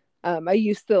I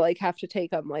used to like have to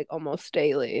take them like almost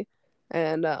daily,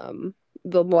 and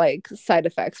the like side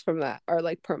effects from that are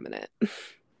like permanent.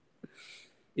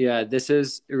 Yeah, this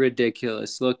is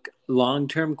ridiculous. Look,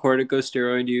 long-term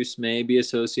corticosteroid use may be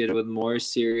associated with more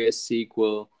serious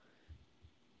sequel.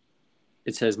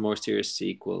 It says more serious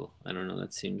sequel. I don't know.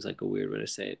 That seems like a weird way to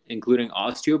say it, including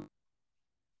osteoporosis,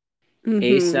 Mm-hmm.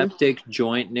 aseptic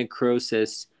joint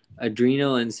necrosis,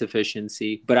 adrenal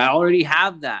insufficiency, but I already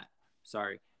have that.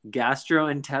 Sorry.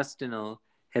 Gastrointestinal,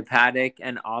 hepatic,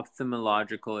 and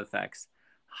ophthalmological effects,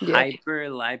 Yeah.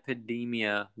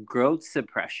 hyperlipidemia, growth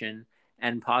suppression,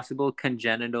 and possible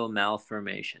congenital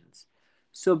malformations.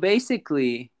 So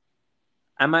basically,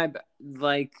 am I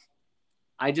like,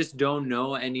 I just don't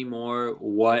know anymore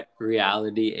what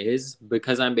reality is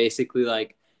because I'm basically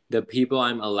like the people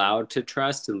I'm allowed to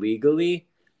trust legally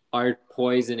are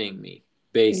poisoning me,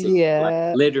 basically, like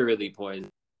Yeah. literally poisoning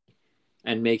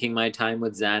and making my time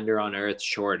with Xander on Earth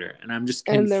shorter. And I'm just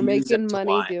And they're confused making as to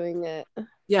money why. doing it.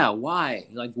 Yeah, why?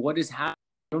 Like, what is happening?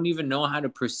 I don't even know how to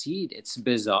proceed. It's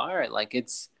bizarre. Like,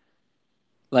 it's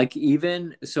like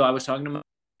even so, I was talking to my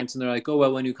parents, and they're like, "Oh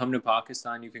well, when you come to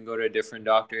Pakistan, you can go to a different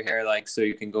doctor here, like so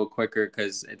you can go quicker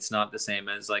because it's not the same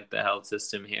as like the health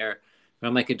system here." But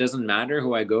I'm like, it doesn't matter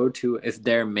who I go to if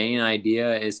their main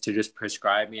idea is to just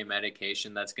prescribe me a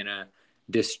medication that's gonna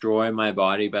destroy my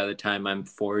body by the time I'm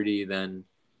 40. Then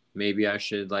maybe I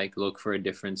should like look for a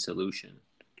different solution.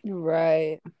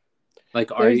 Right. Like,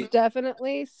 are There's you?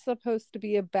 definitely supposed to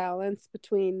be a balance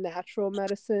between natural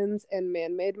medicines and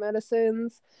man-made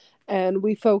medicines, and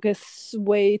we focus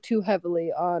way too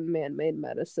heavily on man-made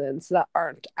medicines that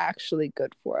aren't actually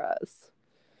good for us.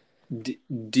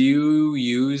 Do you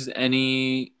use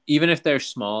any, even if they're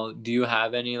small, do you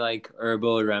have any like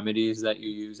herbal remedies that you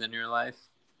use in your life?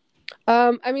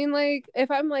 I mean, like, if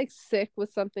I'm like sick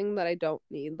with something that I don't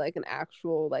need like an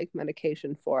actual like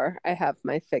medication for, I have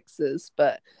my fixes,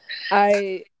 but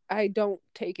I don't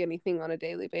take anything on a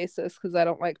daily basis because I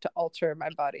don't like to alter my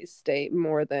body's state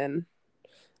more than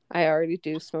I already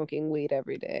do smoking weed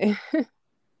every day.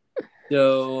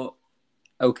 So,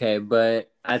 okay,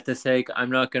 but at the sake, I'm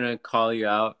not gonna call you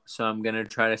out, so I'm gonna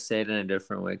try to say it in a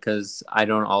different way because I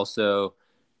don't also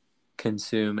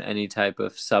consume any type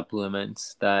of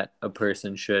supplements that a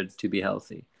person should to be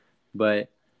healthy. But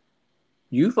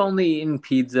you've only eaten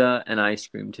pizza and ice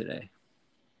cream today.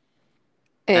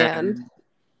 And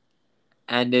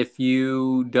And if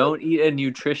you don't eat a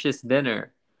nutritious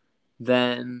dinner,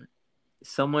 then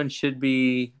someone should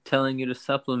be telling you to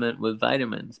supplement with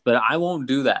vitamins. But I won't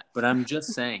do that. But I'm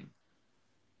just saying.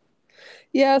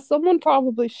 yeah, someone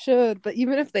probably should, but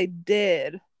even if they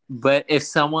did. But if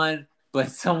someone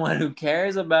who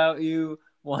cares about you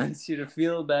wants you to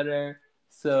feel better,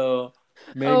 so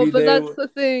Oh, maybe but they that's the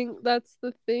thing. That's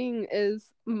the thing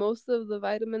is most of the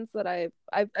vitamins that I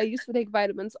used to take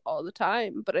vitamins all the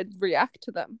time, but I'd react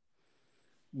to them.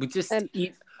 would just And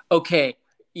eat. Okay,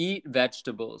 eat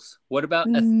vegetables. What about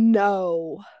a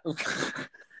no.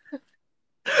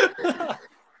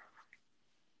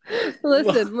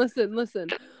 Listen.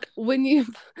 When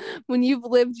you've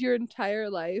lived your entire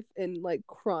life in like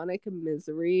chronic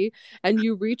misery and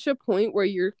you reach a point where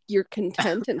you're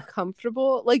content and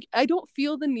comfortable, like I don't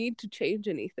feel the need to change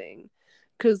anything.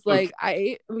 Cause Okay. like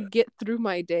I get through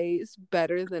my days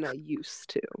better than I used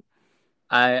to.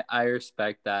 I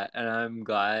respect that, and I'm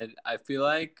glad. I feel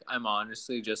like I'm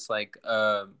honestly just like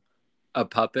a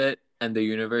puppet, and the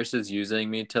universe is using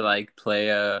me to like play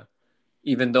a.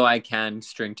 Even though I can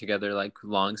string together like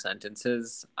long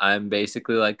sentences, I'm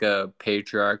basically like a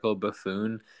patriarchal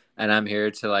buffoon, and I'm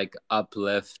here to like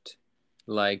uplift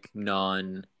like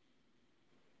non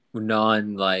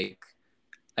like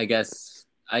I guess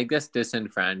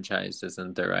disenfranchised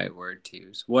isn't the right word to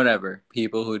use. Whatever.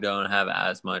 People who don't have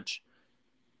as much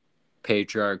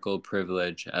patriarchal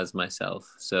privilege as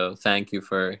myself. So thank you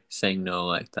for saying no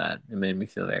like that. It made me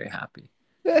feel very happy.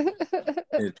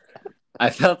 I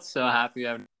felt so happy.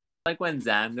 Like when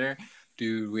Xander,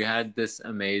 dude, we had this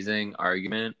amazing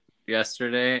argument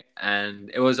yesterday,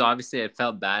 and it was obviously it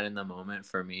felt bad in the moment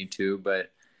for me too,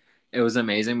 but it was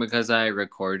amazing because I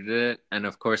recorded it, and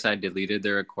of course I deleted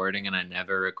the recording, and I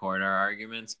never record our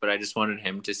arguments, but I just wanted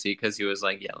him to see because he was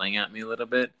like yelling at me a little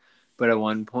bit. But at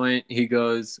one point, he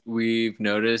goes, "We've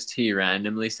noticed he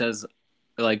randomly says,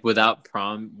 like without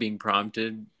being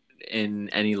prompted in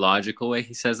any logical way,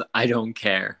 he says, 'I don't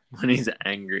care' when he's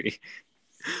angry."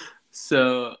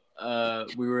 So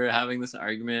we were having this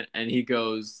argument, and he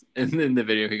goes, and in the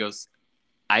video, he goes,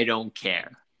 "I don't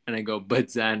care." And I go, "But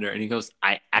Xander," and he goes,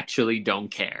 "I actually don't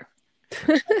care."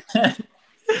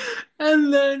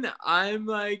 And then I'm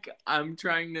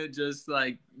trying to just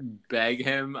like beg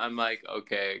him. I'm like,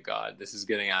 okay, God, this is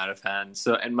getting out of hand.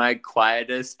 So, in my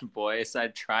quietest voice, I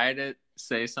try to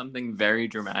say something very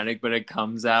dramatic, but it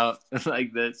comes out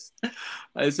like this.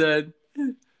 I said,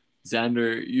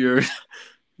 "Xander,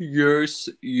 your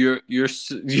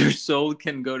soul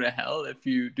can go to hell if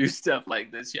you do stuff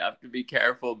like this. You have to be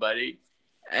careful, buddy."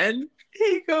 And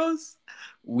he goes,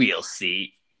 "We'll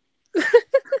see."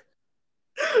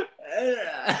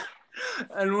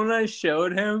 And when I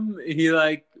showed him, he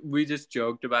like we just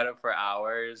joked about it for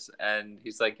hours, and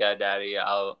he's like, "Yeah, Daddy,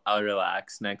 I'll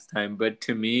relax next time." But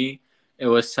to me, it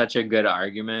was such a good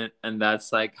argument, and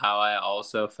that's like how I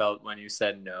also felt when you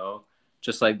said no.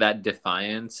 Just like that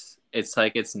defiance, it's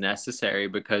like it's necessary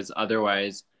because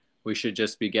otherwise we should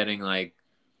just be getting like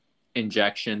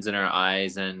injections in our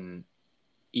eyes and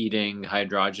eating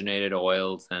hydrogenated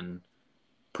oils and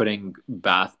putting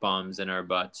bath bombs in our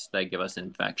butts that give us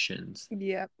infections.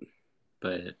 Yep.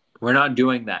 But we're not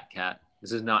doing that, Kat.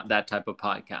 This is not that type of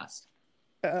podcast.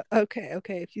 Okay,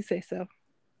 if you say so.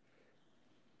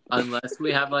 Unless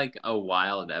we have like a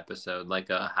wild episode, like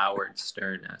a Howard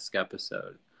Stern esque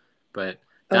episode. But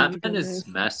Oh that my man is goodness.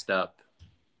 messed up.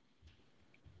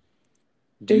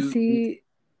 Is Dude, he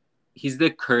he's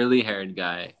the curly haired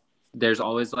guy. There's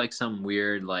always like some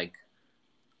weird, like,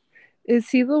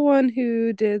 the one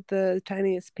who did the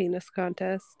tiniest penis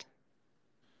contest?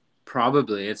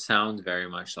 probably it sounds very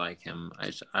much like him.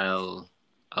 I'll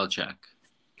check.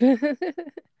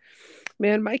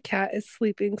 Man, my cat is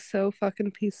sleeping so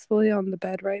fucking peacefully on the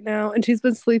bed right now, and she's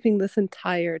been sleeping this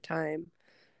entire time,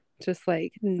 just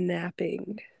like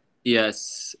napping.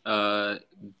 Yes.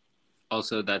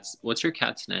 Also, that's what's your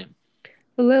cat's name?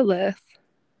 Lilith.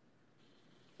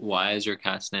 Why is your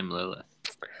cat's name Lilith?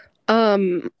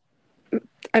 Um,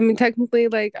 I mean, technically,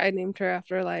 like I named her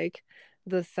after like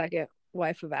the second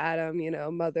wife of Adam,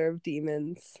 mother of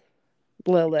demons,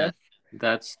 Yeah, Lilith.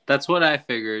 that's what I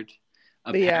figured.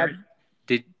 But yeah, Apparent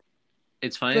did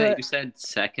It's funny that But you said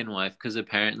second wife because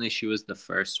apparently she was the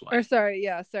first or wife. sorry,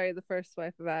 the first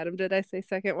wife of Adam. Did I say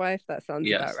second wife? That sounds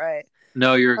about Yes. right.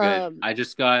 No, you're good. Um,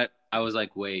 I was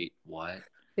like, wait, what?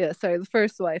 yeah, sorry, the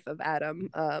first wife of Adam.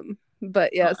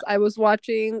 But Oh, yes, I was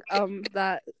watching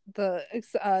that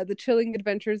the Chilling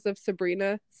Adventures of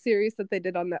Sabrina series that they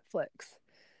did on Netflix,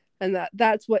 and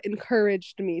that's what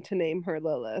encouraged me to name her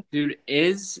Lilith. dude,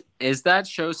 is that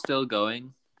show still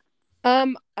going?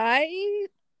 Um, I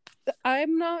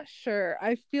I'm not sure.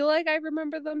 I feel like I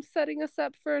remember them setting us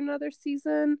up for another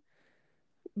season,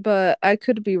 but I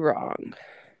could be wrong.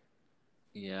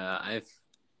 Yeah,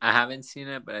 I haven't seen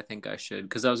it, but I think I should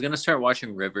because I was gonna start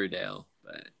watching Riverdale,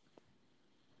 but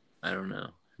I don't know.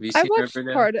 Have you seen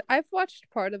Riverdale? I've watched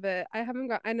part of it.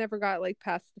 I never got like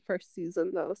past the first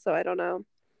season though, so I don't know.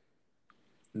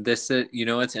 This is, you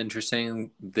know what's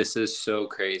interesting? This is so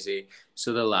crazy.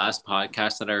 So the last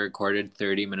podcast that I recorded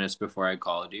 30 minutes before I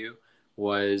called you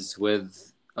was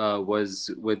with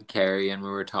Carrie, and we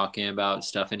were talking about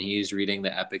stuff, and he's reading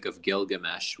the Epic of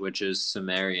Gilgamesh, which is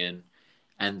Sumerian,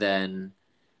 and then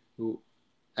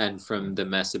and from the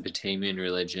Mesopotamian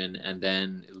religion, and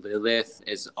then Lilith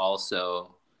is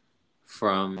also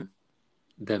from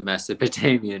the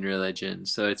Mesopotamian religion.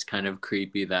 So it's kind of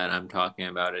creepy that I'm talking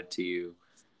about it to you.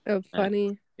 Oh, And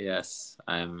funny. yes,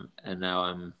 and now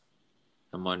I'm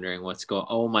wondering what's going.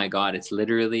 Oh my God, it's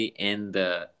literally in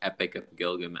the Epic of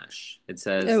Gilgamesh.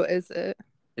 Oh, is it?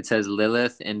 It says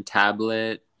Lilith in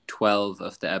tablet 12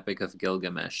 of the Epic of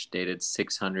Gilgamesh, dated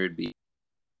 600 B.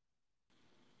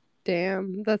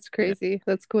 Damn, that's Yeah. crazy.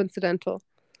 That's coincidental.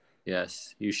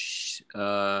 Yes,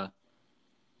 I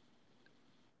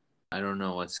don't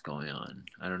know what's going on.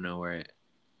 I don't know where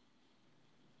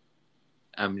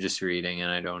I'm just reading and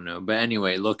I don't know. But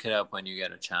anyway, look it up when you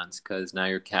get a chance because now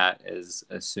your cat is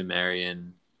a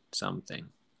Sumerian something.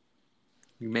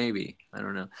 Maybe. I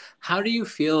don't know. How do you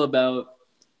feel about,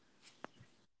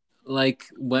 like,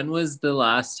 when was the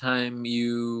last time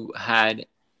you had,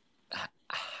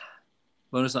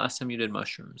 when was the last time you did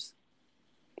mushrooms?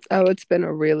 Oh, it's been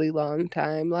a really long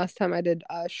time. Last time I did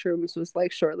shrooms was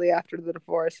like shortly after the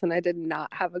divorce, and I did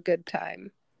not have a good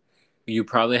time. You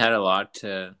probably had a lot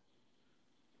to,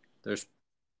 there's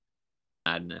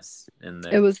madness in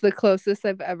It there. was the closest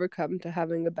I've ever come to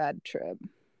having a bad trip.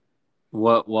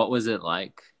 What was it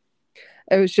like?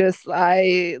 It was just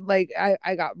I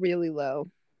got really low,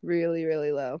 really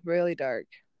really low, really dark.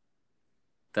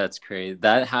 That's crazy.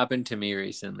 That happened to me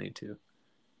recently too,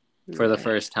 for the Yeah.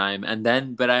 first time. And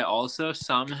then, but I also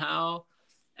somehow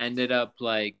ended up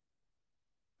like,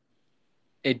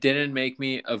 it didn't make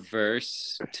me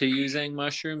averse to using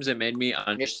mushrooms. It made me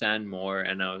understand more.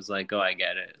 And I was like, oh, I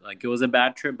get it. Like, it was a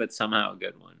bad trip, but somehow a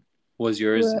good one. Was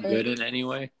yours Right. good in any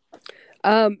way?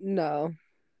 No.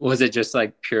 Was it just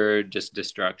like pure just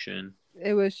destruction?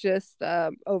 It was just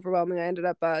overwhelming. I ended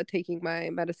up taking my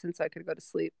medicine so I could go to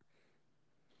sleep.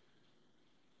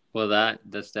 Well,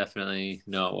 that's definitely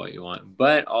not what you want.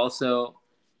 But also,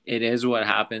 it is what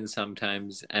happens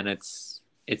sometimes, and it's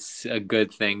a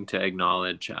good thing to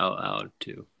acknowledge out loud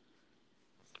too.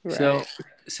 So, Right.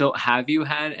 so have you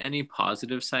had any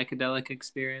positive psychedelic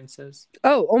experiences?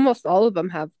 Oh, almost all of them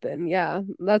have been. Yeah.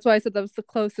 That's why I said that was the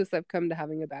closest I've come to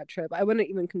having a bad trip. I wouldn't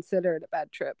even consider it a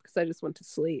bad trip because I just went to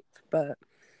sleep. But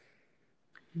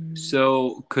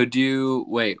So, could you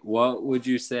wait? What would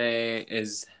you say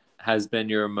is has been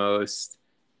your most,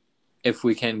 if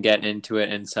we can get into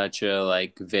it in such a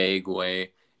like vague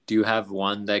way, do you have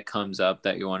one that comes up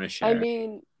that you want to I share?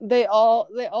 mean, they all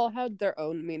had their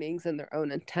own meanings and their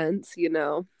own intents, you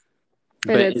know.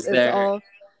 And But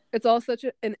it's all such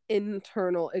an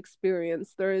internal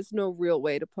experience. There is no real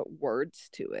way to put words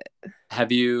to it.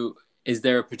 have you, is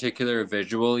there a particular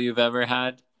visual you've ever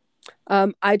had?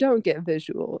 I don't get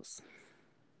visuals.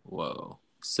 Whoa.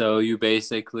 So you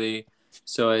basically,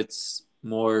 so it's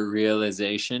more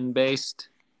realization based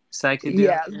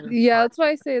Yeah, psychedelia? yeah. That's why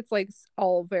I say it's like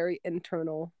all very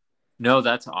internal. No,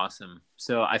 that's awesome.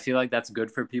 So I feel like that's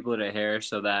good for people to hear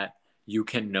so that you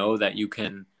can know that you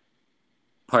can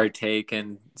partake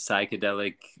in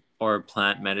psychedelic or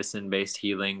plant medicine based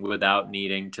healing without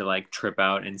needing to like trip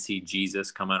out and see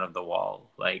Jesus come out of the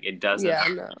wall. Like it doesn't Yeah,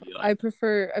 have no. to be like, I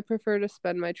prefer to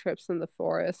spend my trips in the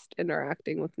forest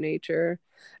interacting with nature.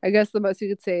 I guess the most you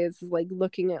could say is like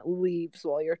looking at leaves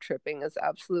while you're tripping is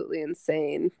absolutely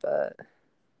insane, but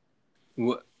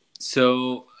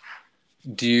so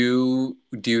do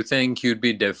you think you'd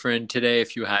be different today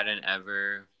if you hadn't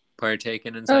ever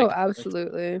partaken in oh, psychedelics?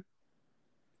 absolutely.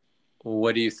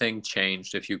 What do you think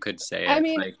changed, if you could say I it?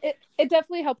 mean, Like, it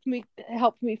definitely helped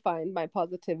me find my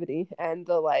positivity and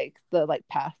the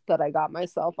path that I got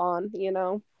myself on, you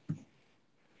know.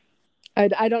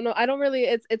 I don't know. I don't really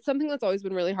it's something that's always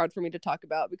been really hard for me to talk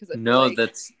about because I feel no, like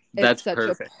that's it's such a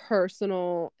perfect.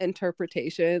 personal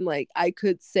interpretation. Like I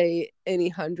could say any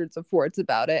hundreds of words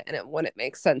about it and it wouldn't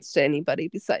make sense to anybody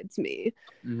besides me.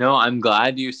 No, I'm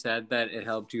glad you said that it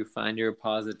helped you find your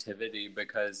positivity,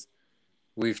 because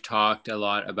we've talked a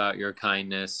lot about your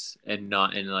kindness, and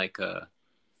not in like a,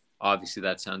 obviously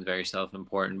that sounds very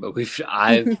self-important, but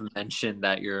I've mentioned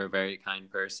that you're a very kind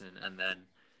person,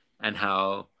 and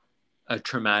how a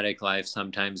traumatic life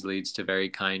sometimes leads to very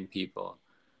kind people.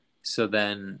 So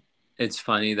then it's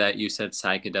funny that you said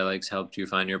psychedelics helped you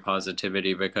find your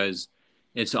positivity, because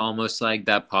it's almost like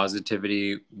that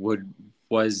positivity would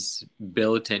was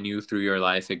built in you through your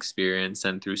life experience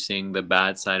and through seeing the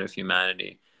bad side of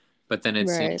humanity. But then it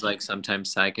Right. seems like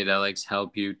sometimes psychedelics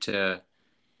help you to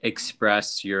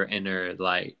express your inner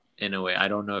light in a way. I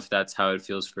don't know if that's how it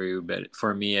feels for you, but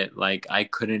for me, it like I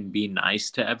couldn't be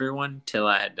nice to everyone till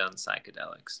I had done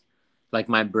psychedelics. Like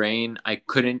my brain, I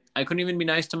couldn't even be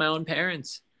nice to my own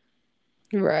parents.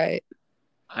 Right.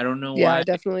 I don't know Yeah, why. I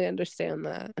definitely understand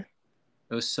that.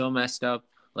 It was so messed up.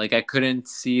 Like I couldn't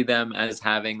see them as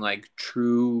having like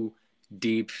true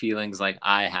deep feelings like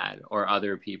I had or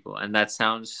other people. And that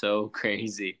sounds so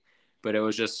crazy, but it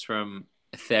was just from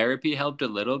therapy helped a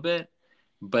little bit,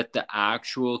 but the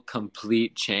actual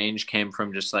complete change came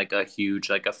from just like a huge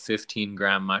like a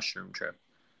 15-gram mushroom trip.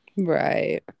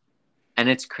 Right. And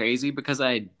it's crazy because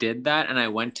I did that and I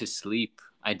went to sleep.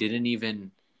 I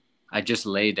just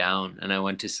lay down and I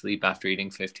went to sleep after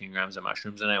eating 15 grams of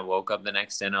mushrooms. And I woke up the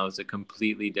next day and I was a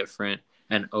completely different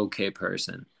and okay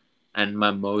person. And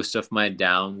most of my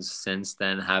downs since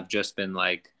then have just been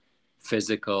like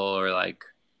physical or like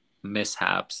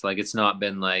mishaps. Like it's not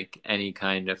been like any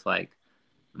kind of like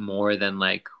more than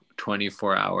like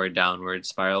 24-hour downward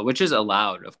spiral, which is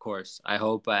allowed, of course. I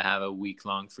hope I have a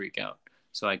week-long freak out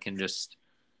so I can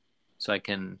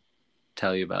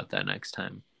tell you about that next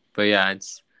time. But yeah,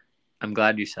 I'm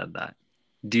glad you said that.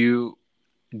 Do you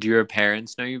do your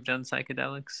parents know you've done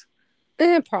psychedelics?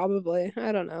 Probably.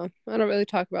 I don't know. I don't really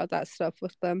talk about that stuff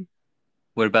with them.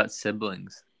 What about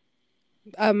siblings?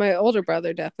 My older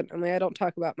brother definitely. I don't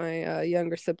talk about my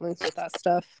younger siblings with that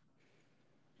stuff.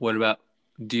 What about,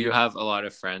 do you have a lot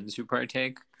of friends who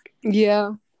partake?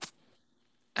 Yeah, it's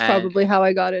And probably how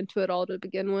I got into it all to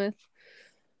begin with.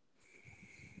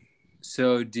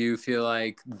 so do you feel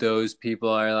like those people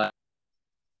are like,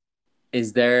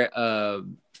 is there a,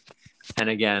 and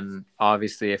again,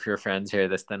 obviously if your friends hear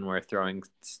this, then we're throwing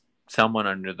someone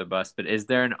under the bus, but is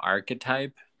there an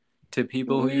archetype to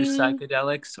people who use Mm,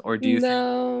 psychedelics, or do you think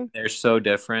no. they're so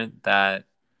different that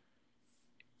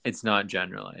it's not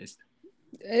generalized?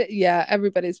 Yeah,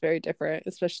 everybody's very different,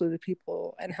 especially the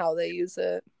people and how they use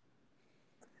it.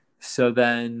 So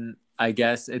then I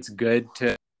guess it's good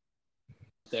to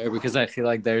there, because I feel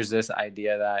like there's this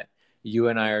idea that you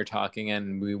and I are talking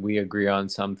and we agree on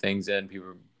some things, and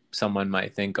someone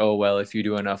might think, oh well, if you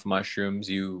do enough mushrooms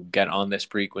you get on this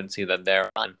frequency that they're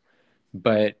on.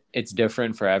 But it's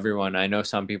different for everyone. I know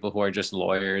some people who are just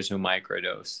lawyers who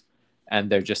microdose,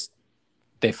 and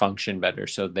they function better,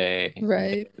 so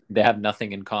Right. they have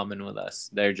nothing in common with us.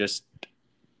 They're just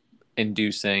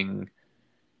inducing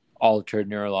altered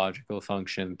neurological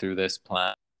function through this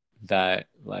plant that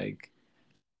like,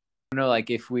 I don't know, like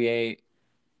if we ate,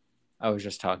 I was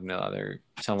just talking to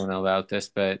someone about this,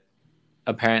 but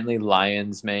apparently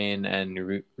lion's mane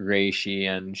and reishi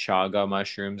and chaga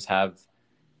mushrooms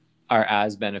are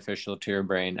as beneficial to your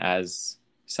brain as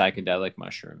psychedelic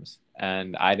mushrooms,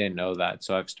 and I didn't know that,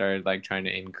 so I've started like trying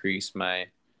to increase my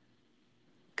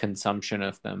consumption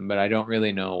of them, but I don't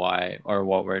really know why or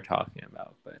what we're talking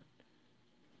about. But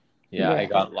yeah, I Right.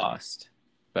 got lost,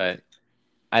 but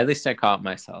at least I caught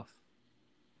myself.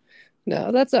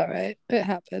 No, that's all right. It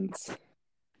happens.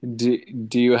 Do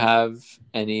you have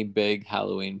any big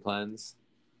Halloween plans?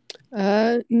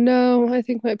 No, I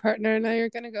think my partner and I are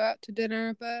gonna go out to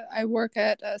dinner, but I work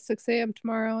at 6 a.m.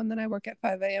 tomorrow and then I work at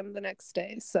 5 a.m. the next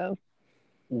day. So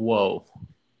Whoa.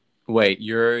 Wait,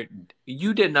 you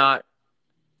did not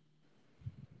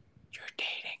you're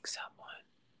dating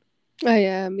someone. I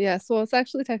am, yes. Well, it's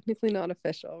actually technically not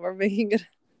official. We're making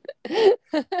it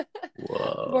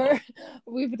Whoa. we're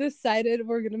we've decided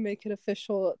we're gonna make it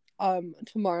official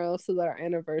tomorrow so that our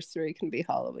anniversary can be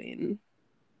Halloween.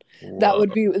 Whoa.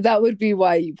 That would be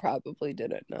why you probably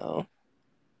didn't know.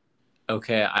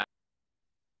 Okay, I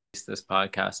missed this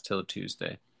podcast till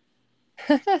Tuesday.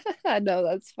 No,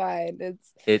 that's fine.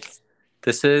 It's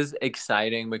This is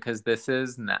exciting because this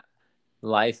is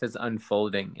life is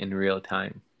unfolding in real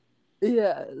time.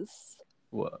 Yes.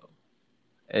 Whoa.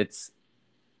 It's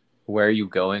where are you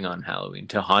going on Halloween?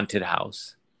 To haunted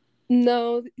house?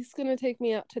 No, he's gonna take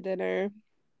me out to dinner.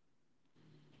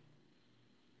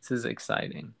 This is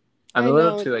exciting. I'm a I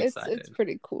little know too it's excited.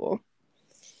 pretty cool.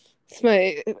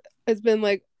 It's been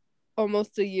like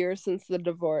almost a year since the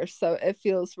divorce, so it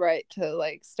feels right to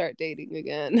like start dating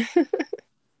again.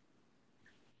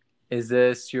 Is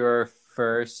this your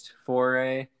first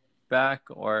foray back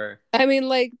or I mean,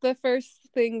 like the first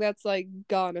thing that's like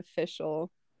gone official.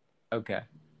 okay?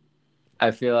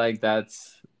 I feel like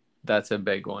that's a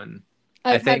big one.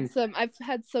 I think I've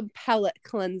had some palate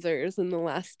cleansers in the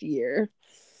last year.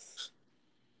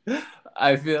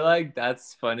 I feel like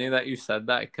that's funny that you said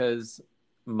that because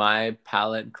my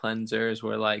palate cleansers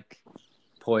were like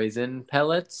poison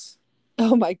pellets.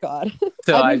 Oh my god.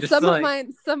 So I I mean, just like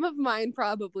some of mine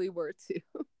probably were too.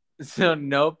 so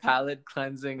no palate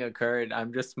cleansing occurred.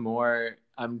 I'm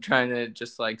trying to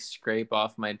just like scrape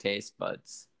off my taste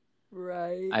buds.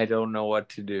 Right. I don't know what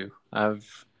to do.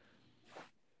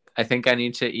 I think I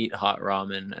need to eat hot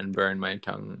ramen and burn my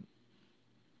tongue.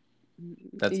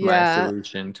 That's my Yeah.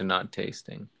 solution to not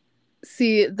tasting.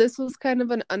 See, this was kind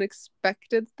of an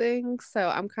unexpected thing, so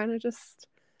I'm kind of just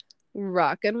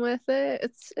rocking with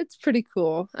it. It's pretty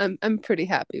cool. I'm pretty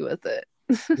happy with it.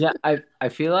 Yeah, I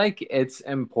feel like it's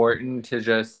important to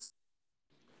just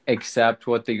accept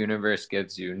what the universe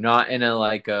gives you, not in a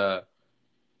like a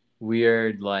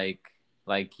weird like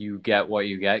you get what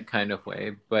you get kind of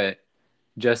way, but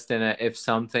just in a if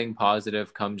something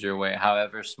positive comes your way,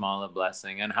 however small a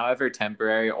blessing and however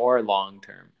temporary or long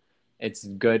term, it's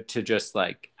good to just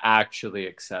like actually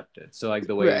accept it. So like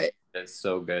the way you said Right. it is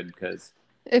so good because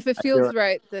If it I feel feels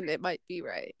right, then it might be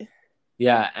right.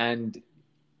 yeah, and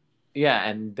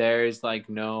there's like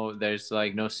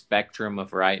no spectrum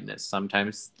of rightness.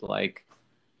 Sometimes like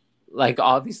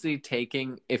obviously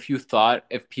taking if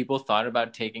people thought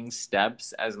about taking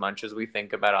steps as much as we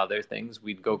think about other things,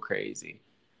 we'd go crazy.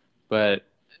 But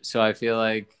so I feel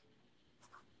like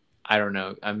I don't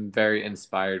know, I'm very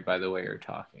inspired by the way you're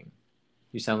talking.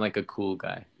 You sound like a cool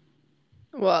guy.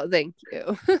 Well, thank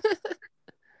you.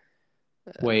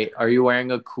 Wait, are you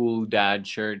wearing a cool dad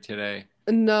shirt today?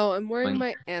 No, I'm wearing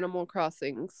Like, my Animal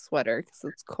Crossing sweater because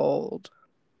it's cold.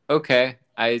 okay,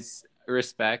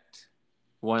 respect.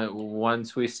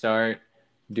 Once we start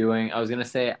doing, I was gonna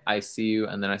say I see you,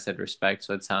 and then I said respect,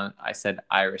 so I said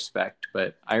I respect,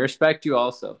 but I respect you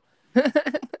also.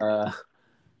 Uh,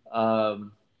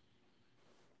 um,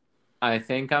 I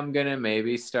think I'm gonna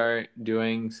maybe start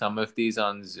doing some of these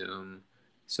on Zoom,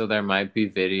 so there might be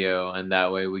video, and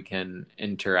that way we can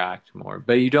interact more.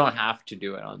 But you don't have to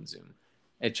do it on Zoom.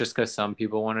 It's just because some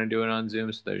people want to do it on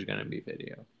Zoom, so there's gonna be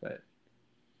video. But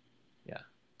yeah,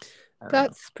 I don't know.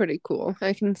 That's pretty cool.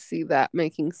 I can see that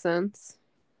making sense.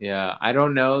 Yeah, I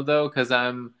don't know though, because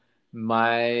I'm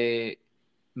my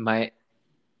my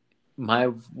my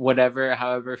whatever,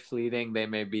 however fleeting they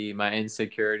may be, my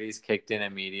insecurities kicked in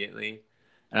immediately,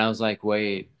 and I was like,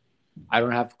 wait, I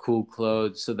don't have cool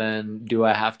clothes, so then do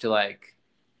I have to like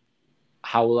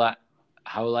how will I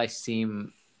how will I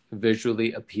seem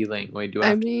visually appealing? Wait, do I I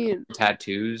have to mean, get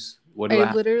tattoos? What do I I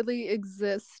have? literally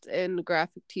exist in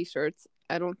graphic t-shirts.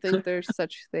 I don't think there's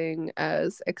such thing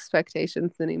as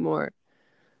expectations anymore.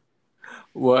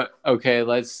 What okay,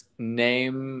 let's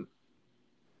name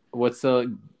what's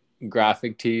the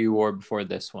graphic tee you wore before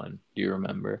this one? Do you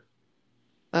remember?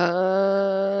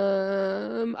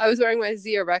 I was wearing my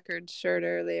Zia Records shirt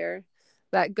earlier.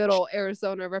 That good old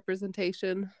Arizona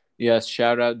representation. Yes,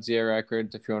 shout out Zia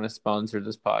Records if you want to sponsor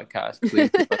this podcast, please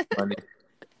give us money.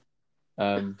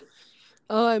 Um,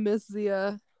 Oh, I miss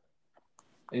Zia.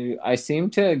 I seem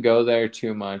to go there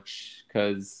too much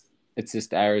because it's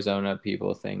just Arizona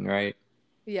people thing, right?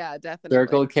 Yeah, definitely.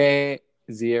 Circle K,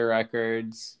 Zia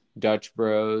Records, Dutch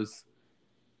Bros.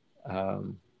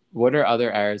 Um, what are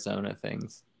other Arizona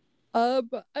things? I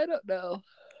don't know.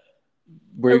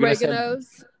 Were you gonna say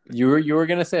Oregano's. you were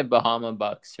gonna say Bahama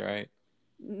Bucks, right?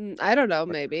 I don't know,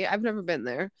 maybe. I've never been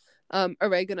there.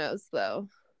 Oregano's though.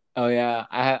 Oh yeah,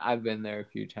 I've been there a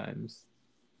few times.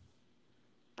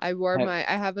 I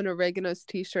have an Oregano's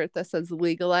t-shirt that says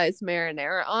legalize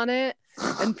marinara on it.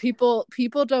 And people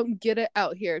don't get it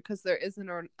out here because there isn't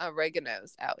an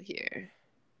Oregano's out here.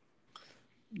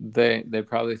 They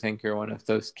probably think you're one of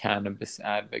those cannabis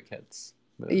advocates.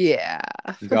 Those Yeah.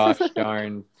 gosh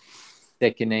darn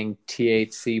sickening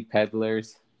THC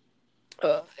peddlers.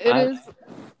 It I is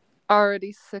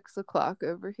already 6 o'clock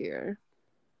over here.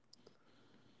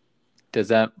 does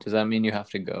that mean you have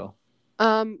to go?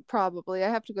 Probably. I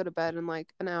have to go to bed in like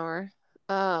an hour.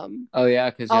 Oh yeah,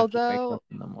 because you have to wake up Although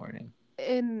in the morning.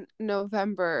 in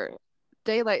November,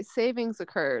 daylight savings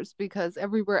occurs because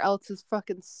everywhere else is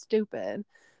fucking stupid.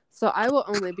 So I will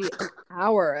only be an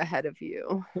hour ahead of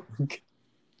you.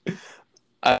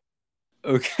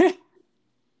 Okay.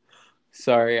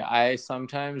 Sorry, I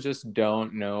sometimes just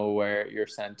don't know where your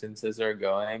sentences are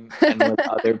going, and with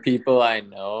other people I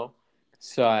know.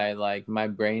 So I like my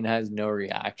brain has no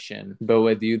reaction, but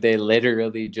with you they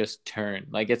literally just turn.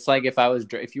 Like it's like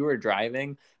if you were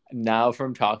driving now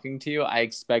from talking to you, I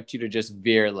expect you to just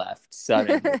veer left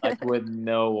suddenly, like with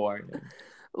no warning.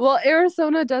 Well,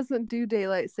 Arizona doesn't do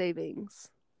daylight savings.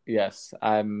 Yes,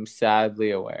 I'm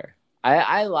sadly aware.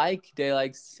 I like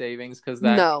daylight savings because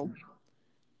that No,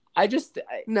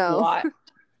 no. why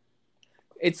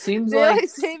it seems like Daylight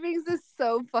savings is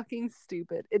so fucking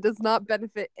stupid. It does not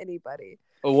benefit anybody.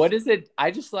 what is it?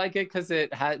 I just like it because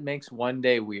makes one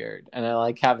day weird, and I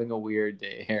like having a weird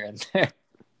day here and there.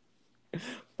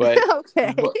 But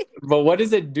Okay. but what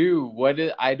does it do?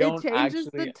 I It don't changes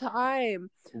the actually. time.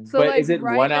 So But like is it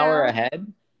 1 hour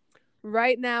ahead?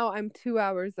 right now I'm 2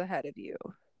 hours ahead of you.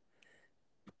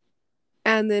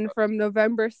 And then from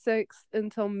November 6th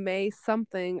until May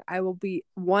something, I will be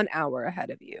 1 hour ahead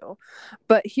of you.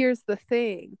 But here's the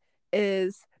thing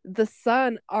is the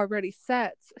sun already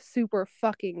sets super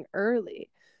fucking early.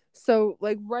 So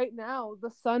like right now the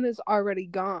sun is already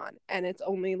gone and it's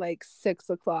only like 6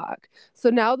 o'clock. So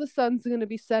now the sun's gonna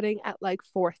be setting at like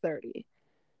 4:30.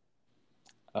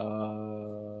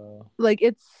 Like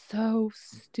it's so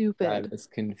That stupid. is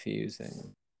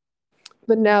confusing.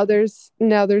 But now there's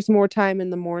more time in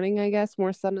the morning, I guess,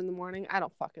 more sun in the morning. I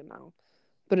don't fucking know.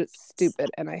 But it's stupid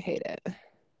and I hate it.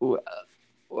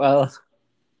 Well,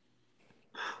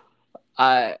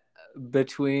 I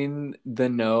between the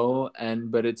no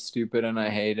and but it's stupid and I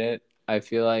hate it. I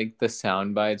feel like the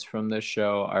sound bites from the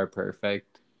show are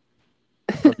perfect.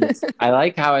 I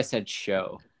like how I said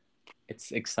show.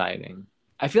 It's exciting.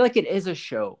 I feel like it is a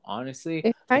show, honestly.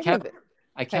 It I kind can't of is,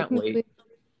 I can't wait. technically.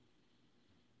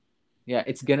 Yeah,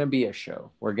 it's gonna be a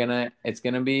show. It's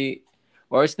gonna be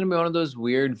or it's gonna be one of those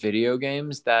weird video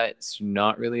games that's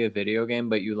not really a video game,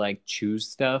 but you like choose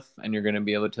stuff and you're gonna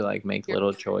be able to like make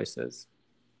little choices.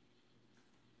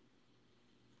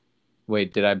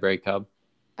 Wait, did I break up?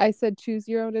 I said choose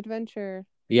your own adventure.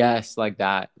 Yes, like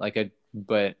that.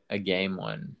 But a game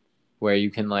one where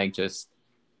you can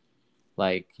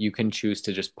you can choose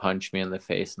to just punch me in the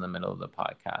face in the middle of the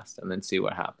podcast and then see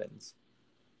what happens.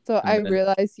 So I And then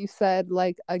realized you said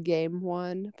like a game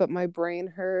one, but my brain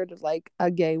heard like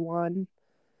a gay one.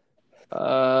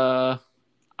 uh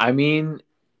I mean,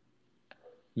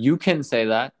 you can say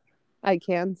that. I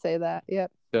can say that.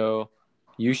 Yep. So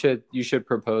you should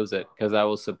propose it because I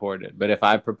will support it. But if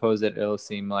I propose it, it'll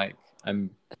seem like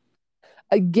I'm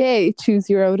A gay choose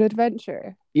your own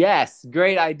adventure. yes,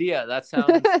 great idea. That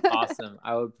sounds awesome.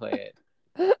 I would play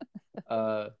it.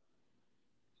 Uh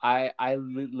I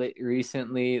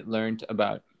recently learned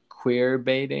about queer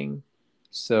baiting.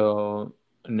 So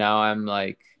now I'm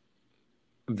like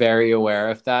very aware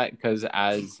of that because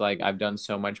as like I've done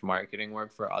so much marketing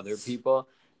work for other people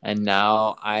and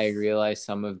now I realize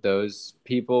some of those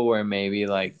people were maybe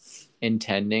like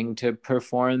intending to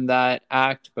perform that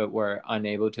act but were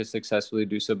unable to successfully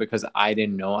do so because I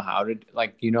didn't know how to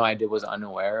like I did was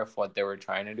unaware of what they were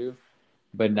trying to do.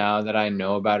 But now that I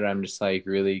know about it, I'm just like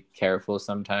really careful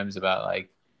sometimes about like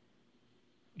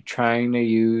trying to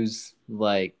use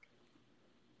like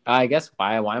I guess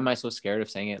why am I so scared of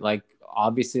saying it? Like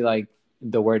obviously like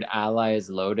the word ally is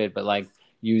loaded, but like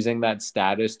using that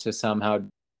status to somehow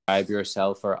describe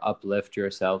yourself or uplift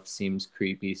yourself seems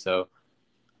creepy. So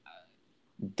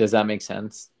does that make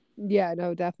sense? Yeah, no,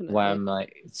 Why definitely. I'm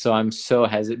like so I'm so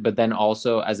hesitant, but then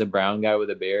also as a brown guy with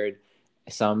a beard,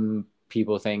 some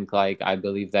people think like I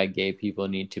believe that gay people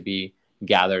need to be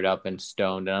gathered up and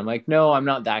stoned, and I'm like, no, I'm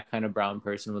not that kind of brown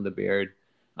person with a beard.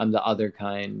 I'm the other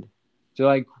kind. So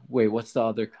like, wait, what's the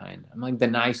other kind? I'm like the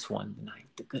nice one,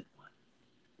 the good one.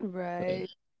 But Right.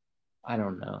 I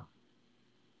don't know.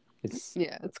 It's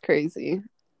Yeah, it's crazy.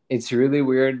 it's really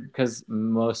weird because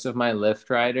most of my Lyft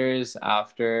riders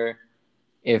after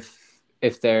if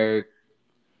they're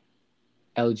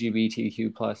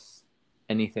LGBTQ plus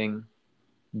anything,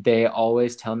 they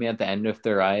always tell me at the end of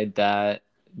the ride that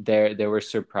they were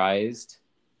surprised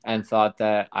and thought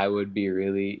that I would be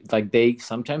really like they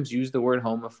sometimes use the word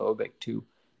homophobic too.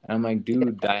 And I'm like, Yeah.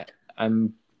 dude, that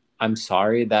I'm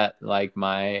sorry that like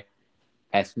my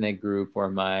ethnic group or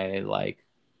my like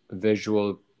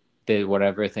visual the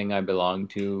whatever thing I belong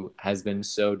to has been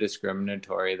so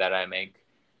discriminatory that I make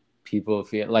people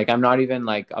feel like I'm not even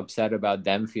like upset about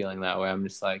them feeling that way. I'm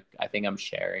just like, I think I'm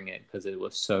sharing it because it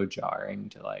was so jarring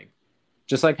to like,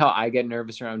 just like how I get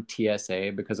nervous around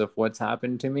TSA because of what's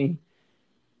happened to me.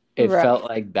 It Right. felt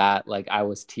like that, like I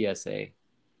was TSA.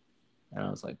 And I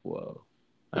was like, whoa,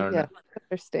 I don't Yeah, know.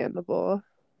 understandable.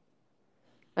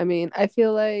 I mean, I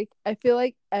feel like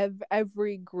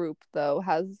every group though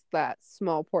has that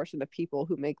small portion of people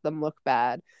who make them look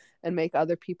bad and make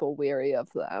other people weary of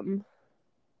them.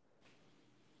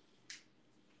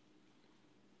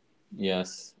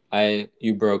 Yes,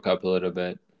 you broke up a little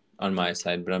bit on my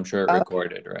side, but I'm sure it Uh,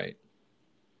 recorded, right?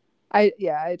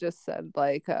 I just said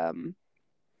like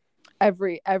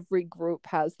every group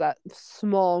has that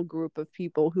small group of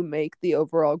people who make the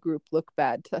overall group look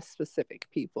bad to specific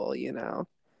people, you know.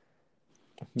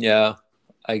 Yeah,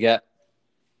 I get.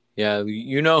 Yeah,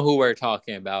 you know who we're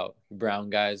talking about. Brown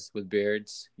guys with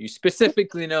beards. You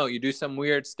specifically know you do some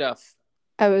weird stuff.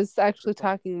 I was actually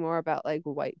talking more about like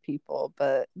white people,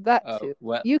 but that too.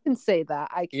 What? You can say that.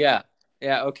 I Yeah. can't.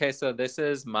 Yeah. Okay. So this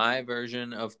is my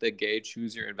version of the gay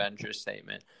choose your adventure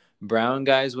statement. Brown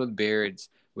guys with beards,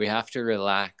 we have to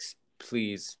relax.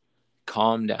 Please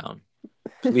calm down.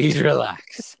 Please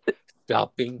relax.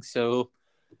 Stop being so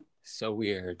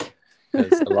weird.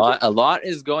 Because a lot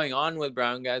is going on with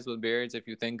brown guys with beards if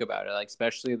you think about it. Like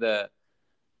especially the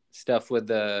stuff with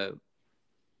the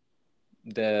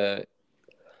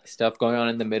stuff going on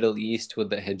in the Middle East with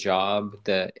the hijab,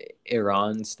 the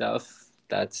Iran stuff.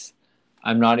 That's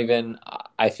I'm not even.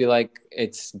 I feel like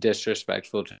it's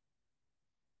disrespectful to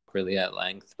really at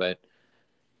length, but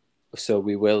so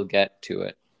we will get to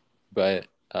it. But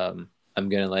I'm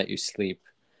gonna let you sleep.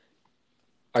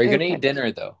 Are you gonna Okay. eat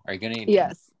dinner though? Are you gonna eat dinner?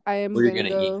 Yes, I am What are you gonna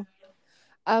gonna eat?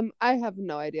 go. I have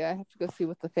no idea. I have to go see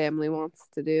what the family wants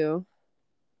to do.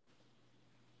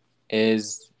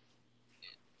 Is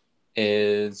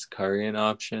is curry an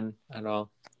option at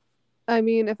all? I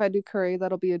mean, if I do curry,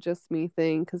 that'll be a just me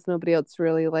thing because nobody else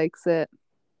really likes it.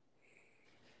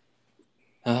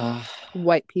 Uh,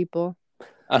 White people.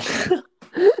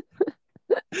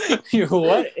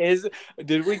 what is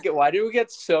did we get why did we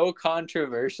get so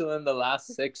controversial in the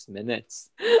last 6 minutes?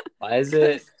 Why is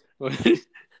it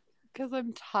Because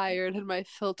I'm tired and my um,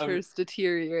 filter's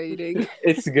deteriorating.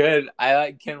 it's good. I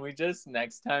like can we just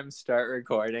next time start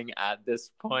recording at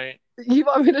this point? You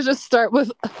want me to just start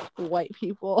with white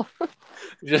people?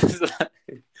 Just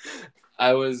like,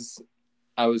 I was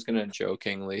I was gonna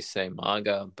jokingly say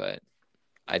MAGA, but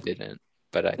I didn't.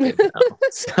 But I did now.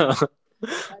 So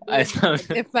I thought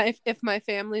If my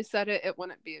family said it, it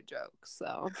wouldn't be a joke.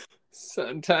 So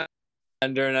sometimes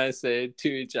Andrew and I say it to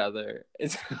each other.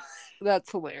 It's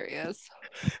that's hilarious.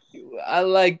 I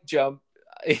like jump.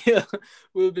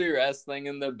 We'll be wrestling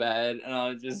in the bed, and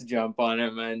I'll just jump on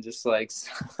him and just like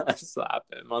slap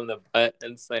him on the butt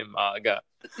and say "MAGA."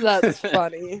 That's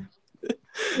funny,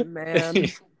 man.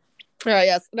 All right,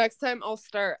 yes. Next time I'll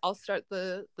start. I'll start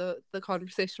the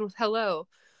conversation with "Hello,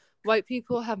 white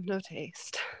people have no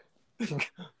taste."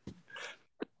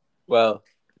 Well,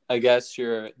 I guess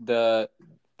the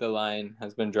line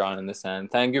has been drawn in the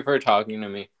sand. Thank you for talking to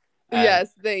me. And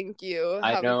Yes, thank you.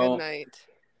 I Have a good know, night.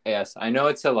 yes, I know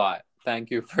it's a lot.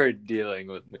 Thank you for dealing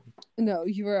with me. No,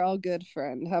 you are all good,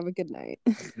 friend. Have a good night.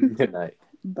 Good night.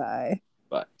 Bye.